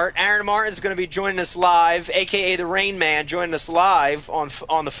 Aaron Martin is going to be joining us live, a.k.a. the Rain Man, joining us live on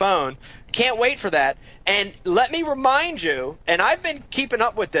the phone. Can't wait for that. And let me remind you, and I've been keeping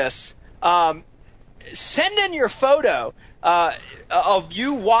up with this, send in your photo of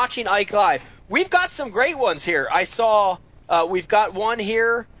you watching Ike Live. We've got some great ones here. I saw we've got one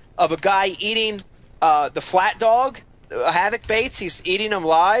here of a guy eating the flat dog, Havoc baits. He's eating them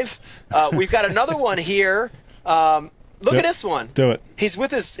live. We've got another one here. Look at this one. Do it. He's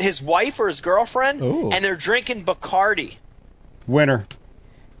with his wife or his girlfriend, and they're drinking Bacardi. Winner.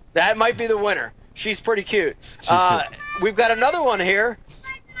 That might be the winner. She's pretty cute. We've got another one here.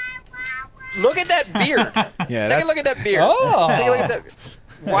 Look at that beard. Yeah, Take a look at that beard. Oh. Take a look at that.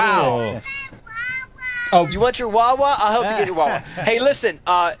 Wow. Oh. You want your Wawa? I hope you get your Wawa. Hey, listen.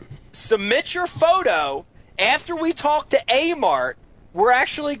 Submit your photo after we talk to A-Mart. We're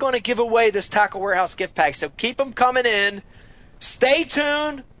actually going to give away this Tackle Warehouse gift pack, so keep them coming in. Stay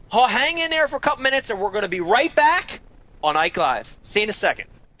tuned. Hang in there for a couple minutes, and we're going to be right back on Ike Live. See you in a second.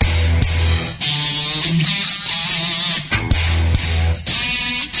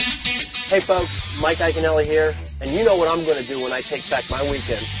 Hey folks, Mike Iaconelli here, and you know what I'm going to do when I take back my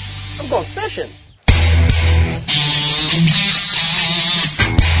weekend. I'm going fishing.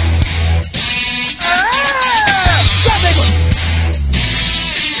 Got big one!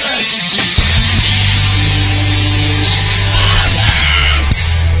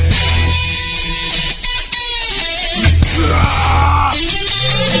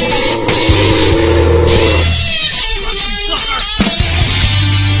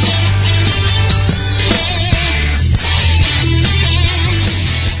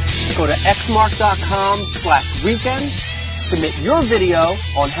 Go to xmark.com/weekends, submit your video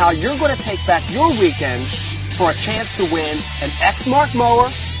on how you're going to take back your weekends for a chance to win an Xmark mower,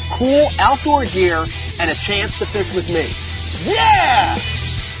 cool outdoor gear, and a chance to fish with me. Yeah!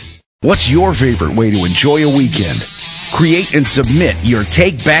 What's your favorite way to enjoy a weekend? Create and submit your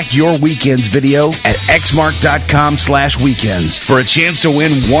Take Back Your Weekends video at xmark.com/weekends for a chance to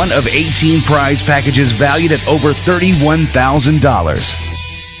win one of 18 prize packages valued at over $31,000.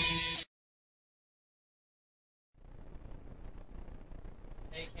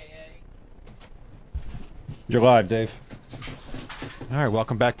 You're live, Dave. All right,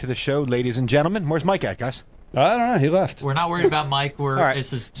 welcome back to the show, ladies and gentlemen. Where's Mike at, guys? I don't know. He left. We're not worried about Mike.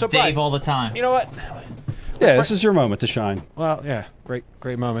 This is So, Dave Brian, all the time. You know what? Yeah, this is your moment to shine. Well, yeah,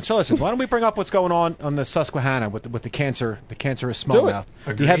 great moment. So listen, why don't we bring up what's going on the Susquehanna with the cancerous smallmouth?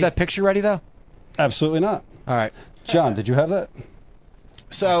 Do you have that picture ready though? Absolutely not. All right, John, did you have that?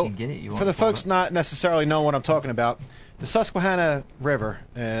 So for the folks not necessarily know what I'm talking about, the Susquehanna River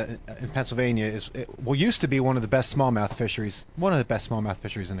in Pennsylvania used to be one of the best smallmouth fisheries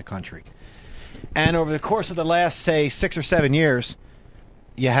in the country. And over the course of the last, say, 6 or 7 years,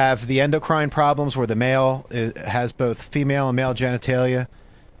 you have the endocrine problems where the male has both female and male genitalia,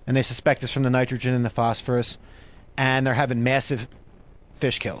 and they suspect it's from the nitrogen and the phosphorus, and they're having massive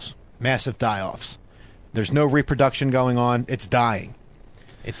fish kills, massive die-offs. There's no reproduction going on. It's dying.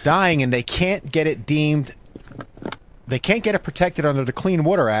 It's dying, and they can't get it deemed... They can't get it protected under the Clean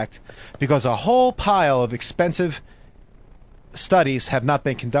Water Act because a whole pile of expensive studies have not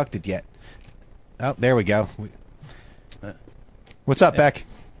been conducted yet. Oh, there we go. What's up, Beck?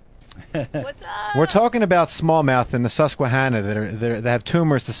 What's up? We're talking about smallmouth in the Susquehanna that have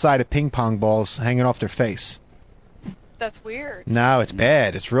tumors the size of ping pong balls hanging off their face. That's weird. No, it's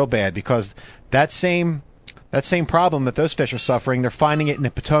bad. It's real bad because that same problem that those fish are suffering, they're finding it in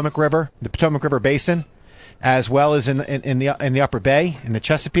the Potomac River Basin, as well as in the Upper Bay, in the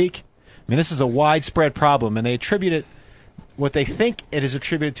Chesapeake. I mean, this is a widespread problem, and they attribute it. What they think it is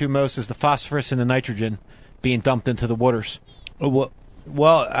attributed to most is the phosphorus and the nitrogen being dumped into the waters. Well,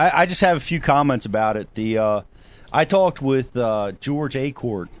 I just have a few comments about it. I talked with George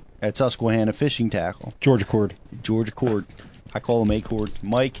Acord at Susquehanna Fishing Tackle. George Acord. I call him Acord.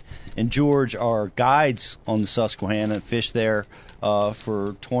 Mike and George are guides on the Susquehanna and fish there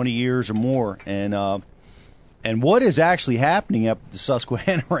for 20 years or more. And what is actually happening up at the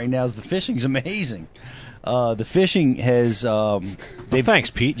Susquehanna right now is the fishing's amazing. The fishing has. Thanks,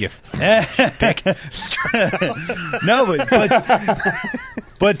 Pete. You dick. No,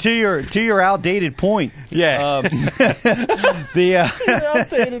 but to your outdated point. Yeah. Outdated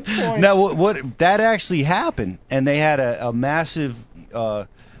point. Now, what that actually happened, and they had a massive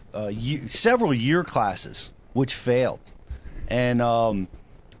several year classes which failed, and so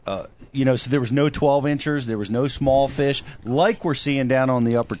there was no 12-inchers, there was no small fish like we're seeing down on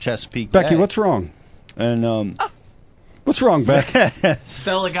the Upper Chesapeake Becky, Bay. what's wrong? And what's wrong, Beck?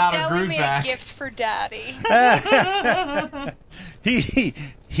 Stella got her Selling groove me back. a gift for Daddy.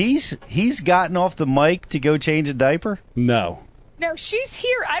 He's gotten off the mic to go change a diaper? No. No, she's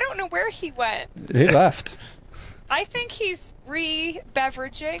here. I don't know where he went. He left. I think he's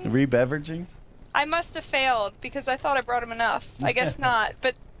re-beveraging. Re-beveraging? I must have failed because I thought I brought him enough. I guess not.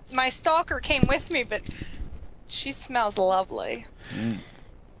 But my stalker came with me, but she smells lovely.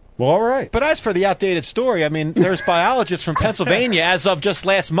 Well, all right. But as for the outdated story, I mean, there's biologists from Pennsylvania as of just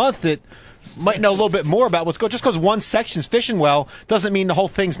last month that might know a little bit more about what's going on. Just because one section's fishing well doesn't mean the whole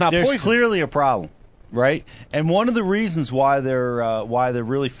thing's not poison. There's clearly a problem, right? And one of the reasons why they're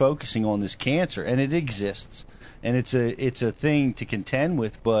really focusing on this cancer, and it exists, and it's a thing to contend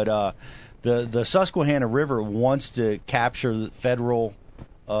with, but the Susquehanna River wants to capture the federal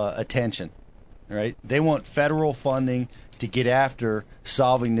attention, right? They want federal funding to get after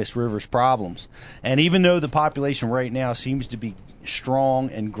solving this river's problems. And even though the population right now seems to be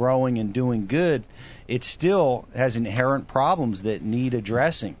strong and growing and doing good, it still has inherent problems that need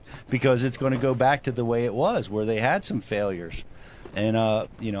addressing because it's going to go back to the way it was, where they had some failures. And,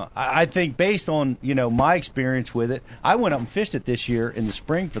 I think based on, my experience with it, I went up and fished it this year in the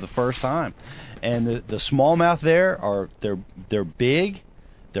spring for the first time. And the smallmouth there they're big,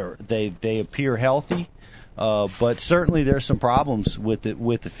 they appear healthy. But certainly there's some problems with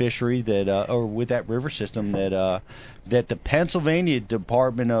the fishery or with that river system that the Pennsylvania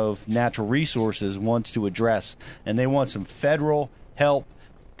Department of Natural Resources wants to address, and they want some federal help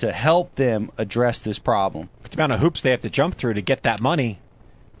to help them address this problem. The amount of hoops they have to jump through to get that money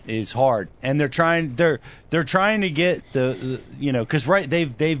is hard, and they're trying to get because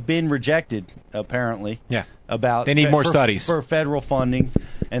they've been rejected apparently. Yeah. About they need more studies for federal funding,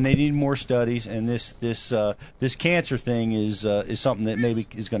 and they need more studies. And this cancer thing is something that maybe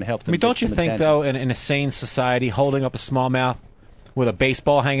is going to help them. I mean, don't you think though, in a sane society, holding up a smallmouth with a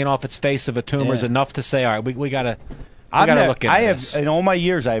baseball hanging off its face of a tumor is enough to say, all right, we gotta look into this. In all my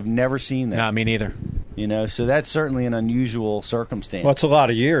years, I have never seen that. No, me neither. You know, so that's certainly an unusual circumstance. Well, it's a lot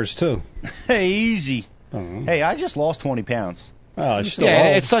of years too. Hey, easy. Hey, I just lost 20 pounds. Oh, it's still yeah,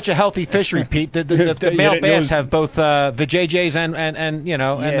 old. it's such a healthy fishery, Pete. The male bass have both the JJs and and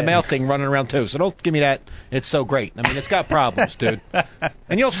the male thing running around too. So don't give me that. It's so great. I mean, it's got problems, dude.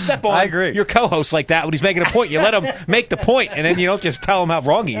 And you don't step on your co-host like that when he's making a point. You let him make the point, and then you don't just tell him how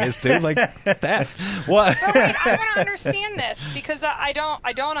wrong he is, dude. Like that. What? But wait, I want to understand this because I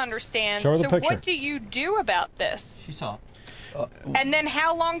don't understand. Show her the So picture. what do you do about this? She saw. And then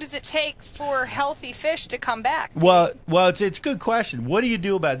how long does it take for healthy fish to come back? Well, it's a good question. What do you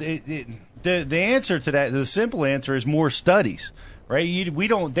do about it? The answer to that, the simple answer is more studies, right? They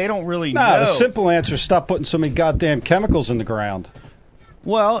don't really know. The simple answer is stop putting so many goddamn chemicals in the ground.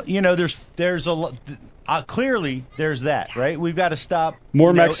 Well, there's a lot. Clearly, there's that, right? We've got to stop.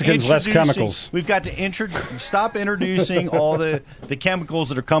 More Mexicans, less chemicals. We've got to stop introducing all the chemicals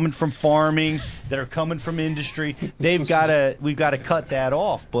that are coming from farming, that are coming from industry. We've got to cut that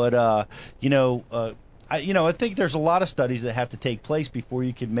off. But I think there's a lot of studies that have to take place before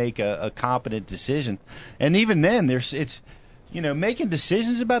you can make a competent decision. And even then, making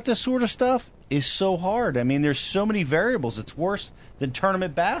decisions about this sort of stuff is so hard. I mean, there's so many variables. It's worse than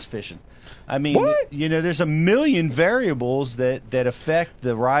tournament bass fishing. I mean, there's a million variables that affect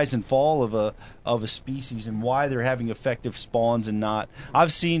the rise and fall of a species and why they're having effective spawns and not.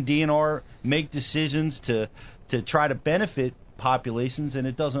 I've seen DNR make decisions to try to benefit populations, and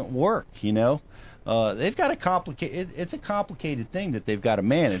it doesn't work. They've got it's a complicated thing that they've got to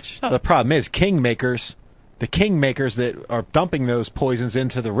manage. No, the problem is kingmakers. The kingmakers that are dumping those poisons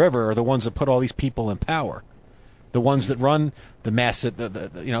into the river are the ones that put all these people in power. The ones that run the massive,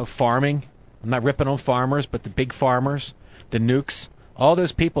 farming. I'm not ripping on farmers, but the big farmers, the nukes, all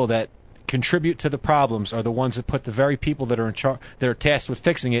those people that contribute to the problems are the ones that put the very people that are in charge, that are tasked with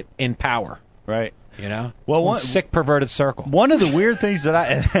fixing it, in power. Right. Well, one sick perverted circle. One of the weird things that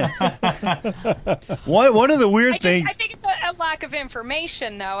one of the weird things. I think it's a lack of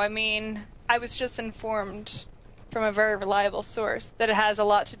information, though. I mean, I was just informed from a very reliable source that it has a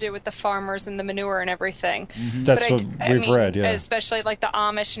lot to do with the farmers and the manure and everything. Mm-hmm. That's what we've read, yeah. Especially like the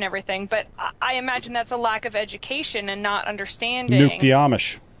Amish and everything. But I imagine that's a lack of education and not understanding. Nuke the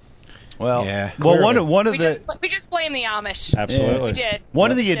Amish. Well, yeah. One of we just blame the Amish. Absolutely, we did. One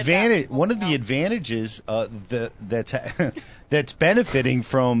of the advantages that's benefiting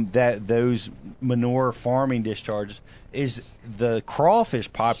from those manure farming discharges is the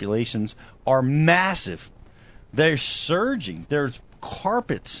crawfish populations are massive. They're surging. There's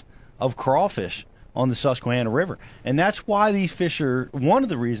carpets of crawfish on the Susquehanna River, and that's why these fish are one of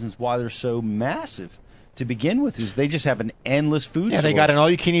the reasons why they're so massive. To begin with, is they just have an endless food source. They got an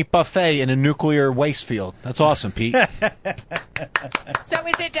all-you-can-eat buffet in a nuclear waste field. That's awesome, Pete. So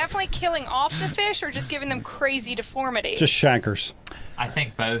is it definitely killing off the fish or just giving them crazy deformity? Just chankers. I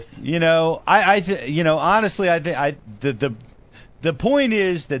think both. Honestly, I think the point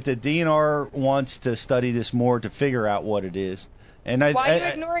is that the DNR wants to study this more to figure out what it is. And why are you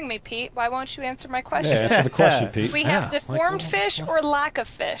ignoring me, Pete? Why won't you answer my question? Yeah, answer the question, Pete. We have deformed fish or lack of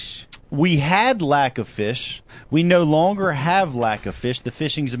fish? We had lack of fish. We no longer have lack of fish. The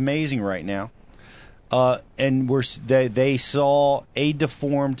fishing's amazing right now. And they saw a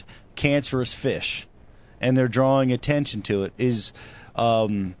deformed, cancerous fish, and they're drawing attention to it.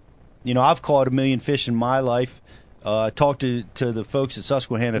 I've caught 1 million fish in my life. Talked to the folks at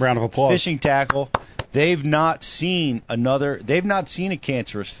Susquehanna Round of applause. Fishing Tackle. They've not seen a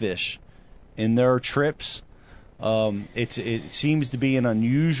cancerous fish in their trips. It seems to be an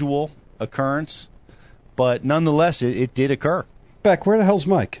unusual occurrence, but nonetheless, it did occur. Beck, where the hell's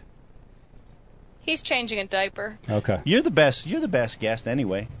Mike? He's changing a diaper. Okay. You're the best guest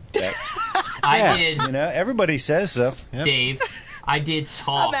anyway. Beck. I did. Everybody says so. Dave, I did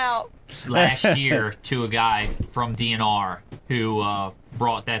talk I'm out. last year to a guy from DNR who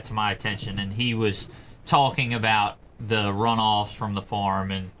brought that to my attention, and he was talking about the runoffs from the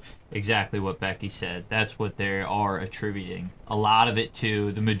farm and exactly what Becky said. That's what they are attributing a lot of it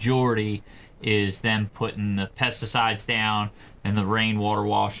to. The majority is them putting the pesticides down and the rainwater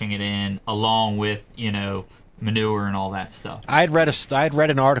washing it in, along with manure and all that stuff. I had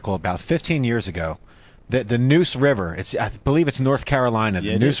read an article about 15 years ago that the Neuse River, I believe it's North Carolina,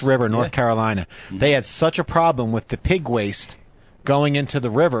 the Neuse River, North Carolina, they had such a problem with the pig waste going into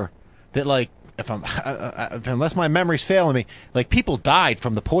the river that unless my memory's failing me, people died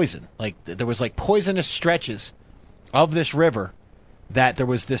from the poison. There was poisonous stretches of this river that there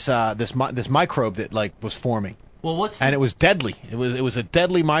was this microbe that was forming, Well, and it was deadly. It was a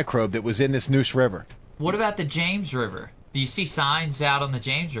deadly microbe that was in this Neuse River. What about the James River? Do you see signs out on the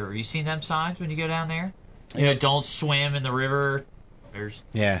James River? You seen them signs when you go down there? You know, don't swim in the river.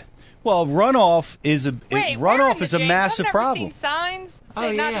 Yeah. Well, runoff is a runoff is a massive problem. Seen signs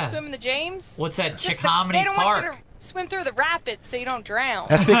say not to swim in the James. What's that? Just Chickahominy they don't Park. want you to swim through the rapids so you don't drown.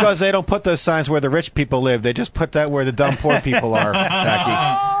 That's because they don't put those signs where the rich people live. They just put that where the dumb poor people are, Becky.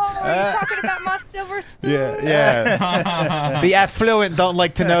 Oh, are you talking about my silver spoon? Yeah. The affluent don't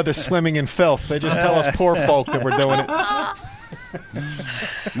like to know they're swimming in filth. They just tell us poor folk that we're doing it.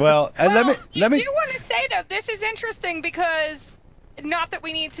 Well, let me. I do want to say though, this is interesting because not that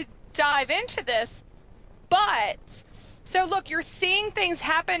we need to dive into this, but so look, you're seeing things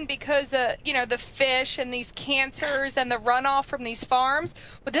happen because the fish and these cancers and the runoff from these farms.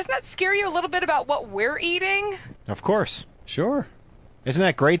 But doesn't that scare you a little bit about what we're eating? Of course. Sure. Isn't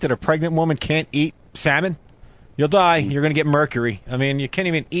that great that a pregnant woman can't eat salmon? You'll die. You're going to get mercury. I mean, you can't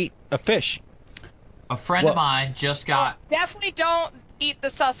even eat a fish. A friend of mine just got... Definitely don't eat the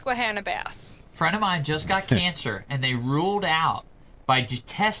Susquehanna bass. A friend of mine just got cancer, and they ruled out by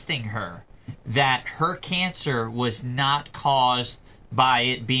testing her that her cancer was not caused by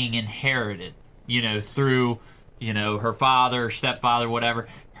it being inherited, through, her father, stepfather, whatever.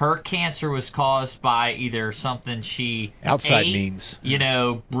 Her cancer was caused by either something she outside ate, means,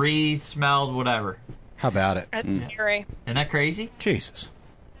 breathed, smelled, whatever. How about it? That's scary. Isn't that crazy? Jesus.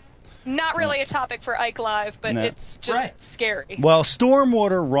 Not really a topic for Ike Live, but it's just scary. Well,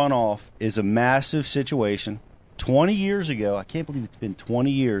 stormwater runoff is a massive situation. 20 years ago, I can't believe it's been 20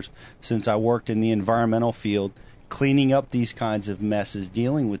 years since I worked in the environmental field, cleaning up these kinds of messes,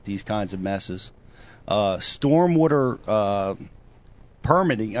 dealing with these kinds of messes. Stormwater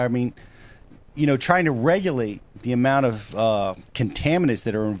permitting, trying to regulate the amount of contaminants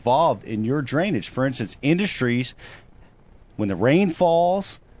that are involved in your drainage. For instance, industries, when the rain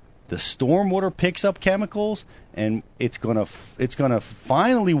falls, the stormwater picks up chemicals, and it's gonna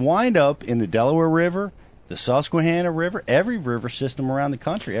finally wind up in the Delaware River, the Susquehanna River, every river system around the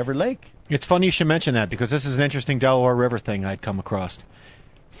country, every lake. It's funny you should mention that because this is an interesting Delaware River thing I'd come across.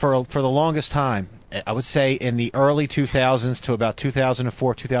 For the longest time, I would say in the early 2000s to about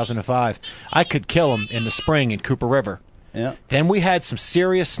 2004, 2005, I could kill them in the spring in Cooper River. Yeah. Then we had some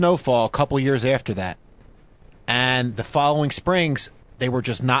serious snowfall a couple years after that. And the following springs, they were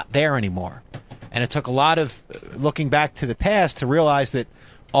just not there anymore. And it took a lot of looking back to the past to realize that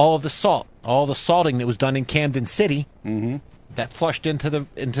all of the salt, all the salting that was done in Camden City that flushed into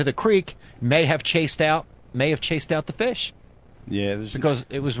the creek may have chased out the fish. Yeah, because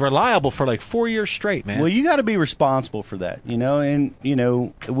it was reliable for like 4 years straight, man. Well, you got to be responsible for that, and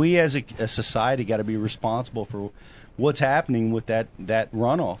we as a society got to be responsible for what's happening with that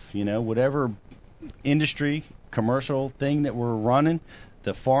runoff. Whatever industry, commercial thing that we're running,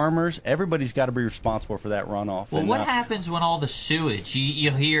 the farmers, everybody's got to be responsible for that runoff. Well, what happens when all the sewage?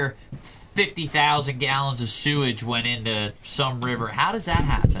 You hear 50,000 gallons of sewage went into some river. How does that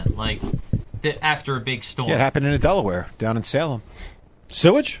happen? Like after a big storm? Yeah, it happened in Delaware, down in Salem.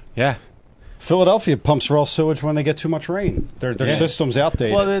 Sewage? Yeah. Philadelphia pumps raw sewage when they get too much rain. Their system's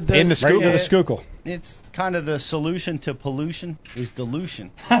outdated. Well, in the Schuylkill. It's kind of the solution to pollution is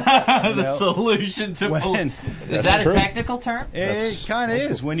dilution. Solution to pollution. Is that a technical term? It kind of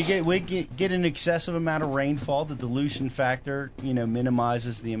is. When you get an excessive amount of rainfall, the dilution factor,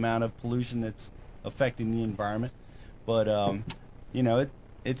 minimizes the amount of pollution that's affecting the environment. But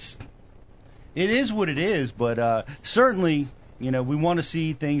it is what it is. But certainly, we want to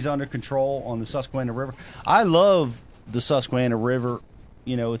see things under control on the Susquehanna River. I love the Susquehanna River.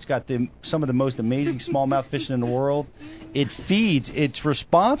 It's got some of the most amazing smallmouth fishing in the world. It's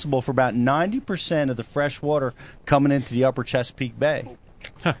responsible for about 90% of the fresh water coming into the upper Chesapeake Bay.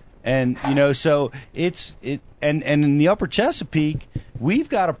 Huh. And, so and in the upper Chesapeake, we've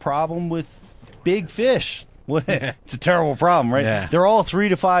got a problem with big fish. It's a terrible problem, right? Yeah. They're all 3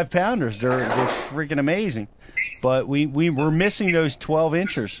 to 5 pounders. They're freaking amazing. But we're missing those 12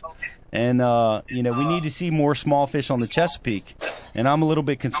 inchers. And, we need to see more small fish on the Chesapeake. And I'm a little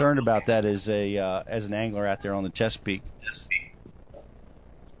bit concerned about that as an angler out there on the Chesapeake.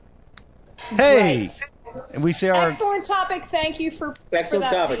 Hey! And we see our excellent topic. Thank you for excellent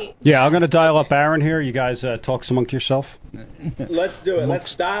that topic. Pete. Yeah, I'm going to dial up Aaron here. You guys talk amongst yourself. Let's do it.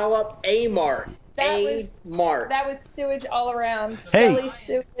 Let's dial up A-Mart. That was sewage all around. Hey,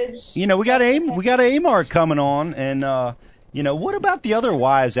 sewage. We got A-Mart coming on, and what about the other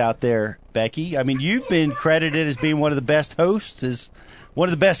wives out there, Becky? I mean, you've been credited as being one of the best hosts, as one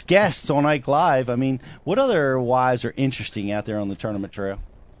of the best guests on Ike Live. I mean, what other wives are interesting out there on the tournament trail?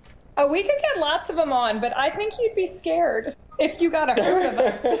 Oh, we could get lots of them on, but I think you'd be scared if you got a herd of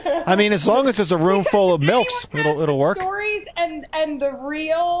us. I mean, as long as there's a room full of milks, it'll work. Stories and the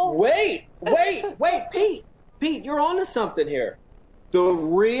real. Wait, Pete, you're onto something here. The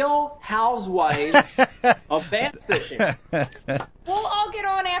Real Housewives of Bass Fishing. We'll all get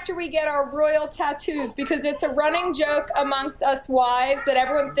on after we get our royal tattoos because it's a running joke amongst us wives that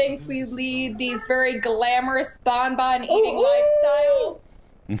everyone thinks we lead these very glamorous bonbon eating lifestyles.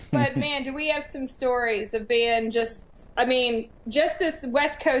 But man, do we have some stories of being just this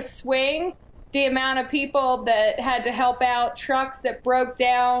West Coast swing, the amount of people that had to help out, trucks that broke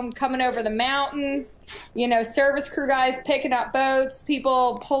down coming over the mountains, service crew guys picking up boats,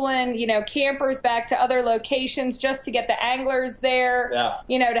 people pulling, campers back to other locations just to get the anglers there,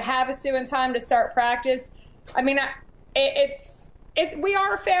 to Havasu in time to start practice. I mean, we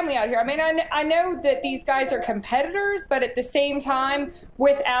are a family out here. I mean, I know that these guys are competitors, but at the same time,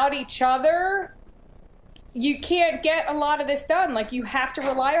 without each other, you can't get a lot of this done. Like, you have to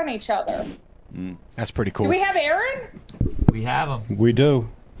rely on each other. That's pretty cool. Do we have Aaron? We have him. We do.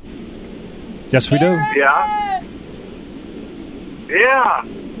 Yes, we do. Yeah. Yeah.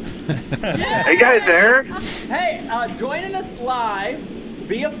 Hey, guys there? Hey, joining us live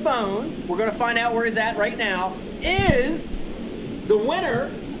via phone, we're going to find out where he's at right now, is the winner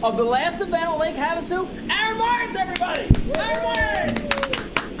of the last event at Lake Havasu, Aaron Martins, everybody! Aaron Martins!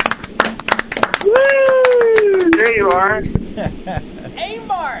 Woo! There you are. Hey,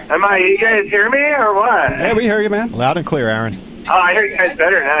 Martin! You guys hear me or what? Yeah, we hear you, man. Loud and clear, Aaron. Oh, I hear you guys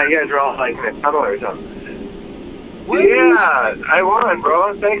better now. You guys are all like in a tunnel or something. Yeah, I won,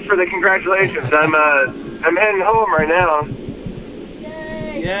 bro. Thanks for the congratulations. I'm heading home right now.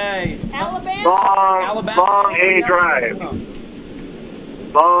 Yay! Alabama. Long A drive.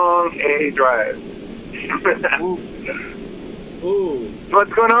 Long A drive. Ooh. So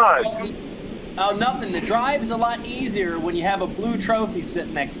what's going on? Oh, nothing. The drive's a lot easier when you have a blue trophy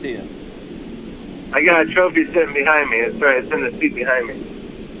sitting next to you. I got a trophy sitting behind me. That's right. It's in the seat behind me.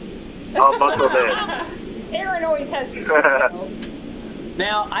 All buckled in. Aaron always has the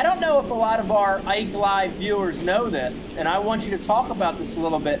Now, I don't know if a lot of our Ike Live viewers know this, and I want you to talk about this a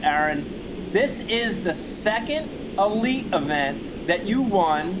little bit, Aaron. This is the second Elite event that you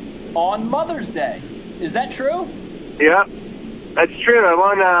won on Mother's Day. Is that true? Yeah, that's true. I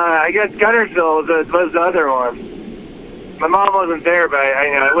won, I guess Gunnersville was the other one. My mom wasn't there, but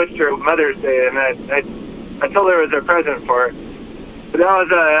I wished her Mother's Day, and I told her it was a present for her. But that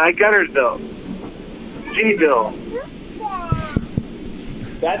was at Gunnersville. G-Bill.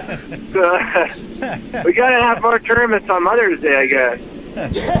 We gotta have more tournaments on Mother's Day, I guess.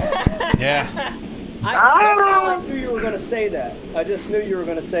 Yeah. I knew you were going to say that. I just knew you were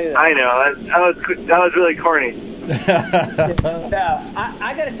going to say that. I know. That was really corny. Yeah,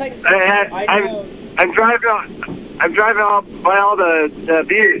 I got to tell you something. I'm driving all by all the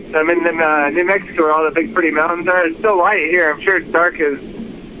buttes. I'm in New Mexico where all the big pretty mountains are. It's still light here. I'm sure it's dark as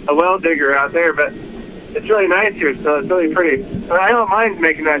a well digger out there, but it's really nice here, so it's really pretty. I don't mind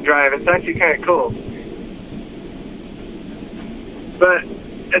making that drive. It's actually kind of cool. But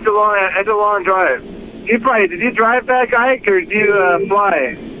it's a long drive. Did you drive back, Ike, or did you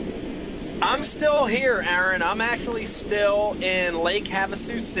fly? I'm still here, Aaron. I'm actually still in Lake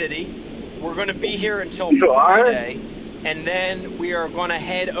Havasu City. We're going to be here until Friday, and then we are going to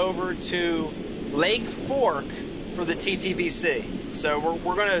head over to Lake Fork for the TTBC. So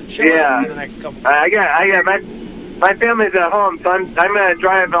we're going to chill out for the next couple of days. I got my family's at home, so I'm going to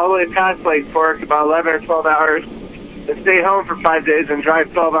drive all the way past Lake Fork, about 11 or 12 hours, and stay home for 5 days and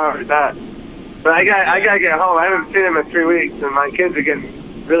drive 12 hours back. But I got to get home. I haven't seen them in 3 weeks, and my kids are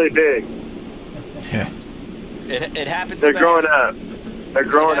getting really big. Yeah. It happens. They're fast. growing up. They're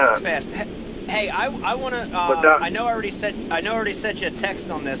growing up. Fast. Hey, I want to. I know I already sent you a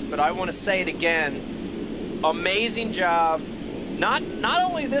text on this, but I want to say it again. Amazing job. Not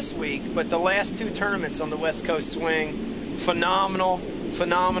only this week, but the last two tournaments on the West Coast Swing. Phenomenal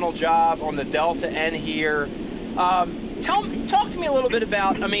job on the Delta and here. Talk to me a little bit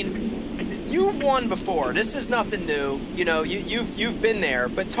about. I mean, you've won before. This is nothing new. You know, you've been there.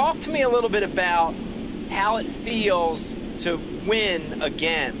 But talk to me a little bit about how it feels to win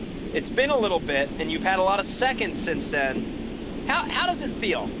again. It's been a little bit, and you've had a lot of seconds since then. How does it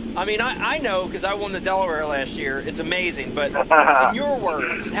feel? I mean, I know because I won the Delaware last year. It's amazing. But in your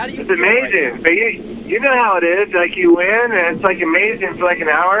words, how do you feel? It's amazing. Right but you know how it is. Like, you win, and it's, like, amazing for, like, an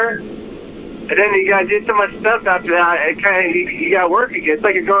hour. And then you got to do so much stuff after that. It kind of, you got to work again. It's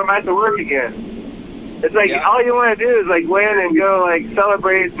like you're going back to work again. It's like all you want to do is, like, win and go, like,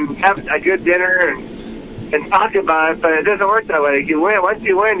 celebrate and have a good dinner. And and talk about it, but it doesn't work that way. Like, you win. Once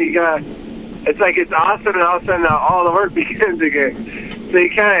you win, it's like it's awesome, and all of a sudden all the work begins again. So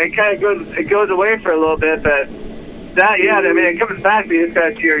it goes away for a little bit, but it comes back. But you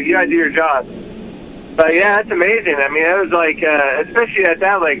gotta do your job. But yeah, that's amazing. I mean, it was like, especially at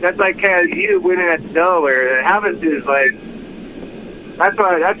that lake, that's like kind of you winning at Delaware. Havasu is like, that's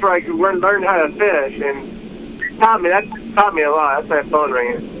where I could learn how to fish, and that taught me a lot. That's my phone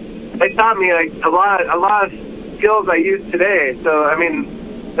ringing. It taught me like a lot of skills I use today. So I mean,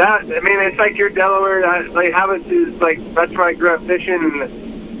 it's like your Delaware. Like Havasu is like, that's where I grew up fishing,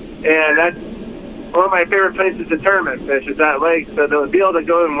 and that's one of my favorite places to tournament fish is that lake. So to be able to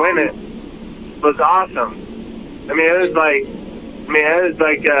go and win it was awesome. I mean, it was like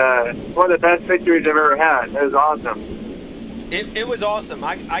one of the best victories I've ever had. It was awesome. It was awesome.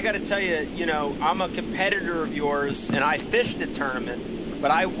 I got to tell you, I'm a competitor of yours, and I fished a tournament,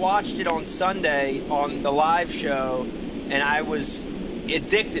 but I watched it on Sunday on the live show, and I was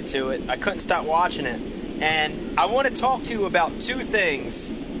addicted to it. I couldn't stop watching it. And I want to talk to you about two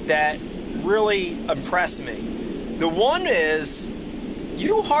things that really impressed me. The one is,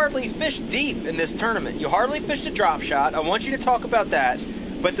 you hardly fished deep in this tournament. You hardly fished a drop shot. I want you to talk about that.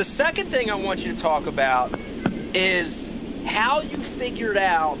 But the second thing I want you to talk about is how you figured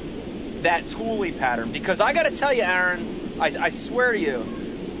out that Thule pattern. Because I got to tell you, Aaron, I swear to you,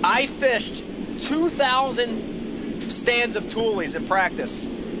 I fished 2,000 stands of Thules in practice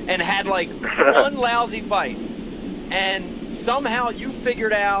and had like one lousy bite. And somehow you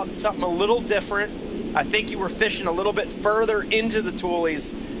figured out something a little different. I think you were fishing a little bit further into the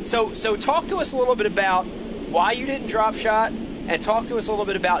Thules. So talk to us a little bit about why you didn't drop shot, and talk to us a little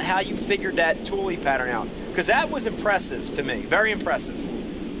bit about how you figured that Thule pattern out. Because that was impressive to me, very impressive.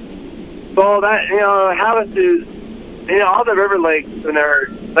 Well, that, Havasu, all the river lakes, when they're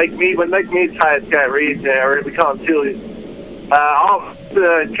when Lake Mead tides got reeds, or we call them Thules. All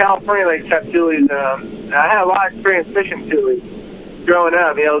the California lakes have Thules. I had a lot of experience fishing Thules growing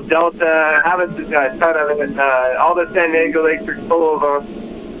up. Delta, Havasu got a ton of it. All the San Diego lakes are full of them.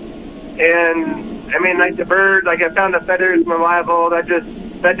 And I mean, like the birds, like I found the feathers reliable. That just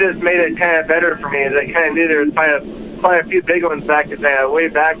made it kind of better for me. As I kind of knew there was probably a few big ones back way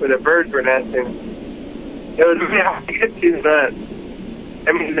back where the birds were nesting. It was really hard to get to, but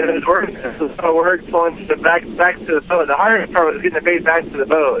I mean, it was working. It was so work pulling back to the boat. The hardest part was getting the bait back to the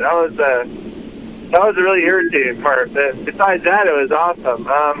boat. That was the really irritating part. But besides that, it was awesome.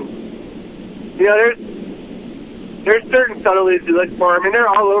 There's certain subtleties you look for. I mean, they're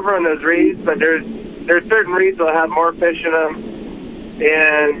all over on those reeds, but there's certain reeds that'll have more fish in them,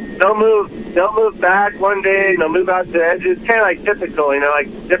 and they'll move back one day, and they'll move out to the edges. Kind of like typical,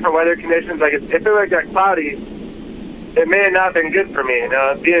 like different weather conditions. Like if it was got cloudy, it may have not been good for me.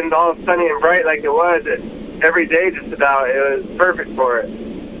 Being all sunny and bright like it was every day, just about, it was perfect for it.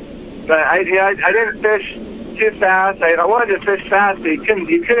 But I didn't fish too fast. I wanted to fish fast, but you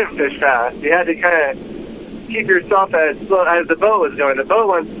couldn't fish fast. You had to kind of keep yourself as slow as the boat was going. The boat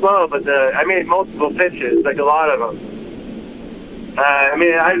went slow, but I made multiple pitches, like a lot of them.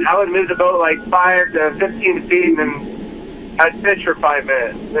 I would move the boat like 5 to 15 feet, and then I'd fish for 5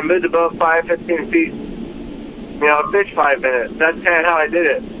 minutes. Then move the boat 5, 15 feet, fish 5 minutes. That's kind of how I did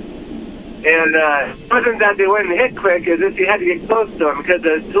it. And it wasn't that they wouldn't hit quick, it's just you had to get close to them, because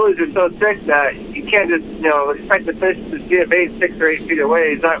the Thules are so thick that you can't just, expect the fish to see a bait 6 or 8 feet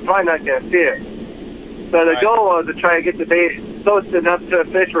away. He's probably not going to see it. So the goal was to try to get the bait close enough to a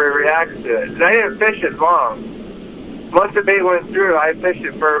fish where it reacts to it. And I didn't fish it long. Once the bait went through, I fished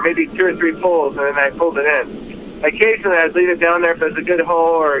it for maybe 2 or 3 pulls, and then I pulled it in. Occasionally, I'd leave it down there if there's a good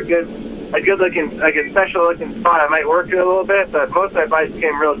hole or a good looking, like a special looking spot. I might work it a little bit, but most of my bites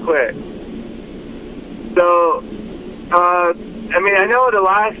came real quick. So, I know the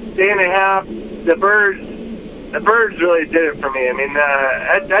last day and a half, the birds really did it for me. I mean,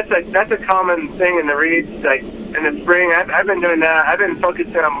 that's a common thing in the reeds, like in the spring. I've been doing that. I've been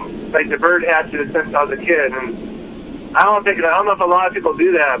focusing on like the bird hatches since I was a kid, and I don't know if a lot of people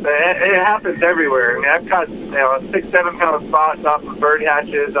do that, but it happens everywhere. I mean, I've caught 6-7 pound spots off of bird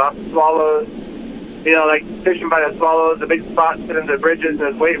hatches, off of swallows. Like fishing by the swallows, the big spots sit in the bridges and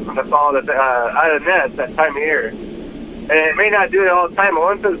it's waiting for the swallow out of the nest that time of year. And it may not do it all the time, but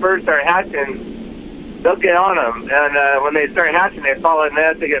once those birds start hatching, they'll get on them. And when they start hatching, they follow the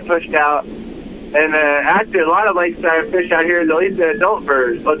nest, they get pushed out. And actually, a lot of lakes that I fish out here, they'll eat the adult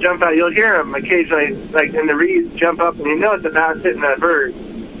birds. They'll jump out. You'll hear them occasionally, like in the reeds, jump up, and it's a bass hitting that bird.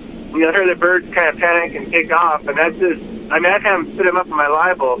 You'll hear the birds kind of panic and take off, and that's just, I kind of spit them up in my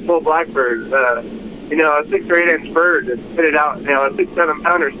live well, full blackbirds. A 6 or 8 inch bird that spit it out, a 6-7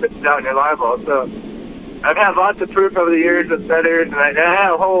 pounder spits it out in your live well. So I've had lots of proof over the years with feathers, and I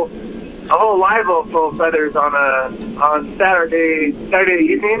had a whole live well full of feathers on Saturday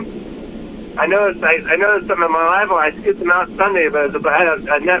evening. I noticed some of my live well. I scooped them out Sunday, but I had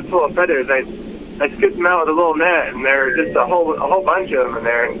a net full of feathers. I scooped them out with a little net, and there were just a whole bunch of them in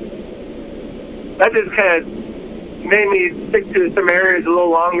there. And that just kind of made me stick to some areas a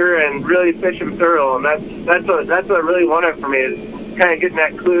little longer and really fish them thorough. And that's what I really wanted for me, is kind of getting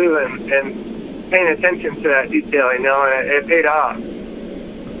that clue and paying attention to that detail, and it paid off.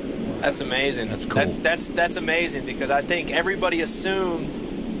 That's amazing. That's cool. That's amazing, because I think everybody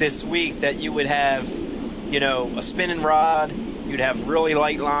assumed this week that you would have, a spinning rod, you'd have really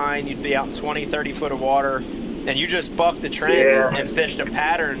light line, you'd be out in 20, 30 foot of water, and you just bucked the trend and fished a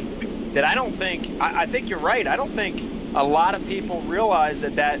pattern that I think you're right. I don't think a lot of people realize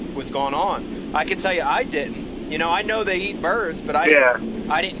that was going on. I can tell you I didn't. I know they eat birds, but I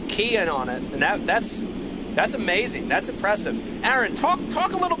didn't key in on it, and that's amazing. That's impressive. Aaron, talk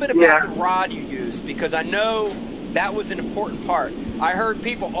a little bit about the rod you used, because I know that was an important part. I heard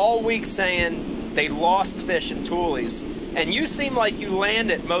people all week saying they lost fish in toolies, and you seem like you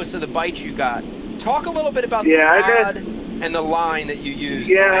landed most of the bites you got. Talk a little bit about the rod and the line that you used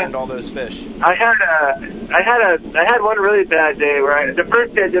to land all those fish. I had one really bad day where the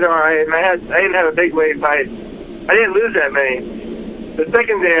first day I did all right, and I didn't have a big wave bite. I didn't lose that many. The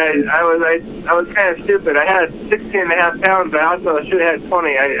second day, I was kind of stupid. I had 16.5 pounds, but I also should have had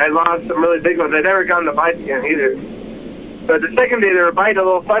 20. I lost some really big ones. I'd never gotten the bites again either. But the second day, they were biting a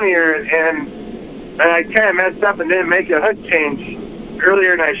little funnier, and I kind of messed up and didn't make a hook change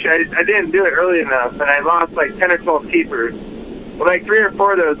earlier than I should. I didn't do it early enough, and I lost like 10 or 12 keepers. Well, like 3 or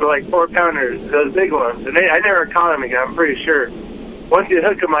 4 of those were like 4-pounders, those big ones. And I never caught them again, I'm pretty sure. Once you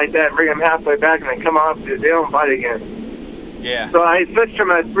hook them like that and bring them halfway back and they come off, they don't bite again. Yeah. So I switched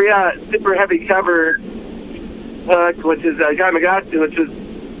from a 3-aught super heavy cover hook, which is a Gamakatsu,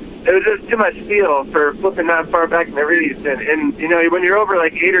 it was just too much steel for flipping that far back in the reeds. And when you're over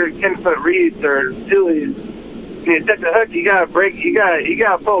like 8 or 10 foot reeds or toolies, when you set the hook, you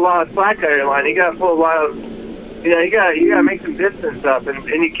gotta pull a lot of slack out of your line. You gotta pull a lot of, you gotta make some distance up, and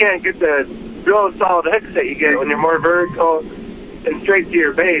you can't get the real solid hooks that you get when you're more vertical and straight to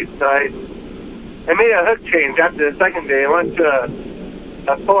your bait. So I made a hook change after the second day. I went to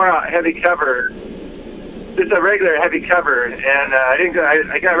a 4-aught heavy cover, just a regular heavy cover, and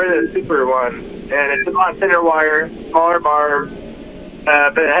I got rid of the super one, and it's a lot thinner wire, smaller barb,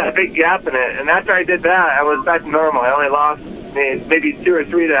 but it had a big gap in it. And after I did that, I was back to normal. I only lost maybe 2 or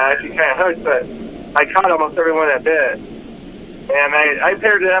 3 that I actually kind of hooked, but I caught almost everyone that bit. And I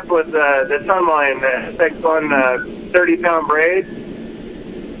paired it up with the Sunline, the X1 30-pound braid,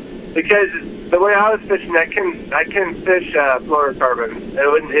 because the way I was fishing, I couldn't fish fluorocarbon.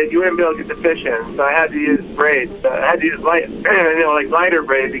 You wouldn't be able to get the fish in, so I had to use braids. I had to use lighter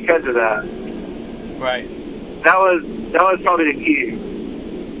braid because of that. Right. That was probably the key.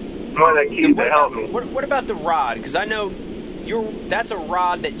 One of the keys that helped me. What about the rod? Because I know that's a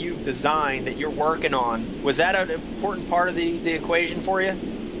rod that you've designed, that you're working on. Was that an important part of the equation for you?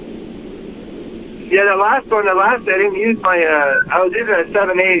 Yeah, the last I didn't use I was using a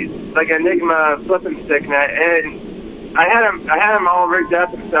 7/8, like Enigma flipping stick, and I had them all rigged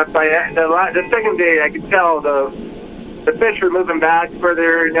up and stuff. The second day, I could tell the fish were moving back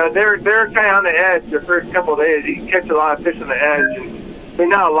further. They're kind of on the edge the first couple of days. You can catch a lot of fish on the edge,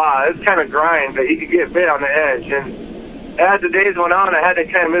 not a lot. It was kind of grind, but you could get bit on the edge. And as the days went on, I had to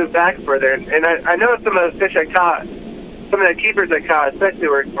kind of move back further. And I noticed some of the fish I caught, some of the keepers I caught, especially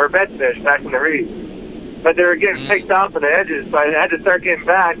were bedfish back in the reef. But they were getting picked off on the edges, so I had to start getting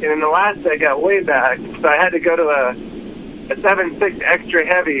back. And in the last day, I got way back, so I had to go to a 7/6 extra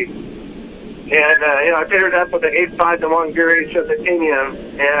heavy. And I paired it up with an 8.5-to-1 gear ratio titanium,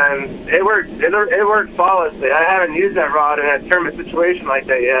 and it worked. It worked flawlessly. I haven't used that rod in a tournament situation like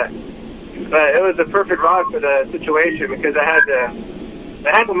that yet, but it was the perfect rod for the situation, because I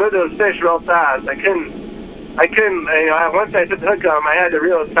had to move those fish real fast. I couldn't. Once I set the hook on them, I had to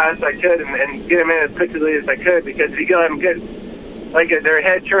reel as fast as I could and get them in as quickly as I could, because if you let them get their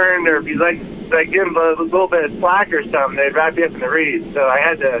head turned, or if you give them a little bit of slack or something, they'd wrap you up in the reeds. So I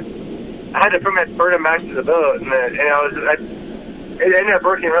had to pretty much burn them back to the boat, and it ended up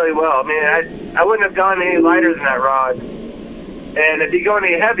working really well. I mean, I wouldn't have gone any lighter than that rod, and if you go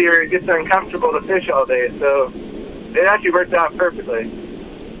any heavier, it gets uncomfortable to fish all day. So it actually worked out perfectly.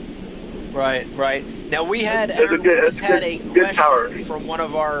 Right. Now we had a question from one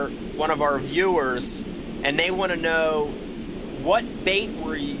of our viewers, and they want to know, what bait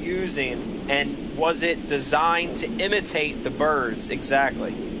were you using, and was it designed to imitate the birds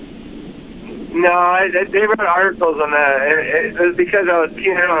exactly? No, they wrote articles on that. It was because I was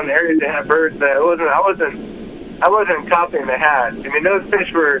keen on areas that had birds. That I wasn't copying the hatch. I mean, those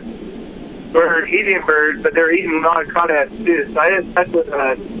fish were eating birds, but they were eating non-crawdads too. So I just stuck with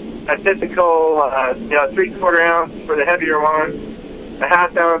a typical, 3/4 ounce for the heavier one, a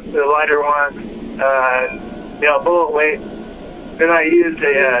 1/2 ounce for the lighter one, bullet weight. Then I used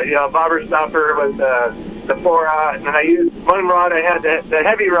a bobber stopper with the 4/0, and then I used one rod. I had the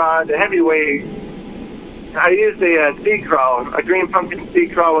heavy rod, the heavy weight. I used a sea crawl, a green pumpkin sea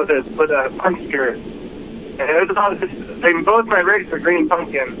crawl with a punch skirt. And it was about both my rigs were green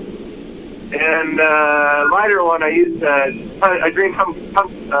pumpkin. And lighter one, I used a green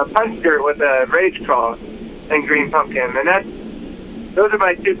punch skirt with a rage crawl and green pumpkin. And those are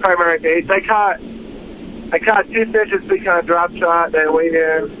my two primary baits. I caught 2 fish this week on a drop shot that I weighed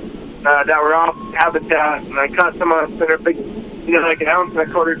in that were off habitat, and I caught some on a spinner, big, like 1.25 ounce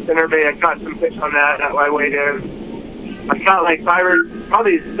spinnerbait. I caught some fish on that I weighed in. I caught like 5 or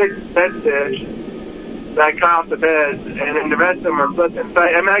probably 6 bed fish that I caught off the beds, and then the rest of them were flipping. So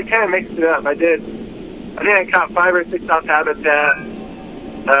I kind of mixed it up. I think I caught 5 or 6 off habitat,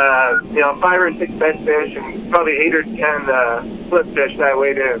 5 or 6 bed fish, and probably 8 or 10 flip fish that I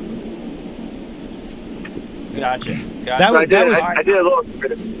weighed in. Gotcha. I did a little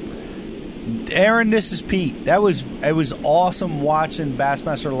bit. Aaron, this is Pete. It was awesome watching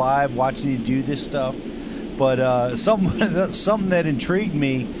Bassmaster Live, watching you do this stuff. But something that intrigued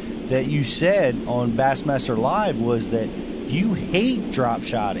me that you said on Bassmaster Live was that you hate drop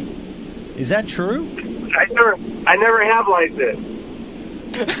shotting. Is that true? I never have liked it.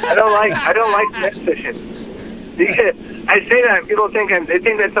 I don't like net fishing. I say that and people they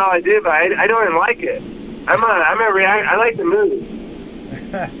think that's all I do, but I don't even like it. I like to move.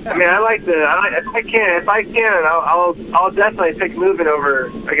 I mean, if I can, I'll definitely pick moving over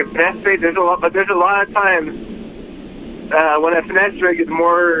like a finesse bait. There's a lot of times when a finesse rig is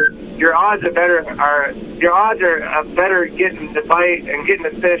more, your odds are better getting the bite and getting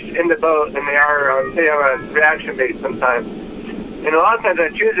the fish in the boat than they are say on a reaction bait sometimes. And a lot of times I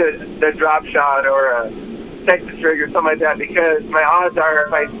choose a drop shot or a Texas rig or something like that because my odds are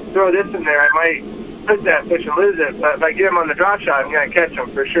if I throw this in there, I might put that fish and lose it. But if I get him on the drop shot, I'm going to catch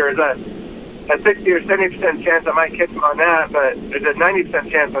him for sure. There's a 60 or 70% chance I might catch him on that, but there's a 90%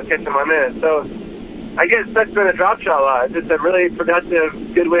 chance I'll catch him on this. So I get stuck in a drop shot a lot. It's just a really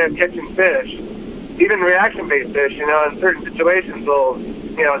productive, good way of catching fish. Even reaction-based fish, in certain situations will,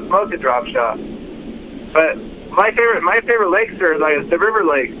 smoke a drop shot. But my favorite lakes are like the river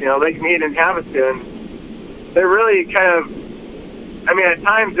lakes, Lake Mead and Havasu, and they're really kind of, at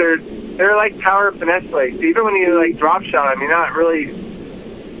times they're like power finesse lakes. Even when you like drop shot, you're not really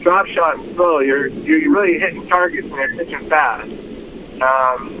drop shot slow. You're really hitting targets when you're pitching fast.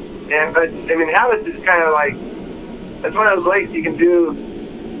 Havasu is kind of like it's one of those lakes you can do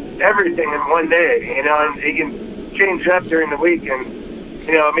everything in one day, and you can change up during the week and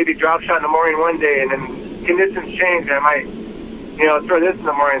maybe drop shot in the morning one day, and then conditions change. And I might throw this in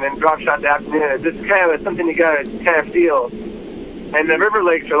the morning, and then drop shot in the afternoon. It's just kind of something you gotta kind of feel. And the river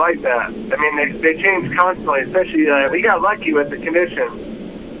lakes are like that. They change constantly, especially, we got lucky with the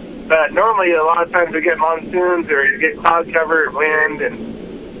conditions. But normally, a lot of times we get monsoons or you get cloud cover, wind, and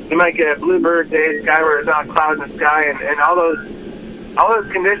you might get a bluebird day sky where there's not clouds in the sky, and all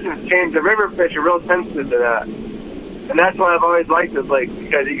those conditions change. The river fish are real sensitive to that. And that's why I've always liked this lake,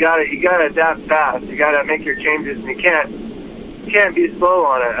 because you gotta adapt fast. You gotta make your changes, and you can't be slow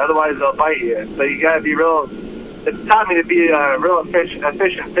on it, otherwise they'll bite you. So you gotta be real. It's taught me to be a real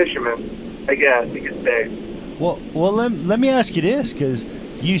efficient fisherman, I guess you could say. Well, let me ask you this, because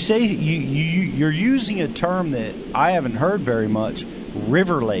you say you're using a term that I haven't heard very much,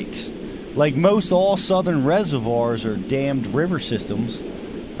 river lakes. Like most all southern reservoirs are dammed river systems.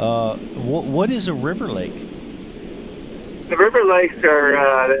 What is a river lake? The river lakes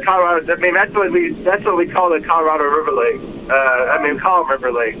are the Colorado. That's what we call the Colorado River Lakes. Call them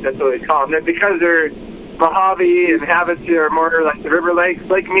river lakes. That's what we call them. Because they're Mojave and Havasu are more like the river lakes.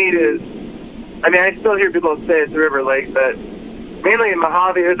 Lake Mead is. I still hear people say it's a river lake, but mainly in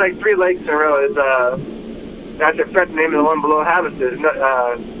Mojave, there's like 3 lakes in a row. I forgot the name of the one below Havasu.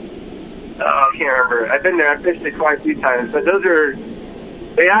 I can't remember. I've been there. I've fished it quite a few times, but those are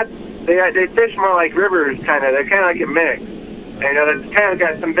they fish more like rivers, kind of. They're kind of like a mix. It's kind of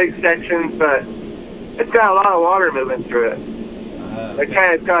got some big sections, but it's got a lot of water moving through it.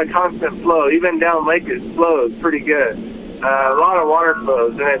 It's got a constant flow. Even down lake, it flows pretty good. A lot of water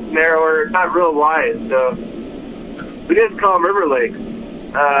flows, and it's narrower. It's not real wide, so we just call them river lakes.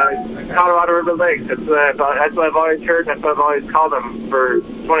 Colorado River Lakes. That's what I've always heard. That's what I've always called them for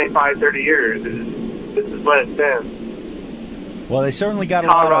 25, 30 years. This is what it's been. Well, they certainly got a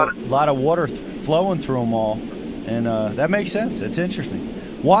lot of water flowing through them all, and that makes sense. It's interesting.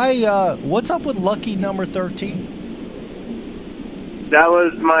 Why? What's up with lucky number 13? That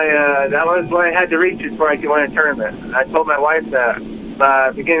was what I had to reach before I could win a tournament. I told my wife that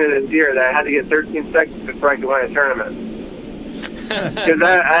beginning of this year that I had to get 13 seconds before I could win a tournament. Because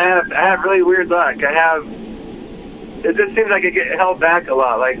I have really weird luck. It just seems like I get held back a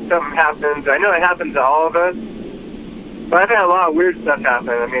lot. Like something happens. I know it happens to all of us, but I've had a lot of weird stuff happen.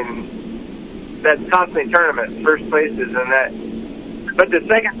 I mean, that's cost me tournaments, first places, and that. But the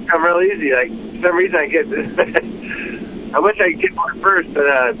seconds come real easy. Like for some reason I get this. I wish I could get more first, but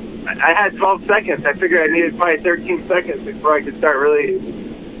I had 12 seconds. I figured I needed probably 13 seconds before I could start really.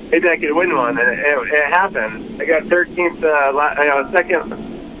 Maybe I could win one, and it happened. I got 13th,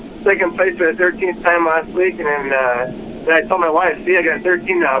 second place for the 13th time last week, and then I told my wife, "See, I got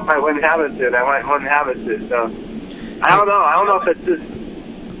 13 now. If I wouldn't have it, and I wouldn't have it." So I don't know. I don't know if it's just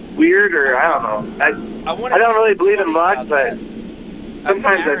weird or I don't know. I don't really believe in luck, but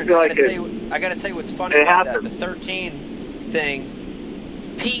sometimes I feel like I got to tell you what's funny about that. The 13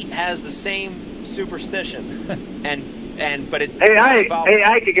 thing, Pete has the same superstition, but it. Hey, Ike,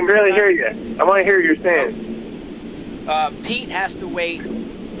 I can barely hear you. I want to hear what you're saying. Pete has to wait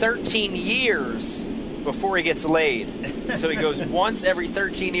 13 years before he gets laid, so he goes once every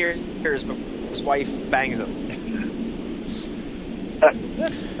 13 years before his wife bangs him.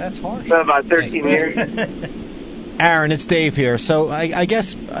 That's harsh. So about 13 years. Aaron, it's Dave here. So I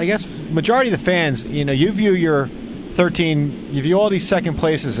guess majority of the fans, you view your 13, you view all these second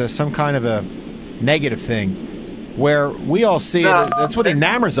places as some kind of a negative thing, where we all see that's what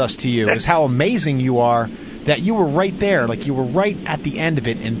enamors us to you, is how amazing you are, that you were right there, like you were right at the end of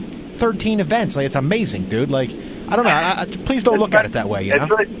it in 13 events. Like, it's amazing, dude. Like, I don't know. Please don't look at it that way, It's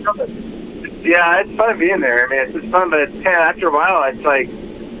really fun. Yeah, it's fun being there. I mean, it's just fun, but it's kind of, after a while, it's like,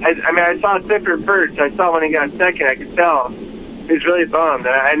 I saw Clifford Birch. I saw when he got second. I could tell he was really bummed.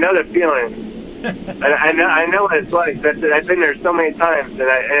 I know the feeling. I know what it's like. I've been there so many times,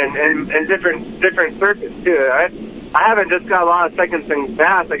 and different circuits too. I haven't just got a lot of seconds in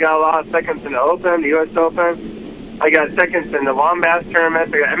Bass. I got a lot of seconds in the Open, the U.S. Open. I got seconds in the Wombat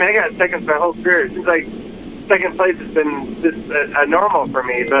tournament. I got seconds my whole career. It seems like second place has been just a normal for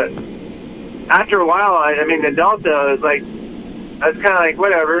me. But after a while, the Delta is like, I was kind of like,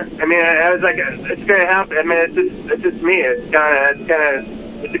 whatever. I mean, I was like, it's gonna happen. I mean, it's just me.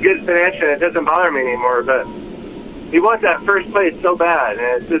 It's a good finish, and it doesn't bother me anymore. But you want that first place so bad,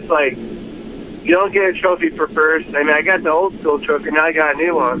 and it's just like, you don't get a trophy for first. I mean, I got the old school trophy, now I got a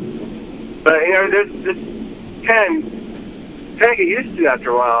new one. But there's this kind of get used to it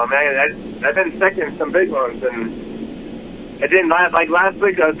after a while. I mean, I've been second in some big ones, and it didn't last. Like last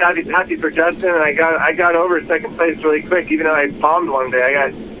week, I was happy for Justin, and I got over second place really quick, even though I bombed one day. I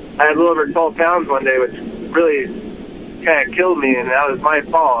had a little over 12 pounds one day, which really kind of killed me, and that was my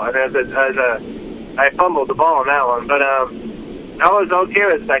fault. And I fumbled the ball on that one, but I was okay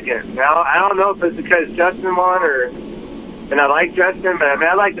with second. Now I don't know if it's because Justin won and I like Justin, but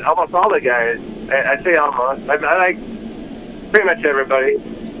I liked almost all the guys. I say almost. I like pretty much everybody.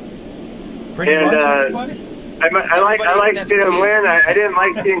 Everybody? I like seeing him win. I didn't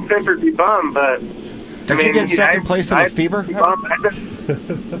like seeing Clifford be bummed, but did you get second place in the fever?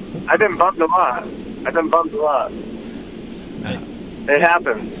 I've been bummed a lot. It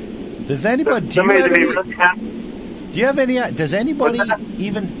happens. Does anybody? Does anybody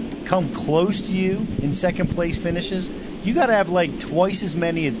even come close to you in second place finishes? You got to have like twice as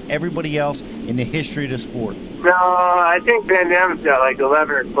many as everybody else in the history of the sport. No, I think Van Damme's got like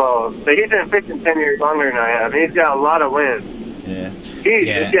 11 or 12. But he's been fishing 10 years longer than I have. He's got a lot of wins. Yeah.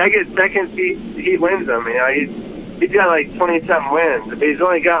 I get seconds, he wins them. He's got like 20-something wins. But he's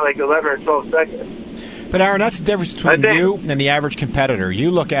only got like 11 or 12 seconds. But Aaron, that's the difference between you and the average competitor.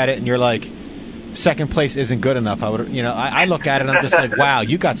 You look at it and you're like, second place isn't good enough. I look at it and I'm just like, wow,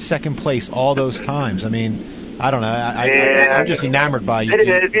 you got second place all those times. I mean, I don't know. I'm just enamored by you.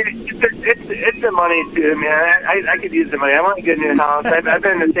 It's the money too. I mean, I could use the money. I want to get a new house. I've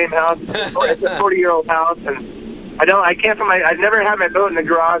been in the same house. It's a 40-year-old house, and I've never had my boat in the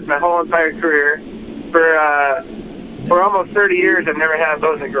garage my whole entire career. For almost 30 years, I've never had a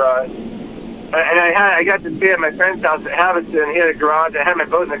boat in the garage. And I got to stay at my friend's house at Haviston. He had a garage. I had my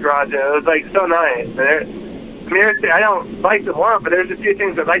boat in the garage, and it was like so nice. I don't like the warmth, but there's a few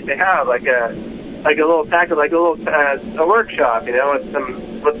things I'd like to have, like like a little tackle, like a little a workshop, you know,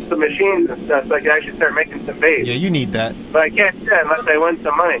 with some machines and stuff, so I can actually start making some bait. Yeah, you need that. But I can't do that unless I win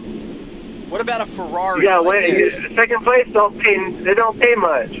some money. What about a Ferrari? Yeah, second place they don't pay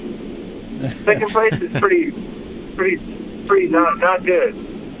much. Second place is pretty not good.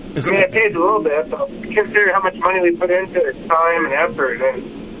 I mean, it pays a little bit, but consider how much money we put into it, time and effort, and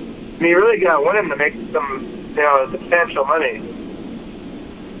I mean, you really got to win them to make some, you know, substantial money.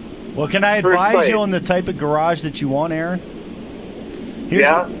 Well, can I advise you on the type of garage that you want, Aaron?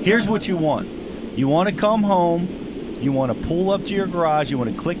 Here's what you want. You want to come home. You want to pull up to your garage. You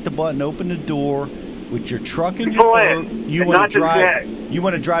want to click the button, open the door with your truck and your boat. You want to drive. You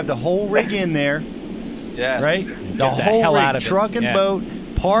want to drive the whole rig in there. Yes. Right. The whole rig, truck and boat.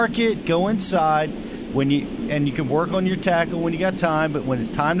 Park it. Go inside. And you can work on your tackle when you got time. But when it's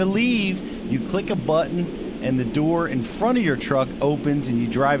time to leave, you click a button. And the door in front of your truck opens, and you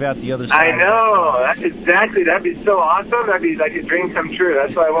drive out the other side. I know. That'd be so awesome. That'd be like a dream come true.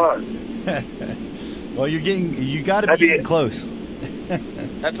 That's what I want. Well, you got to be getting close.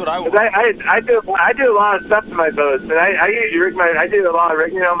 That's what I want. I do a lot of stuff to my boats, and I usually I do a lot of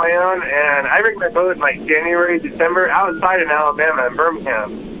rigging on my own, and I rig my boat in like January, December, outside in Alabama in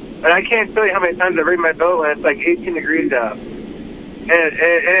Birmingham. And I can't tell you how many times I rig my boat when it's like 18 degrees out. And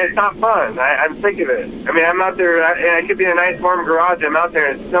it's not fun. I'm sick of it. I mean, I'm out there, and I could be in a nice warm garage. I'm out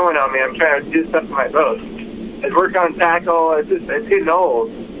there and it's snowing on me. I'm trying to do stuff to my boat. It's work on tackle. It's getting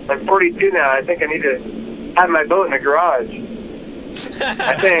old. I'm 42 now. I think I need to have my boat in a garage.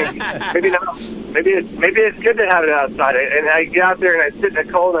 I think maybe not. Maybe it's good to have it outside. And I get out there and I sit in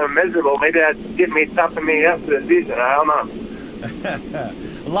the cold and I'm miserable. Maybe that's topping me up for the season. I don't know.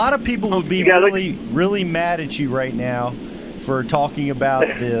 A lot of people would be really mad at you right now for talking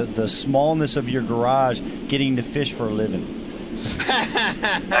about the smallness of your garage, getting to fish for a living.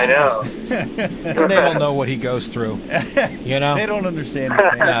 I know. And they don't know what he goes through. You know? They don't understand.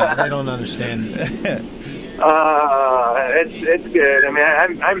 No, they don't understand. It's good. I mean,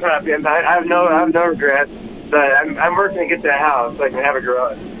 I'm happy. I have no regrets. But I'm working to get that house so I can have a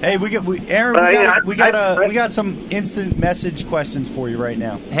garage. Hey, we got some instant message questions for you right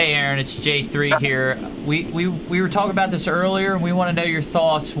now. Hey, Aaron, it's J3 here. We were talking about this earlier, and we want to know your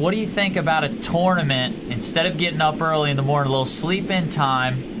thoughts. What do you think about a tournament? Instead of getting up early in the morning, a little sleep-in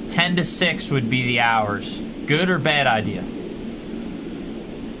time, 10 to 6 would be the hours. Good or bad idea?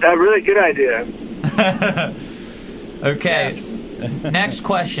 A really good idea. Okay. Yes. Next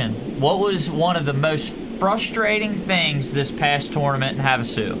question. What was one of the most frustrating things this past tournament in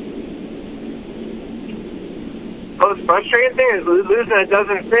Havasu? Most frustrating thing is losing a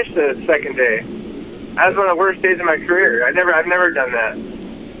dozen fish the second day. That was one of the worst days of my career. I've never done that.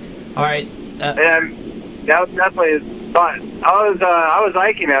 All right. And that was definitely fun. I was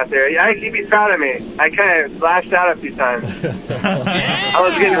hiking out there. Yeah, you'd be proud of me. I kind of lashed out a few times. I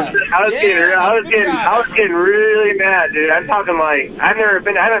was getting really mad, dude. I'm talking like I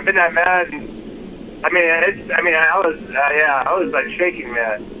haven't been that mad. I was like shaking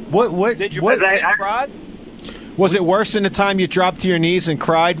mad. What did you Rod? Was it worse than the time you dropped to your knees and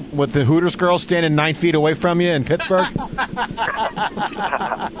cried with the Hooters girl standing 9 feet away from you in Pittsburgh?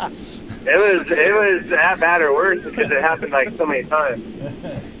 It was that bad or worse because it happened like so many times.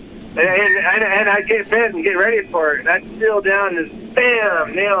 And I get fit and get ready for it, and I seal down and just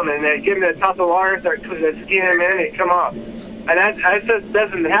bam, nail him, and then give him the top of the water, start skiing him in, and he'd come off. And that just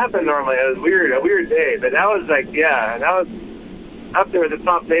doesn't happen normally. It was a weird day, but that was like, that was up there with the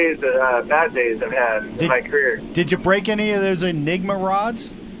top days, bad days I've had in my career. Did you break any of those Enigma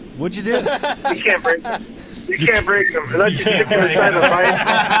rods? What'd you do? You can't break them. You can't break them unless you get to the side of the pipe.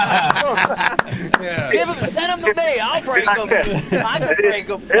 Send them to me. I'll break them. I can break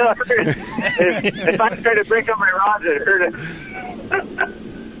them. If I try to break up my rods, it hurt it.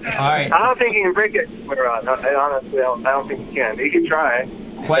 All right. I don't think you can break it with my rod. I honestly don't think you can. You can try.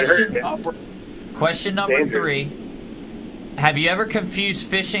 Question number 3. Have you ever confused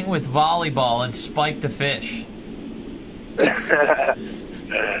fishing with volleyball and spiked a fish?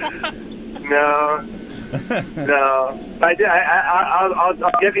 No. I did.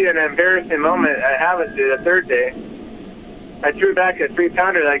 I'll give you an embarrassing moment. I haven't the third day. I threw back a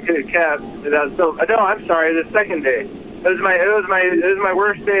 3-pounder that I could have kept. I'm sorry, the second day. It was my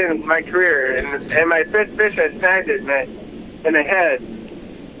worst day in my career, and my fifth fish I snagged it in the head,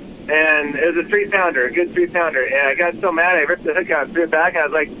 and it was a 3-pounder, a good 3-pounder, and I got so mad I ripped the hook out and threw it back. And I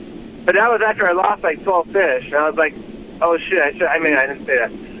was like, but that was after I lost like 12 fish, and I was like, oh shit, I didn't say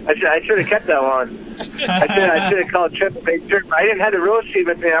that. I should have kept that one. I should have called Chip and made sure. I didn't have the rule sheet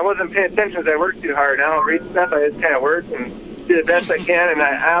with me. I wasn't paying attention because I worked too hard. I don't read stuff. I just kind of worked and do the best I can. And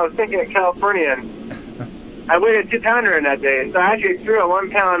I was thinking of California, and I weighed a 2-pounder in that day. So I actually threw a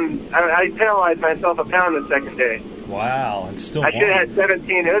 1 pound. I penalized myself a pound the second day. Wow, and still. I should have had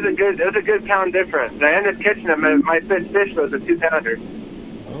 17. It was a good pound difference. I ended up catching them. My fish was a 2-pounder.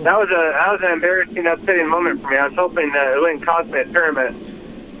 Oh. That was an embarrassing, upsetting moment for me. I was hoping that it wouldn't cost me a tournament.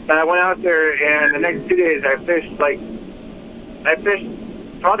 But I went out there, and the next 2 days I fished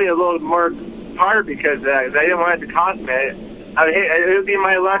probably a little more hard because I didn't want it to cost me. It would be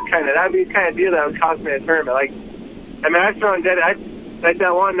my luck kind of. That would be the kind of deal that would cost me a tournament. Like, I mean, I've thrown dead. Like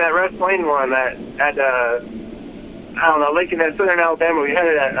that Russ Lane one that at I don't know, lake in southern Alabama. We had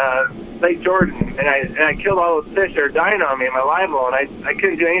it at Lake Jordan, and I killed all those fish that were dying on me in my live well, and I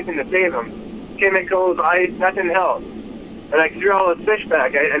couldn't do anything to save them. Chemicals, ice, nothing helped. And I threw all those fish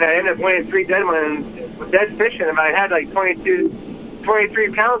back, and I ended up weighing 3 dead ones with dead fish in them. I had like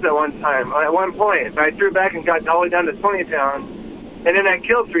 23 pounds at one time, at one point. But I threw back and got all the way down to 20 pounds, and then I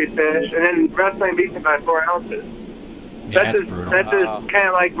killed 3 fish, and then wrestling beat me by 4 ounces. That's just kind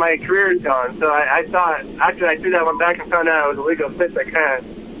of like my career is gone. So I thought, after I threw that one back and found out it was a legal fish, I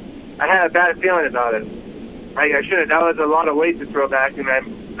had a bad feeling about it. I shouldn't. That was a lot of weight to throw back, and I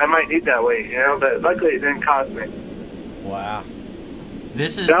might need that weight, you know. But luckily, it didn't cost me. Wow.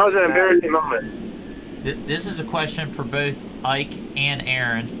 That was an embarrassing moment. This is a question for both Ike and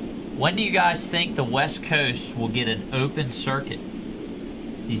Aaron. When do you guys think the West Coast will get an open circuit?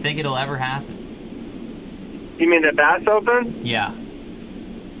 Do you think it'll ever happen? You mean the Bass Open? Yeah.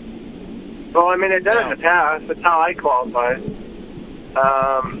 Well, I mean, it does in the past. That's how I qualified.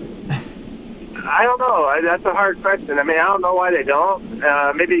 I don't know. That's a hard question. I mean, I don't know why they don't.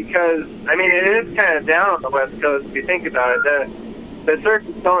 Maybe because, I mean, it is kind of down on the West Coast if you think about it. The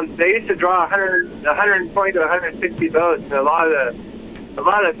circuits don't, they used to draw 120 to 160 boats, and a lot of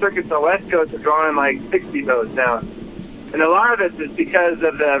the circuits on the West Coast are drawing like 60 boats now. And a lot of it is because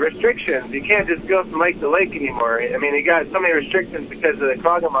of the restrictions. You can't just go from lake to lake anymore. I mean, you got so many restrictions because of the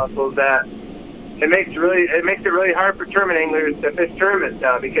quagga mussels that it makes it really hard for tournament anglers to fish tournaments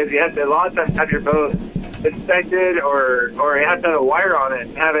now, because you have to a lot of times have your boat inspected or you have to have a wire on it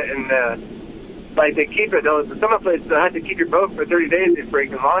and have it in like they keep it. Some places they have to keep your boat for 30 days before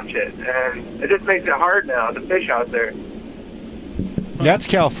you can launch it, and it just makes it hard now to fish out there. That's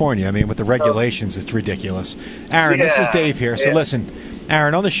California. I mean, with the regulations, it's ridiculous. Aaron, this is Dave here. So listen,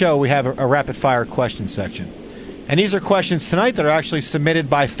 Aaron, on the show we have a rapid-fire question section. And these are questions tonight that are actually submitted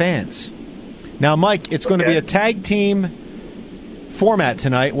by fans. Now, Mike, it's going to be a tag team format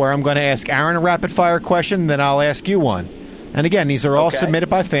tonight where I'm going to ask Aaron a rapid-fire question, then I'll ask you one. And again, these are all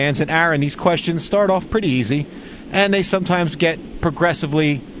submitted by fans. And Aaron, these questions start off pretty easy, and they sometimes get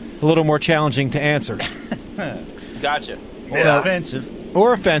progressively a little more challenging to answer. Gotcha.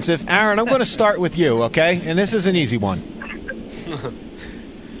 Or offensive. Aaron, I'm going to start with you, okay? And this is an easy one.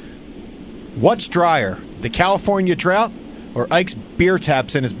 What's drier, the California drought or Ike's beer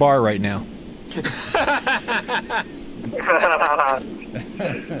taps in his bar right now?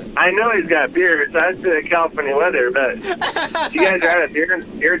 I know he's got beer, so that's the California weather, but you guys are at a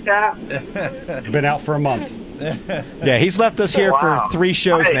beer tap? Been out for a month. Yeah, he's left us here for 3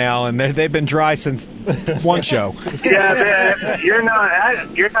 shows now, and they've been dry since 1 show. Yeah, man, you're not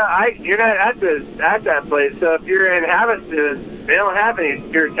at that place. So if you're in Havasu, they don't have any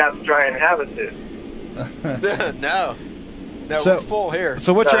beer taps dry in Havasu. No, we're full here.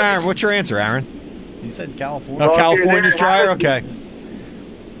 So what's your answer, Aaron? He said California. Oh, California's drier? Okay.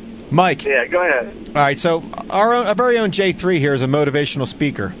 Mike. Yeah, go ahead. All right, so our very own J3 here is a motivational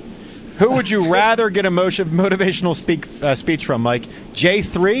speaker. Who would you rather get a motivational speech from, Mike?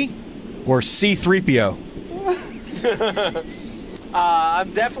 J3 or C-3PO?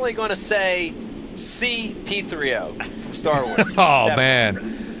 I'm definitely going to say C-P3O from Star Wars.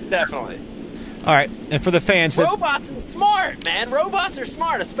 Man. Definitely. All right, and for the fans... Robots are smart, man. Robots are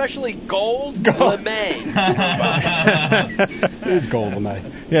smart, especially Gold LeMay. It is Gold LeMay.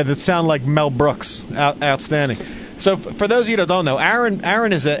 Yeah, that sound like Mel Brooks. Outstanding. So for those of you that don't know,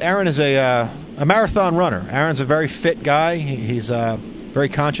 Aaron is a marathon runner. Aaron's a very fit guy. He's very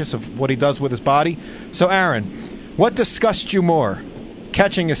conscious of what he does with his body. So Aaron, what disgusts you more,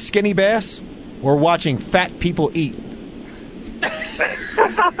 catching a skinny bass or watching fat people eat?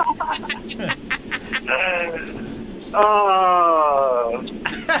 I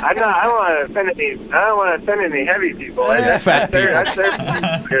don't want to offend any heavy people. Fat people.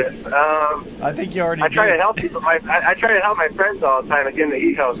 I think you already. I try to help people. I try to help my friends all the time again to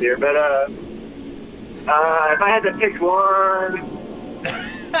eat healthier. But if I had to pick one,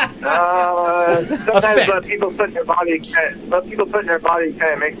 sometimes what people put in their body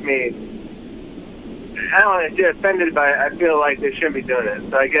kind of makes me. I don't want to get offended by it. I feel like they shouldn't be doing it.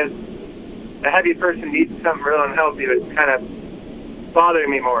 So I guess a heavy person needs something real unhealthy that's kind of bothering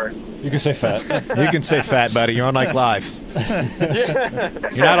me more. You can say fat. You can say fat, buddy. You're on Ike Live.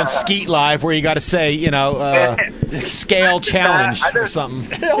 You're not on Skeet Live where you got to say, scale challenge or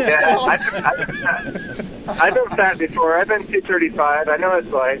something. Yeah, I've been fat before. I've been 235. I know what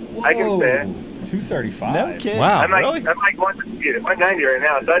it's like. Whoa. I can say it. 235. No kidding. Wow, I'm like 190 right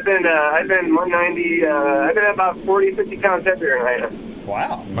now. So I've been 190. I've been about 40, 50 pounds heavier right now.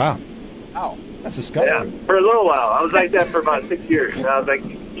 Wow. Wow. Oh. That's Yeah, disgusting. for a little while. I was like that for about 6 years. And I was like,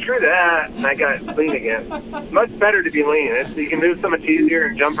 screw that, and I got lean again. Much better to be lean. You can move so much easier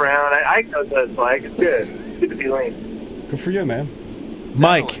and jump around. I know what it's like. It's good. It's good to be lean. Good for you, man.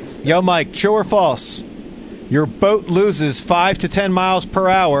 Mike. Yo, Mike. True or false? Your boat loses 5 to 10 miles per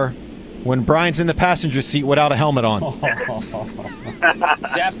hour when Brian's in the passenger seat without a helmet on.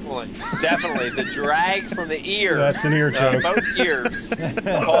 Definitely. The drag from the ear. That's an ear joke. Both ears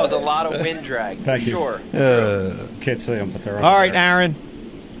cause a lot of wind drag. Thank for you. Sure. Can't see them, but they're All right, Aaron.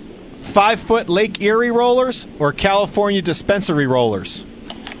 5-foot Lake Erie rollers or California dispensary rollers?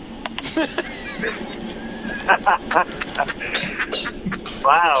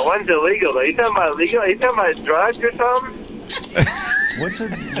 Wow, one's illegal though. You talking about illegal? You talking about drugs or something? What's a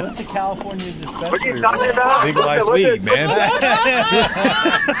California dispensary? What are you talking about? Legalized weed, man.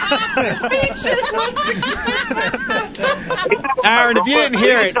 Aaron, if you didn't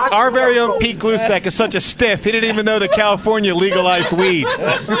hear it, our very own Pete Glusek is such a stiff, he didn't even know that California legalized weed.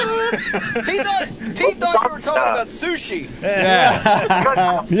 He thought you were talking about sushi.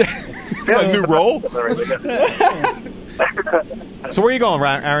 Yeah. A new roll? So where are you going,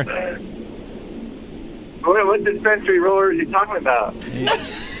 Aaron? What dispensary roller are you talking about?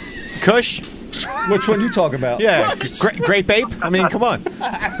 Kush? Which one you talking about? Yeah, Great Bape? I mean, come on.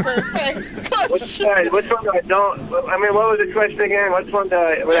 Which one do I don't? I mean, what was the question again? Which one do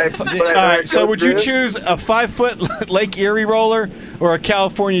I? All right, so would you choose a 5-foot Lake Erie roller or a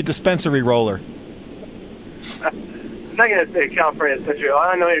California dispensary roller? I'm not going to say California dispensary roller.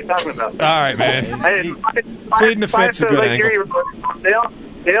 I don't know what you're talking about. All right, man. Pleading the fifth's a good angle.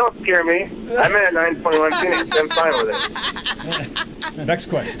 They don't scare me. I'm in a 921 Phoenix. I'm fine with it. Next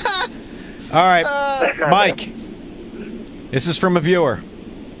question. All right, Mike. This is from a viewer.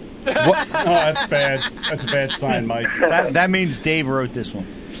 Oh, that's bad. That's a bad sign, Mike. That means Dave wrote this one.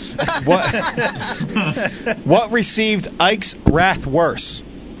 What received Ike's wrath worse?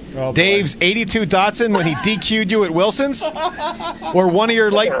 Oh, Dave's 82 Datsun when he DQ'd you at Wilson's? Or one of your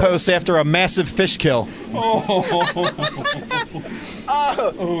light posts after a massive fish kill?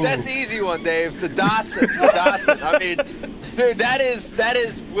 Oh, that's the easy one, Dave. The Datsun. I mean, dude, that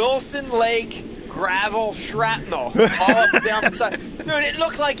is Wilson Lake gravel shrapnel all up and down the side. Dude, it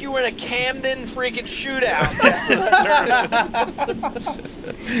looked like you were in a Camden freaking shootout.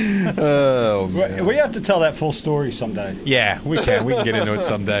 Oh, man. We have to tell that full story someday. Yeah, we can. We can get into it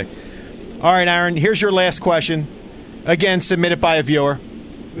someday. All right, Aaron, here's your last question. Again, submitted by a viewer.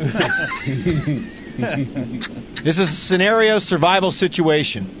 This is a scenario survival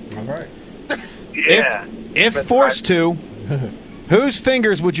situation. All right. Yeah. If forced to, whose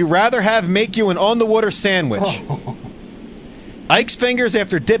fingers would you rather have make you an on-the-water sandwich? Ike's fingers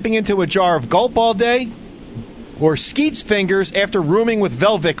after dipping into a jar of Gulp all day? Or Skeet's fingers after rooming with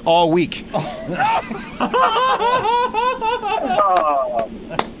Velvic all week?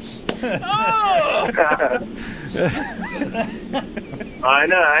 I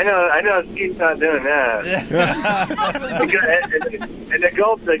know. Skeet's not doing that. And the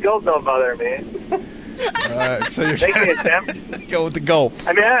gulp don't bother me. So you're Make me a sandwich. go with the Gulp.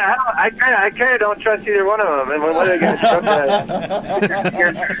 I mean, I kind of don't trust either one of them. And when are they going to trust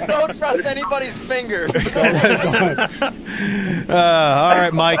Don't trust anybody's fingers. All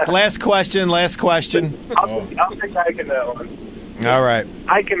right, Mike. Last question. I'll take Ike in that one. All right.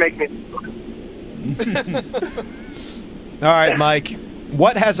 I can make me. All right, Mike.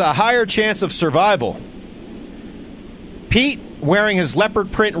 What has a higher chance of survival? Pete wearing his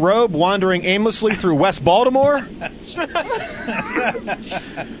leopard print robe wandering aimlessly through West Baltimore?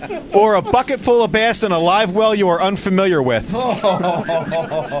 Or a bucket full of bass in a live well you are unfamiliar with?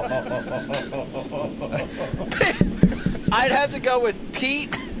 I'd have to go with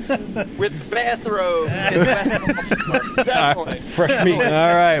Pete with the bathrobe in West Baltimore. Definitely. Fresh meat. All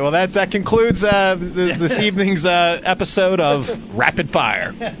right. Well, that concludes this evening's episode of Rapid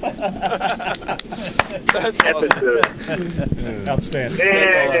Fire. That's awesome. Outstanding.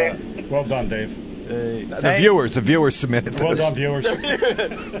 Hey. Well done, Dave. The viewers submitted this. Well done, viewers.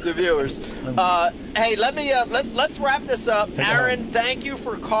 The viewers. Hey, let's wrap this up. Aaron, thank you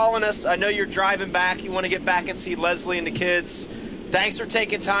for calling us. I know you're driving back. You want to get back and see Leslie and the kids. Thanks for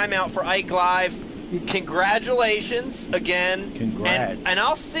taking time out for Ike Live. Congratulations again. Congrats. And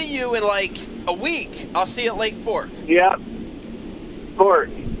I'll see you in like a week. I'll see you at Lake Fork. Yeah. Fork.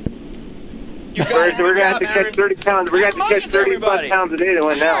 You got We're gonna have to catch 30 pounds. We're gonna have to catch 30 plus pounds a day to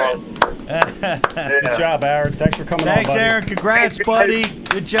win that one. Good job, Aaron. Thanks for coming on, buddy. Thanks, Aaron. Congrats, buddy.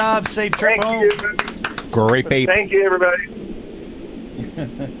 Good job. Safe trip home. Great babe. Thank you, everybody.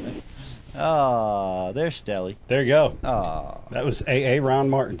 Oh, there's Stelly. There you go. Oh, that was AA Ron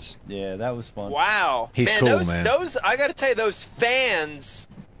Martins. Yeah, that was fun. Wow. He's man, cool, man. Those I got to tell you, those fans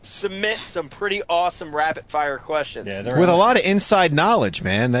submit some pretty awesome rapid fire questions. Yeah, with a lot of inside knowledge,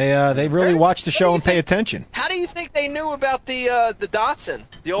 man. They really watch the show and pay attention. How do you think they knew about the Datsun,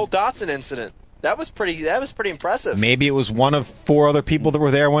 the old Datsun incident? That was pretty impressive. Maybe it was one of 4 other people that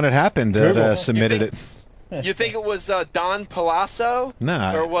were there when it happened that submitted it. You think it was Don Palazzo?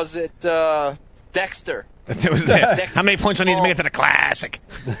 No. Or was it Dexter? It was how many points do I need to make it to the classic?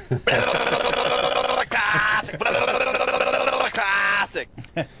 Classic.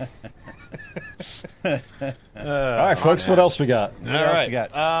 All right, folks. What else we got? What else we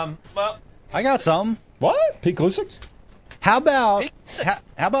got? Well, I got something. What? Pete Glusick? How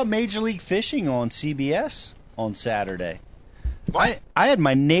about Major League Fishing on CBS on Saturday? I had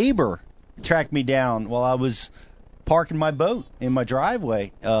my neighbor track me down while I was parking my boat in my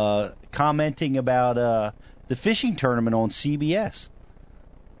driveway, commenting about the fishing tournament on CBS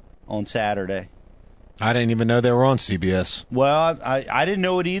on Saturday. I didn't even know they were on CBS. Well, I didn't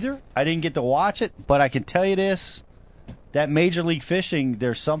know it either. I didn't get to watch it, but I can tell you this. That Major League Fishing,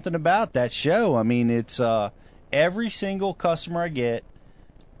 there's something about that show. I mean, it's every single customer I get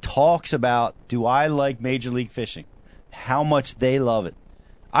talks about, do I like Major League Fishing? How much they love it.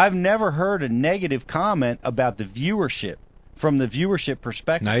 I've never heard a negative comment about the viewership from the viewership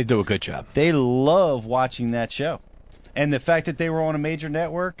perspective. No, they do a good job. They love watching that show. And the fact that they were on a major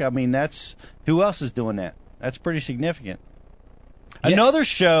network, I mean, who else is doing that? That's pretty significant. Yeah. Another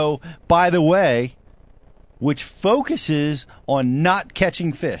show, by the way, which focuses on not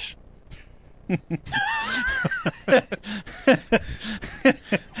catching fish.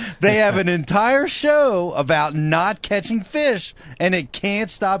 They have an entire show about not catching fish, and it can't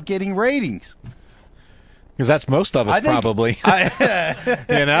stop getting ratings. Because that's most of us, probably.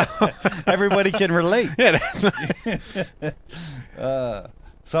 You know? Everybody can relate. Yeah.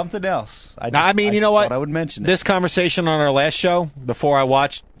 Something else. I mean, you know what? I would mention this conversation on our last show, before I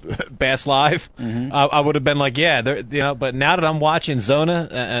watched Bass Live, I would have been like, yeah, but now that I'm watching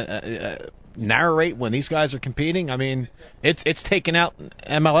Zona narrate when these guys are competing, I mean, it's taking out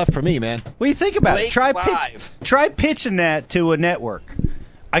MLF for me, man. Well, you think about it. Try pitching that to a network.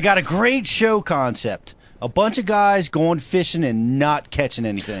 I got a great show concept. A bunch of guys going fishing and not catching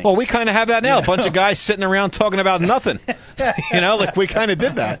anything. Well, we kind of have that now. A bunch of guys sitting around talking about nothing. Like we kind of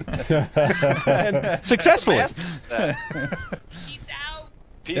did that. And successfully.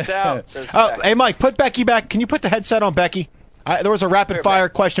 Peace out. Hey, Mike, put Becky back. Can you put the headset on Becky? There was a rapid fire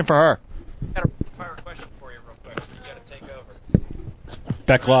question for her. I got a rapid fire question for you real quick. You got to take over.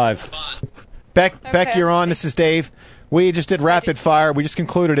 Beck Live. Beck, you're on. This is Dave. We just did rapid fire. We just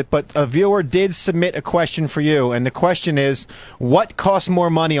concluded it, but a viewer did submit a question for you, and the question is, what costs more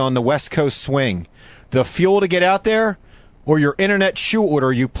money on the West Coast swing? The fuel to get out there, or your internet shoe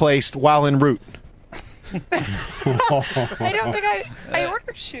order you placed while en route? I don't think I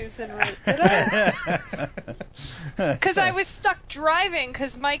ordered shoes en route, did I? Because I was stuck driving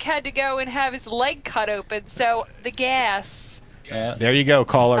because Mike had to go and have his leg cut open, so the gas. There you go,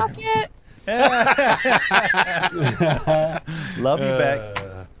 caller. Suck it. Love you,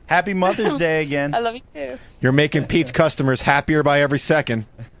 Beck. Happy Mother's Day again. I love you too. You're making Pete's customers happier by every second.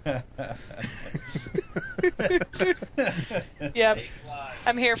 Yep.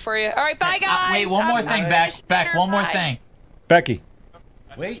 I'm here for you. All right, bye, guys. Wait, one more thing, Beck. One more thing. Becky.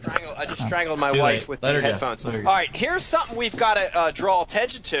 Wait. I just strangled my wife with the headphones. All right, here's something we've got to draw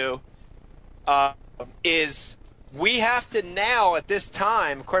attention to. Is we have to now, at this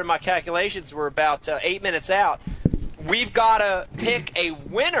time, according to my calculations, we're about 8 minutes out. We've got to pick a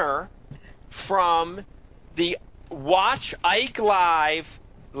winner from the Watch Ike Live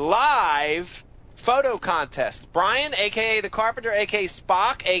photo contest. Brian, a.k.a. The Carpenter, a.k.a.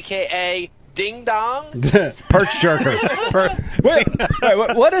 Spock, a.k.a. Ding Dong. Perch jerker. Wait,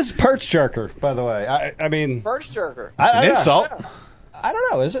 what is perch jerker, by the way? I mean... Perch jerker. It's an insult. I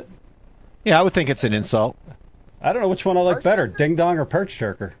don't know, is it? Yeah, I would think it's an insult. I don't know which one I like better, Ding Dong or Perch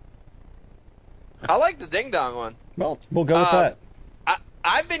Jerker. I like the ding dong one. Well, we'll go with that.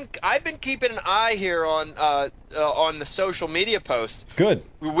 I've been keeping an eye here on the social media posts. Good.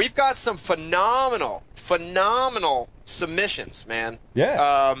 We've got some phenomenal submissions, man.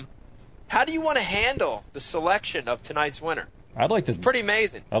 Yeah. How do you want to handle the selection of tonight's winner? Pretty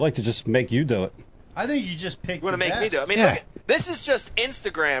amazing. I'd like to just make you do it. I think you just pick. You want to make me do it? I mean, Yeah. look, this is just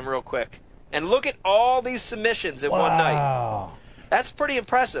Instagram real quick, and look at all these submissions in one night. That's pretty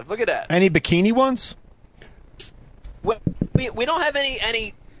impressive. Look at that. Any bikini ones? We don't have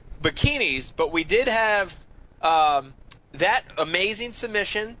any bikinis, but we did have that amazing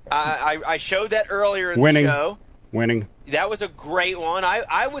submission. I showed that earlier in the show. Winning. That was a great one.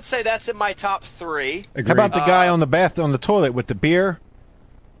 I would say that's in my top 3. Agreed. How about the guy on the toilet with the beer?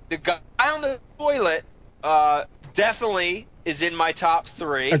 The guy on the toilet definitely is in my top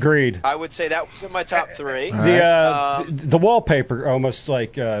 3. Agreed. I would say that was in my top 3. The wallpaper almost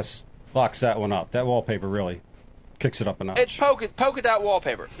like locks that one up. That wallpaper really kicks it up a notch. It's polka dot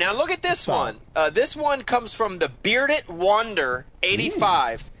wallpaper. Now look at this one. This one comes from the Bearded Wonder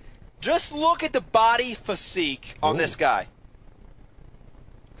 85. Just look at the body physique on this guy.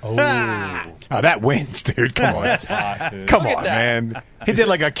 Oh, that wins, dude. Come on. That's hot, dude. Come on, man. He did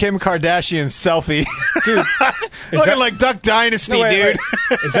like a Kim Kardashian selfie. Dude, looking like Duck Dynasty, dude.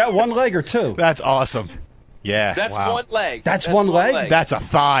 Is that one leg or two? That's awesome. Yeah. That's wow. one leg. That's one leg? That's a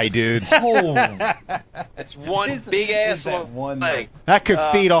thigh, dude. Oh. That's one big ass leg. That could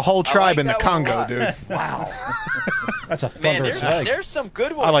feed a whole tribe in the that one a Congo, lot. dude. Wow. That's a Man, thunderous leg. there's some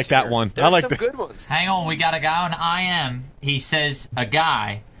good ones. I like that here. one. There's I like some good ones. Hang on, we got a guy on IM. He says,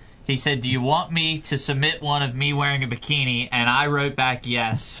 he said, do you want me to submit one of me wearing a bikini? And I wrote back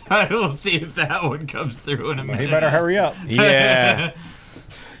yes. We'll see if that one comes through in a minute. He better hurry up. Yeah.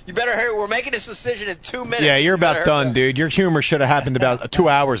 You better hurry. We're making this decision in 2 minutes. Yeah, you're about better done, hurry. dude. Your humor should have happened about 2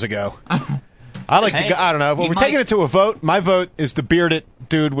 hours ago. I like Hey, the guy. I don't know. Well, you we're might- taking it to a vote. My vote is the bearded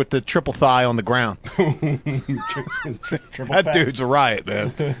dude with the triple thigh on the ground. That dude's a riot,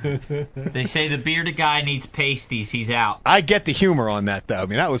 man. They say the bearded guy needs pasties. He's out. I get the humor on that, though. I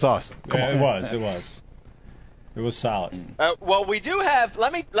mean, that was awesome. Come Yeah, on. it was. It was solid. Well, we do have.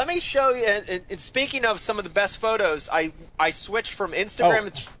 Let me show you. And speaking of some of the best photos, I switched from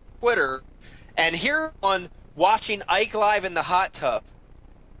Instagram to Twitter, and here on watching Ike live in the hot tub.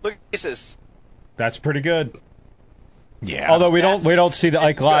 Look at this. That's pretty good. Yeah. Although we don't see the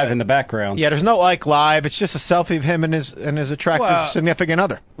Ike live in the background. Yeah, there's no Ike live. It's just a selfie of him and his attractive significant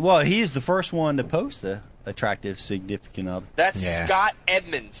other. Well, he's the first one to post a attractive significant other. That's Yeah. Scott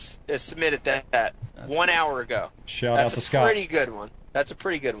Edmonds submitted that 1 hour ago. Shout That's out to a Scott. pretty good one. That's a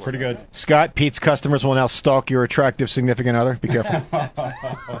pretty good one. Pretty good. Scott, Pete's customers will now stalk your attractive significant other. Be careful.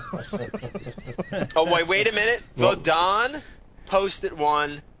 Oh wait a minute. The Don posted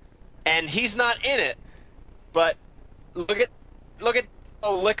one, and he's not in it. But look at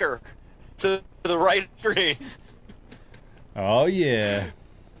liquor to the right screen. Oh yeah.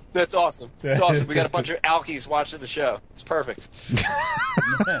 That's awesome. It's awesome. We got a bunch of alkies watching the show. It's perfect.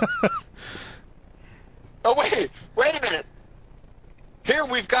 Oh wait a minute. Here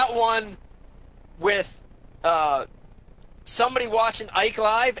we've got one with somebody watching Ike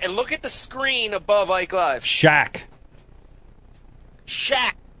Live, and look at the screen above Ike Live. Shaq.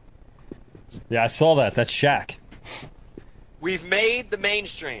 Shaq. Yeah, I saw that. That's Shaq. We've made the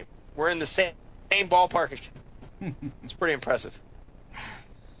mainstream. We're in the same ballpark. It's pretty impressive.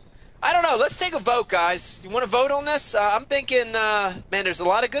 I don't know. Let's take a vote, guys. You want to vote on this? I'm thinking, man, there's a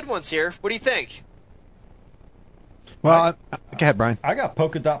lot of good ones here. What do you think? Well, go ahead, Brian. I got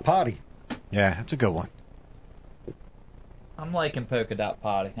Polka Dot Potty. Yeah, that's a good one. I'm liking Polka Dot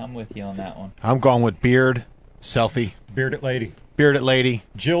Potty. I'm with you on that one. I'm going with beard, selfie, Bearded lady. bearded lady.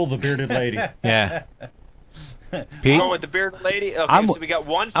 Jill the bearded lady. Yeah. I'm Pete? going with the bearded lady. Okay, so we got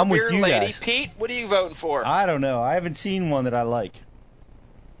one for I'm with bearded you lady. guys. Pete, what are you voting for? I don't know. I haven't seen one that I like.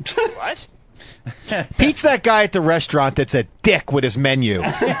 What? Pete's that guy at the restaurant that's a dick with his menu.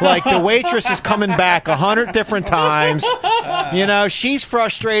 Like, the waitress is coming back 100 different times. You know, she's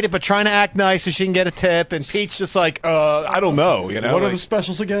frustrated but trying to act nice so she can get a tip, and Pete's just like, I don't know. You know, What are like, the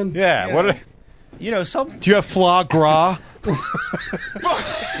specials again? Yeah. What? You know, some. Do you have foie gras?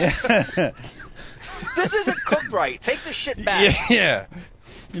 This isn't cooked right. Take the shit back. Yeah.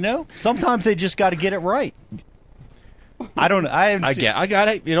 You know, sometimes they just got to get it right. I don't. I got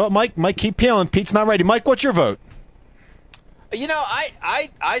it. You know what, Mike, keep peeling. Pete's not ready. Mike, what's your vote? You know,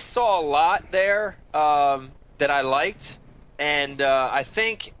 I saw a lot there that I liked, and I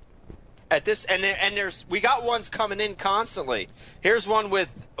think at this and there's we got ones coming in constantly. Here's one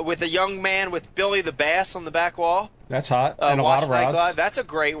with a young man with Billy the Bass on the back wall. That's hot. And a lot of watching Ike rods. Live. That's a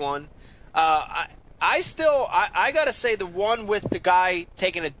great one. I got to say the one with the guy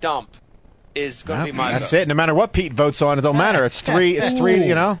taking a dump is going to be my That's vote. it. No matter what Pete votes on, it don't matter. It's three. It's three.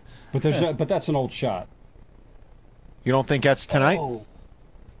 You know. But there's but that's an old shot. You don't think that's tonight? Oh.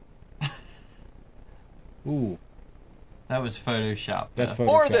 Ooh. That was Photoshop. That's Or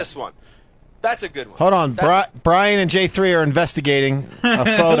Photoshop. this one. That's a good one. Hold on. Brian and J3 are investigating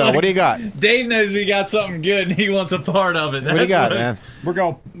a photo. What do you got? Dave knows we got something good and he wants a part of it. What do you got, man? We're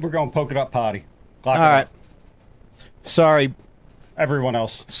going polka dot potty. All right. Sorry, everyone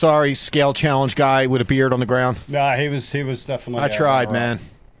else. Sorry, scale challenge guy with a beard on the ground. Nah, he was definitely. I tried, man.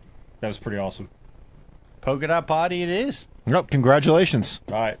 That was pretty awesome. Polka dot potty it is. Nope, congratulations.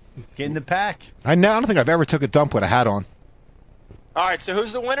 All right. Get in the pack. I don't think I've ever took a dump with a hat on. All right, so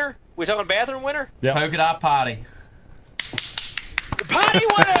who's the winner? We talking bathroom winner? Yeah. Polka dot potty. The potty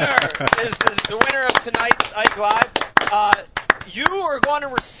winner is the winner of tonight's Ike Live. You are going to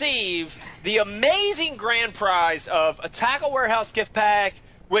receive the amazing grand prize of a Tackle Warehouse gift pack,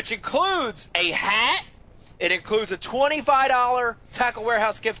 which includes a hat. It includes a $25 Tackle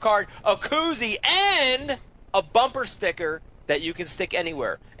Warehouse gift card, a koozie, and a bumper sticker that you can stick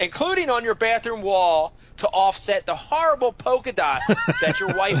anywhere, including on your bathroom wall to offset the horrible polka dots that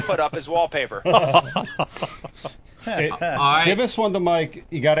your wife put up as wallpaper. Hey, All right. Give us one to Mike.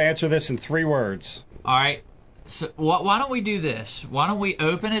 You got to answer this in 3 words. All right. So why don't we do this? Why don't we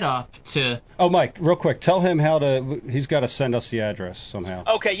open it up to... Oh, Mike, real quick, tell him how to. He's got to send us the address somehow.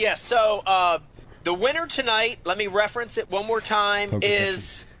 Okay, yes. So the winner tonight, let me reference it one more time, Poker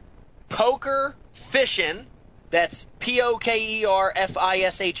is Poker Fishin'. That's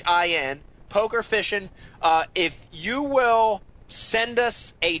POKERFISHIN. Poker Fishin'. If you will send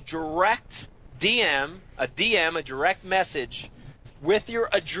us a direct DM, a direct message with your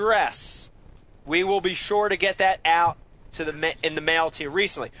address, we will be sure to get that out to in the mail to you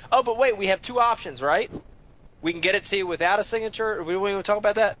recently. Oh, but wait, we have 2 options, right? We can get it to you without a signature. We want to talk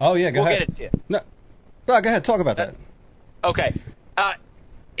about that? Oh, yeah, go ahead. We'll get it to you. No, go ahead, talk about that. Okay.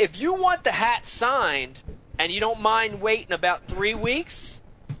 If you want the hat signed and you don't mind waiting about 3 weeks,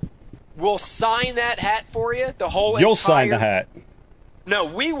 we'll sign that hat for you. You'll sign the hat. No,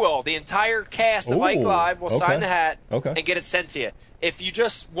 we will. The entire cast of Ike Live will sign the hat and get it sent to you. If you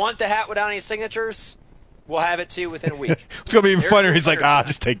just want the hat without any signatures, we'll have it to you within a week. It's going to be even funnier. He's like,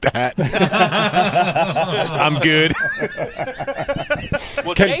 just take the hat. I'm good.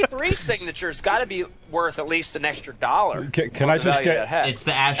 Well, J3's signature's got to be worth at least an extra $1. Can I just get... It's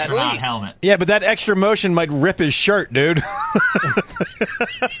the astronaut helmet. Yeah, but that extra motion might rip his shirt, dude.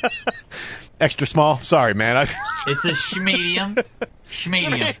 Extra small? Sorry, man. It's a schmedium.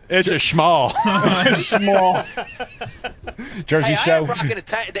 Schmedium. It's a schmall. It's a small. Jersey hey, show. I'm rocking the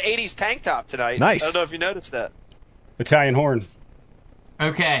 80s tank top tonight. Nice. I don't know if you noticed that. Italian horn.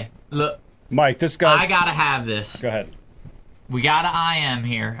 Okay, look. Mike, this guy. I got to have this. Go ahead. We got an IM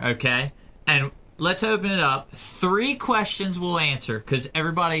here, okay? And let's open it up. 3 questions we'll answer because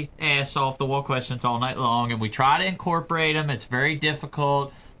everybody asks off-the-wall questions all night long, and we try to incorporate them. It's very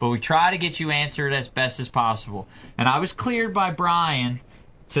difficult, but we try to get you answered as best as possible. And I was cleared by Brian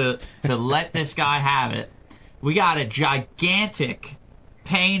to let this guy have it. We got a gigantic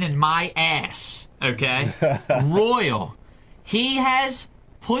pain in my ass, okay? Royal. He has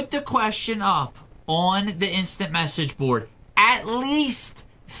put the question up on the instant message board at least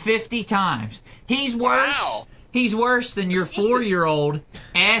 50 times. He's worse. Wow. He's worse than your 4-year-old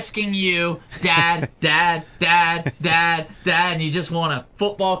asking you, Dad, Dad, Dad, Dad, Dad, and you just want to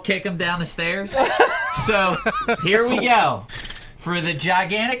football kick him down the stairs. So here we go. For the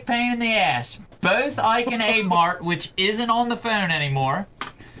gigantic pain in the ass, both Ike and A-Mart, which isn't on the phone anymore,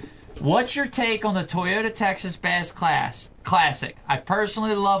 what's your take on the Toyota Texas Bass Classic? I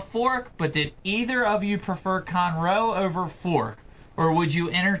personally love Fork, but did either of you prefer Conroe over Fork? Or would you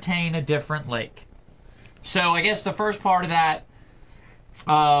entertain a different lake? So I guess the first part of that,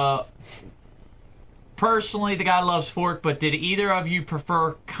 personally, the guy loves Fork, but did either of you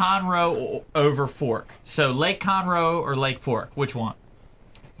prefer Conroe over Fork? So Lake Conroe or Lake Fork? Which one?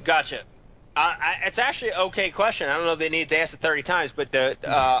 Gotcha. It's actually an okay question. I don't know if they need to ask it 30 times, but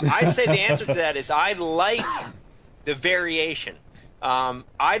I'd say the answer to that is I like the variation.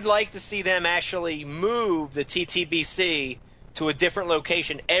 I'd like to see them actually move the TTBC to a different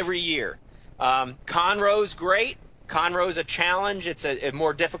location every year. Conroe's great. Conroe's a challenge. It's a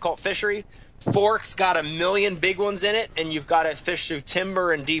more difficult fishery. Fork's got a million big ones in it, and you've got to fish through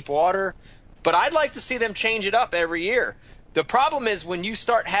timber and deep water. But I'd like to see them change it up every year. The problem is when you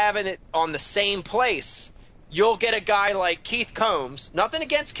start having it on the same place, you'll get a guy like Keith Combs. Nothing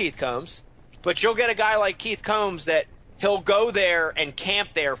against Keith Combs, but you'll get a guy like Keith Combs that he'll go there and camp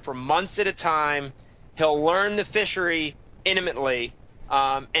there for months at a time. He'll learn the fishery intimately,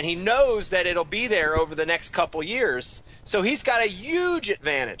 and he knows that it'll be there over the next couple years. So he's got a huge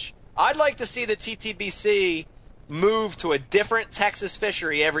advantage. I'd like to see the TTBC move to a different Texas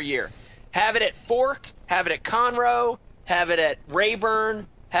fishery every year. Have it at Fork, have it at Conroe, have it at Rayburn,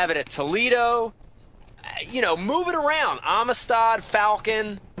 have it at Toledo. Move it around. Amistad,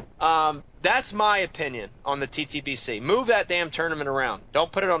 Falcon. That's my opinion on the TTBC. Move that damn tournament around.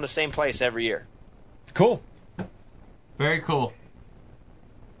 Don't put it on the same place every year. Cool. Very cool.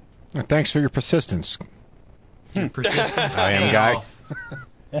 Thanks for your persistence. Persistent. I am guy.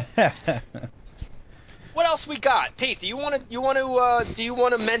 What else we got, Pete? Do you want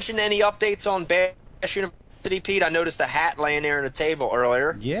to mention any updates on Bass University, Pete? I noticed a hat laying there on the table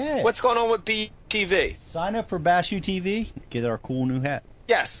earlier. Yeah. What's going on with BTV? Sign up for Bass UTV. Get our cool new hat.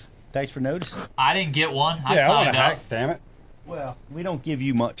 Yes. Thanks for noticing. I didn't get one. I want a hat. up. Damn it. Well, we don't give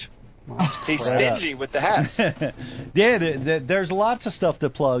you much. He's stingy with the hats. Yeah, there's lots of stuff to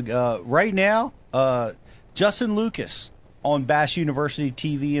plug. Right now, Justin Lucas on Bass University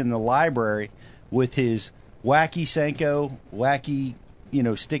TV in the library with his wacky Senko, wacky,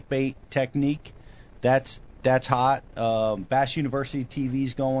 stick bait technique. That's hot. Bass University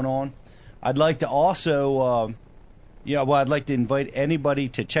TV's going on. I'd like to also, I'd like to invite anybody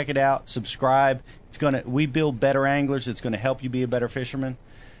to check it out, subscribe. We build better anglers. It's going to help you be a better fisherman.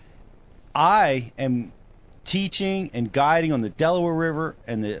 I am teaching and guiding on the Delaware River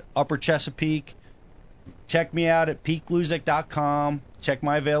and the Upper Chesapeake. Check me out at PeteGluszek.com. Check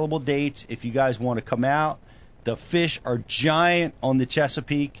my available dates if you guys want to come out. The fish are giant on the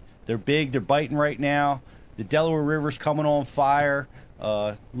Chesapeake. They're big. They're biting right now. The Delaware River's coming on fire.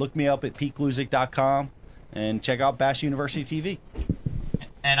 Look me up at PeteGluszek.com and check out Bass University TV.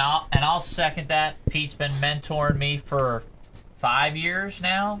 And I'll second that. Pete's been mentoring me for 5 years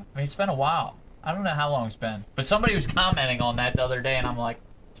now. I mean, it's been a while. I don't know how long it's been. But somebody was commenting on that the other day, and I'm like,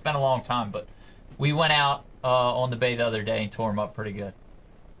 it's been a long time. But we went out on the bay the other day and tore them up pretty good.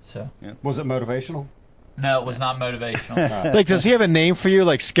 So. Yeah. Was it motivational? No, it was not motivational. Like, does he have a name for you,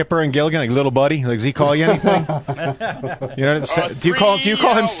 like Skipper and Gilligan, like little buddy? Like, does he call you anything? Do you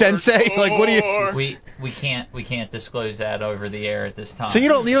call him Sensei? Like, what do you? We can't disclose that over the air at this time. So you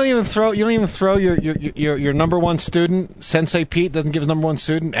don't even throw your number one student, Sensei Pete, doesn't give his number one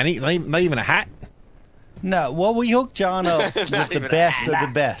student not even a hat. No, well, we hooked John up with the best of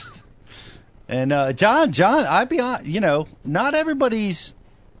the best. And John, I'd be on. Not everybody's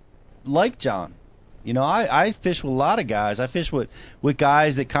like John. I fish with a lot of guys. I fish with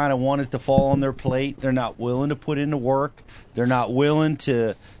guys that kind of want it to fall on their plate. They're not willing to put in the work. They're not willing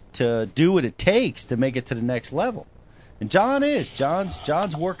to do what it takes to make it to the next level. And John is.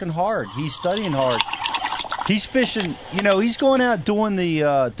 John's working hard. He's studying hard. He's fishing. He's going out doing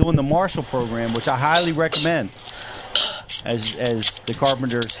the Marshall program, which I highly recommend. As the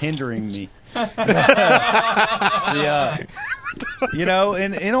carpenter's hindering me.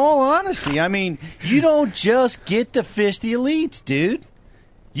 In all honesty, I mean, you don't just get to fish the elites, dude.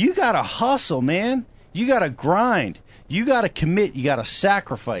 You got to hustle, man. You got to grind. You got to commit. You got to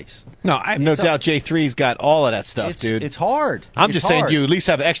sacrifice. No, I have no doubt J3's got all of that stuff, dude. It's hard. I'm just saying you at least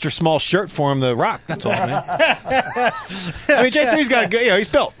have an extra small shirt for him to rock. That's all, man. I mean, J3's got a good, he's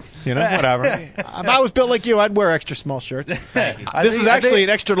built. Whatever. If I was built like you, I'd wear extra small shirts. This is actually an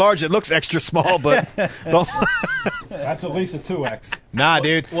extra large. It looks extra small, but don't. That's at least a 2X. Nah,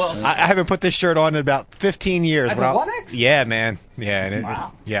 dude. Well, I haven't put this shirt on in about 15 years. That's a 1X? Yeah, man. Yeah.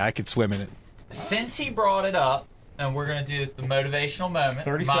 Wow. Yeah, I could swim in it. Since he brought it up, and we're going to do the motivational moment,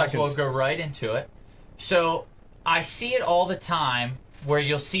 30 might seconds. as well go right into it. So I see it all the time where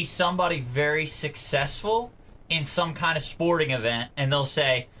you'll see somebody very successful in some kind of sporting event, and they'll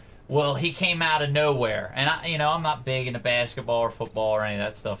say, well, he came out of nowhere. And I'm not big into basketball or football or any of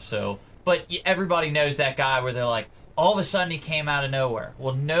that stuff. But everybody knows that guy where they're like, all of a sudden he came out of nowhere.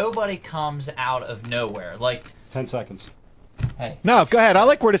 Well, nobody comes out of nowhere. 10 seconds. Hey. No, go ahead. I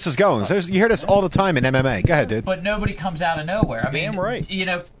like where this is going. You hear this all the time in MMA. Go ahead, dude. But nobody comes out of nowhere. I mean, damn right.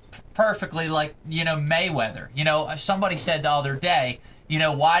 Perfectly like, Mayweather. Somebody said the other day,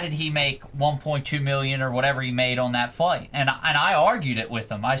 why did he make $1.2 million or whatever he made on that fight? And I argued it with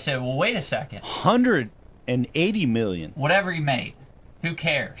him. I said, well, wait a second. $180 million. Whatever he made, who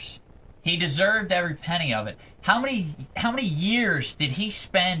cares? He deserved every penny of it. How many years did he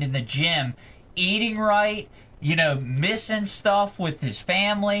spend in the gym eating right, missing stuff with his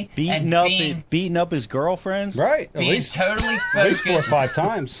family, beating up his girlfriends? Right. Being totally focused. At least 4 or 5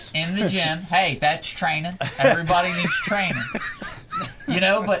 times. In the gym. Hey, that's training. Everybody needs training.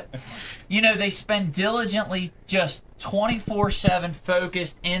 But they spend diligently just 24/7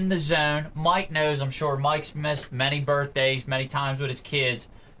 focused in the zone. Mike knows, I'm sure. Mike's missed many birthdays, many times with his kids,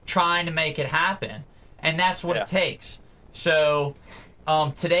 trying to make it happen. And that's what it takes. So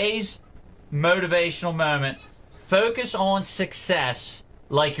today's motivational moment, focus on success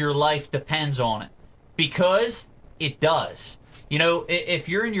like your life depends on it. Because it does. If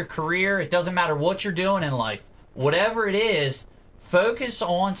you're in your career, it doesn't matter what you're doing in life. Whatever it is, focus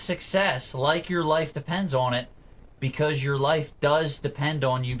on success like your life depends on it, because your life does depend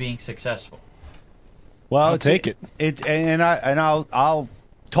on you being successful. Well, I'll take it. I'll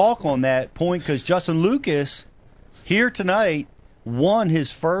talk on that point, because Justin Lucas here tonight won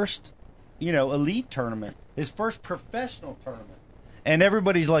his first, elite tournament, his first professional tournament. And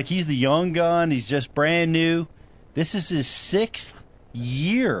everybody's like, he's the young gun, he's just brand new. This is his 6th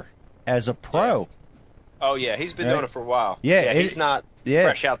year as a pro. Oh yeah, he's been doing it for a while. Yeah, he's not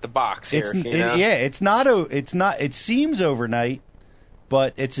fresh out the box here. It's not. It seems overnight,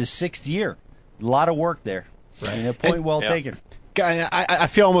 but it's his 6th year. A lot of work there. Right. A point well taken. I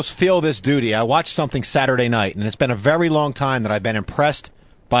almost feel this duty. I watched something Saturday night, and it's been a very long time that I've been impressed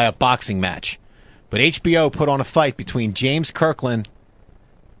by a boxing match. But HBO put on a fight between James Kirkland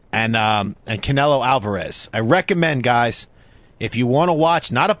and Canelo Alvarez. I recommend, guys, if you want to watch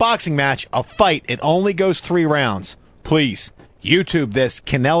not a boxing match, a fight, it only goes 3 rounds. Please, YouTube this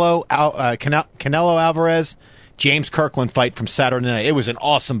Canelo Alvarez, James Kirkland fight from Saturday night. It was an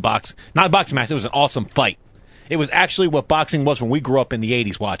awesome not a boxing match, it was an awesome fight. It was actually what boxing was when we grew up in the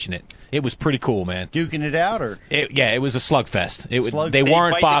 80s watching it. It was pretty cool, man. Duking it out, or it was a slugfest. They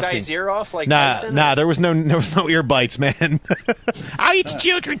weren't boxing. Bite the guy's ear off like Tyson? Nah, there was no ear bites, man. I'll eat your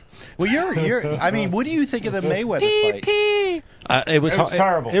children. Well, what do you think of the Mayweather fight? It was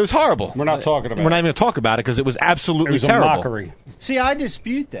terrible. It was horrible. We're not talking about it. We're not even going to talk about it because it was absolutely terrible. A mockery. See, I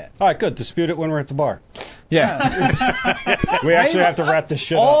dispute that. All right, good. Dispute it when we're at the bar. Yeah. We actually have to wrap this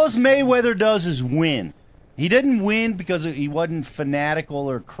shit up. All Mayweather does is win. He didn't win because he wasn't fanatical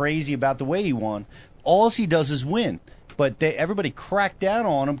or crazy about the way he won. All he does is win. But everybody cracked down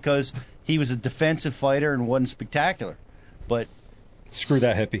on him because he was a defensive fighter and wasn't spectacular. But screw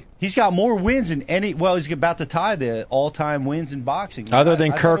that hippie. He's got more wins than any. Well, he's about to tie the all-time wins in boxing. Other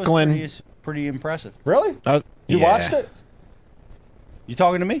than Kirkland, it was pretty impressive. Really? You watched it? You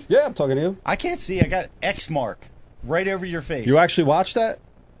talking to me? Yeah, I'm talking to you. I can't see. I got X mark right over your face. You actually watched that?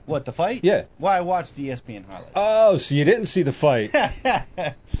 What, the fight? Yeah. Well, I watched the ESPN highlights. Oh, so you didn't see the fight.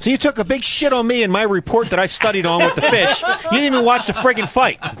 So you took a big shit on me in my report that I studied on with the fish. You didn't even watch the friggin'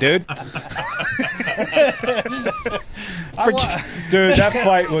 fight, dude. Dude, that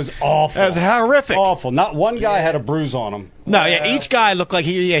fight was awful. That was horrific. Awful. Not one guy had a bruise on him. No, each guy looked like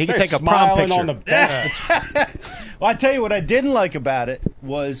he could take a prom picture. On the bench. Well, I tell you what I didn't like about it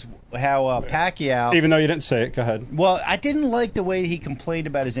was how Pacquiao. Even though you didn't say it, go ahead. Well, I didn't like the way he complained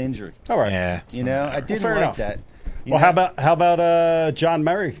about his injury. All right. Yeah. I didn't like that. Well, how about John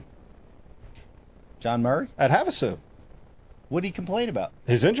Murray? John Murray? At Havasu. What did he complain about?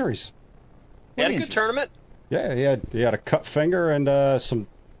 His injuries. He had a good tournament. Yeah, he had a cut finger and some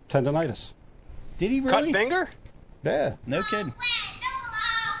tendonitis. Did he really? Cut finger? Yeah. No kidding.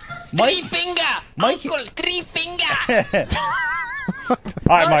 Three finger. Uncle, 3 finger. All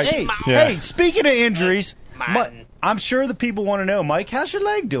right, Mike. Hey, speaking of injuries, I'm sure the people want to know, Mike, how's your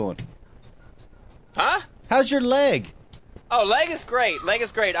leg doing? Huh? How's your leg? Oh, leg is great.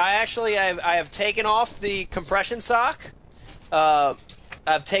 I have taken off the compression sock.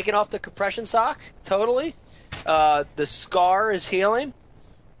 I've taken off the compression sock totally. The scar is healing.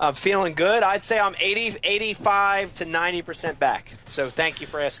 I'm feeling good. I'd say I'm 85 to 90% back. So thank you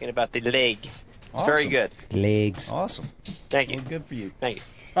for asking about the leg. It's very good. Legs. Awesome. Thank you. Well, good for you. Thank you.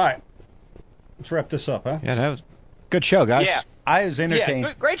 All right. Let's wrap this up, huh? Yeah, that was a good show, guys. Yeah. I was entertained.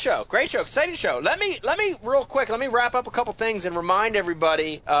 Yeah, great show. Exciting show. Let me real quick, let me wrap up a couple things and remind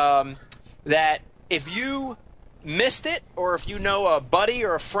everybody that if you missed it, or if you know a buddy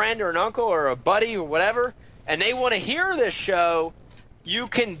or a friend or an uncle or a buddy or whatever, and they want to hear this show, you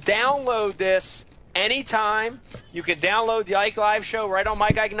can download this anytime. You can download the Ike Live show right on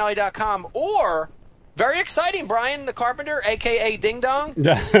MikeIaconelli.com, or, very exciting, Brian the Carpenter, a.k.a. Ding Dong,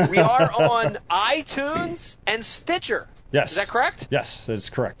 we are on iTunes and Stitcher. Yes. Is that correct? Yes, that's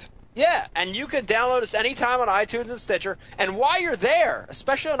correct. Yeah, and you can download us anytime on iTunes and Stitcher. And while you're there,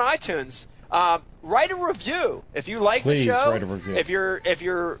 especially on iTunes, write a review if you like Please the show. Write a review. If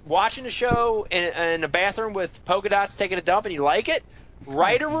you're watching the show in a bathroom with polka dots taking a dump and you like it,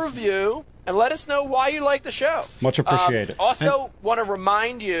 write a review and let us know why you like the show. Much appreciated. Also, want to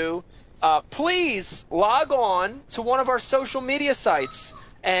remind you, please log on to one of our social media sites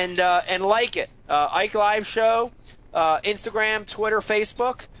and like it. Ike Live Show, Instagram, Twitter,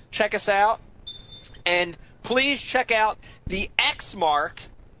 Facebook. Check us out. And please check out the Xmark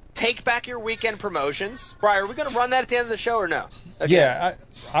Take Back Your Weekend promotions. Brian, are we going to run that at the end of the show or no? Okay. Yeah,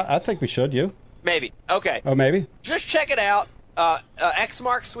 I think we should. You? Maybe. Okay. Oh, maybe? Just check it out.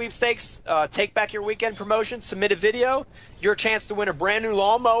 Xmark Sweepstakes, Take Back Your Weekend promotion. Submit a video. Your chance to win a brand new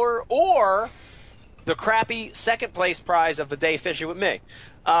lawnmower or the crappy second place prize of the day fishing with me.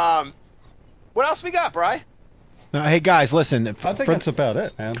 What else we got, Bri? Hey, guys, listen. I think that's about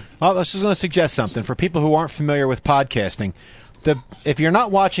it, man. Well, I was just going to suggest something. For people who aren't familiar with podcasting, if you're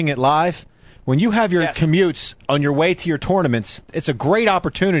not watching it live, when you have your commutes on your way to your tournaments, it's a great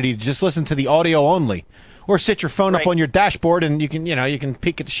opportunity to just listen to the audio only. Or sit your phone up on your dashboard and you can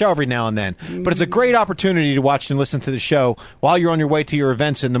peek at the show every now and then. But it's a great opportunity to watch and listen to the show while you're on your way to your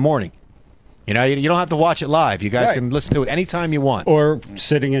events in the morning. You don't have to watch it live. You guys can listen to it anytime you want. Or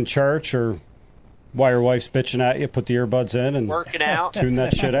sitting in church or while your wife's bitching at you, put the earbuds in and working out, tune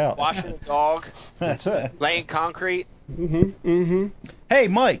that shit out. Washing the dog. That's it. Laying concrete. Hey,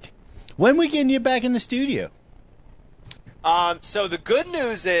 Mike, when we getting you back in the studio? So the good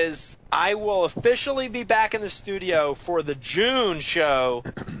news is I will officially be back in the studio for the June show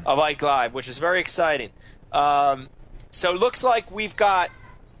of Ike Live, which is very exciting. So it looks like we've got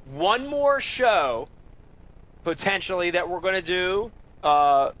one more show potentially that we're going to do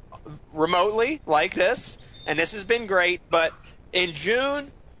remotely like this, and this has been great. But in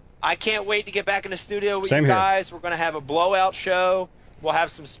June, I can't wait to get back in the studio with you guys. We're going to have a blowout show. We'll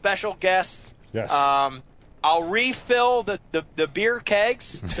have some special guests. Yes. I'll refill the beer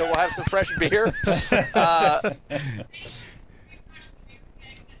kegs, so we'll have some fresh beer.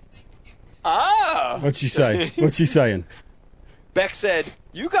 What's she saying? What's she saying? Beck said,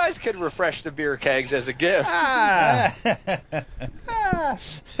 you guys could refresh the beer kegs as a gift. Yeah,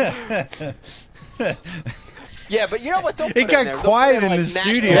 but you know what? It got quiet in the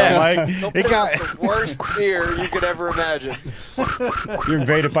studio. It got the worst beer you could ever imagine. You're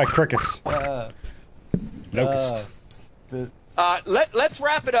invaded by crickets. Locust. Let's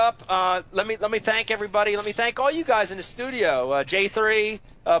wrap it up. Let me thank everybody. Let me thank all you guys in the studio. J3,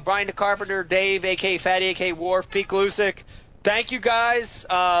 Brian DeCarpenter, Dave, a.k.a. Fatty, a.k.a. Wharf, Pete Glusick. Thank you guys.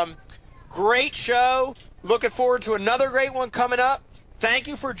 Great show. Looking forward to another great one coming up. Thank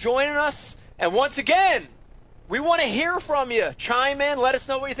you for joining us. And once again, we want to hear from you. Chime in. Let us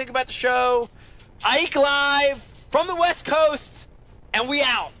know what you think about the show. Ike Live from the West Coast. And we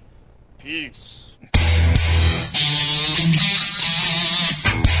out. Peace.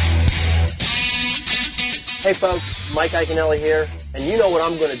 Hey folks, Mike Iaconelli here, and you know what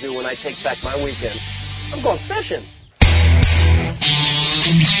I'm going to do when I take back my weekend. I'm going fishing.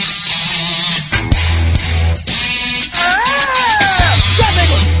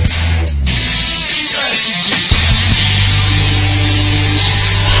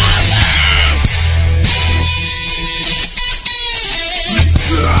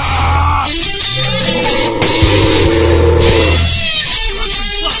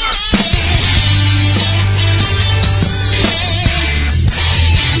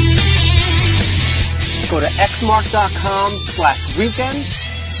 Go to xmark.com/weekends,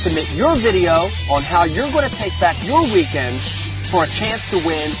 submit your video on how you're going to take back your weekends for a chance to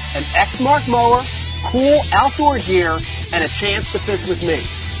win an Xmark mower, cool outdoor gear, and a chance to fish with me.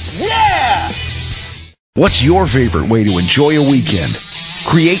 Yeah! What's your favorite way to enjoy a weekend?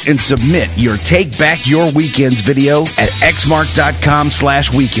 Create and submit your Take Back Your Weekends video at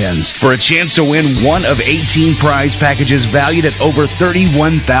xmark.com/weekends for a chance to win one of 18 prize packages valued at over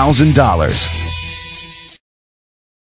 $31,000.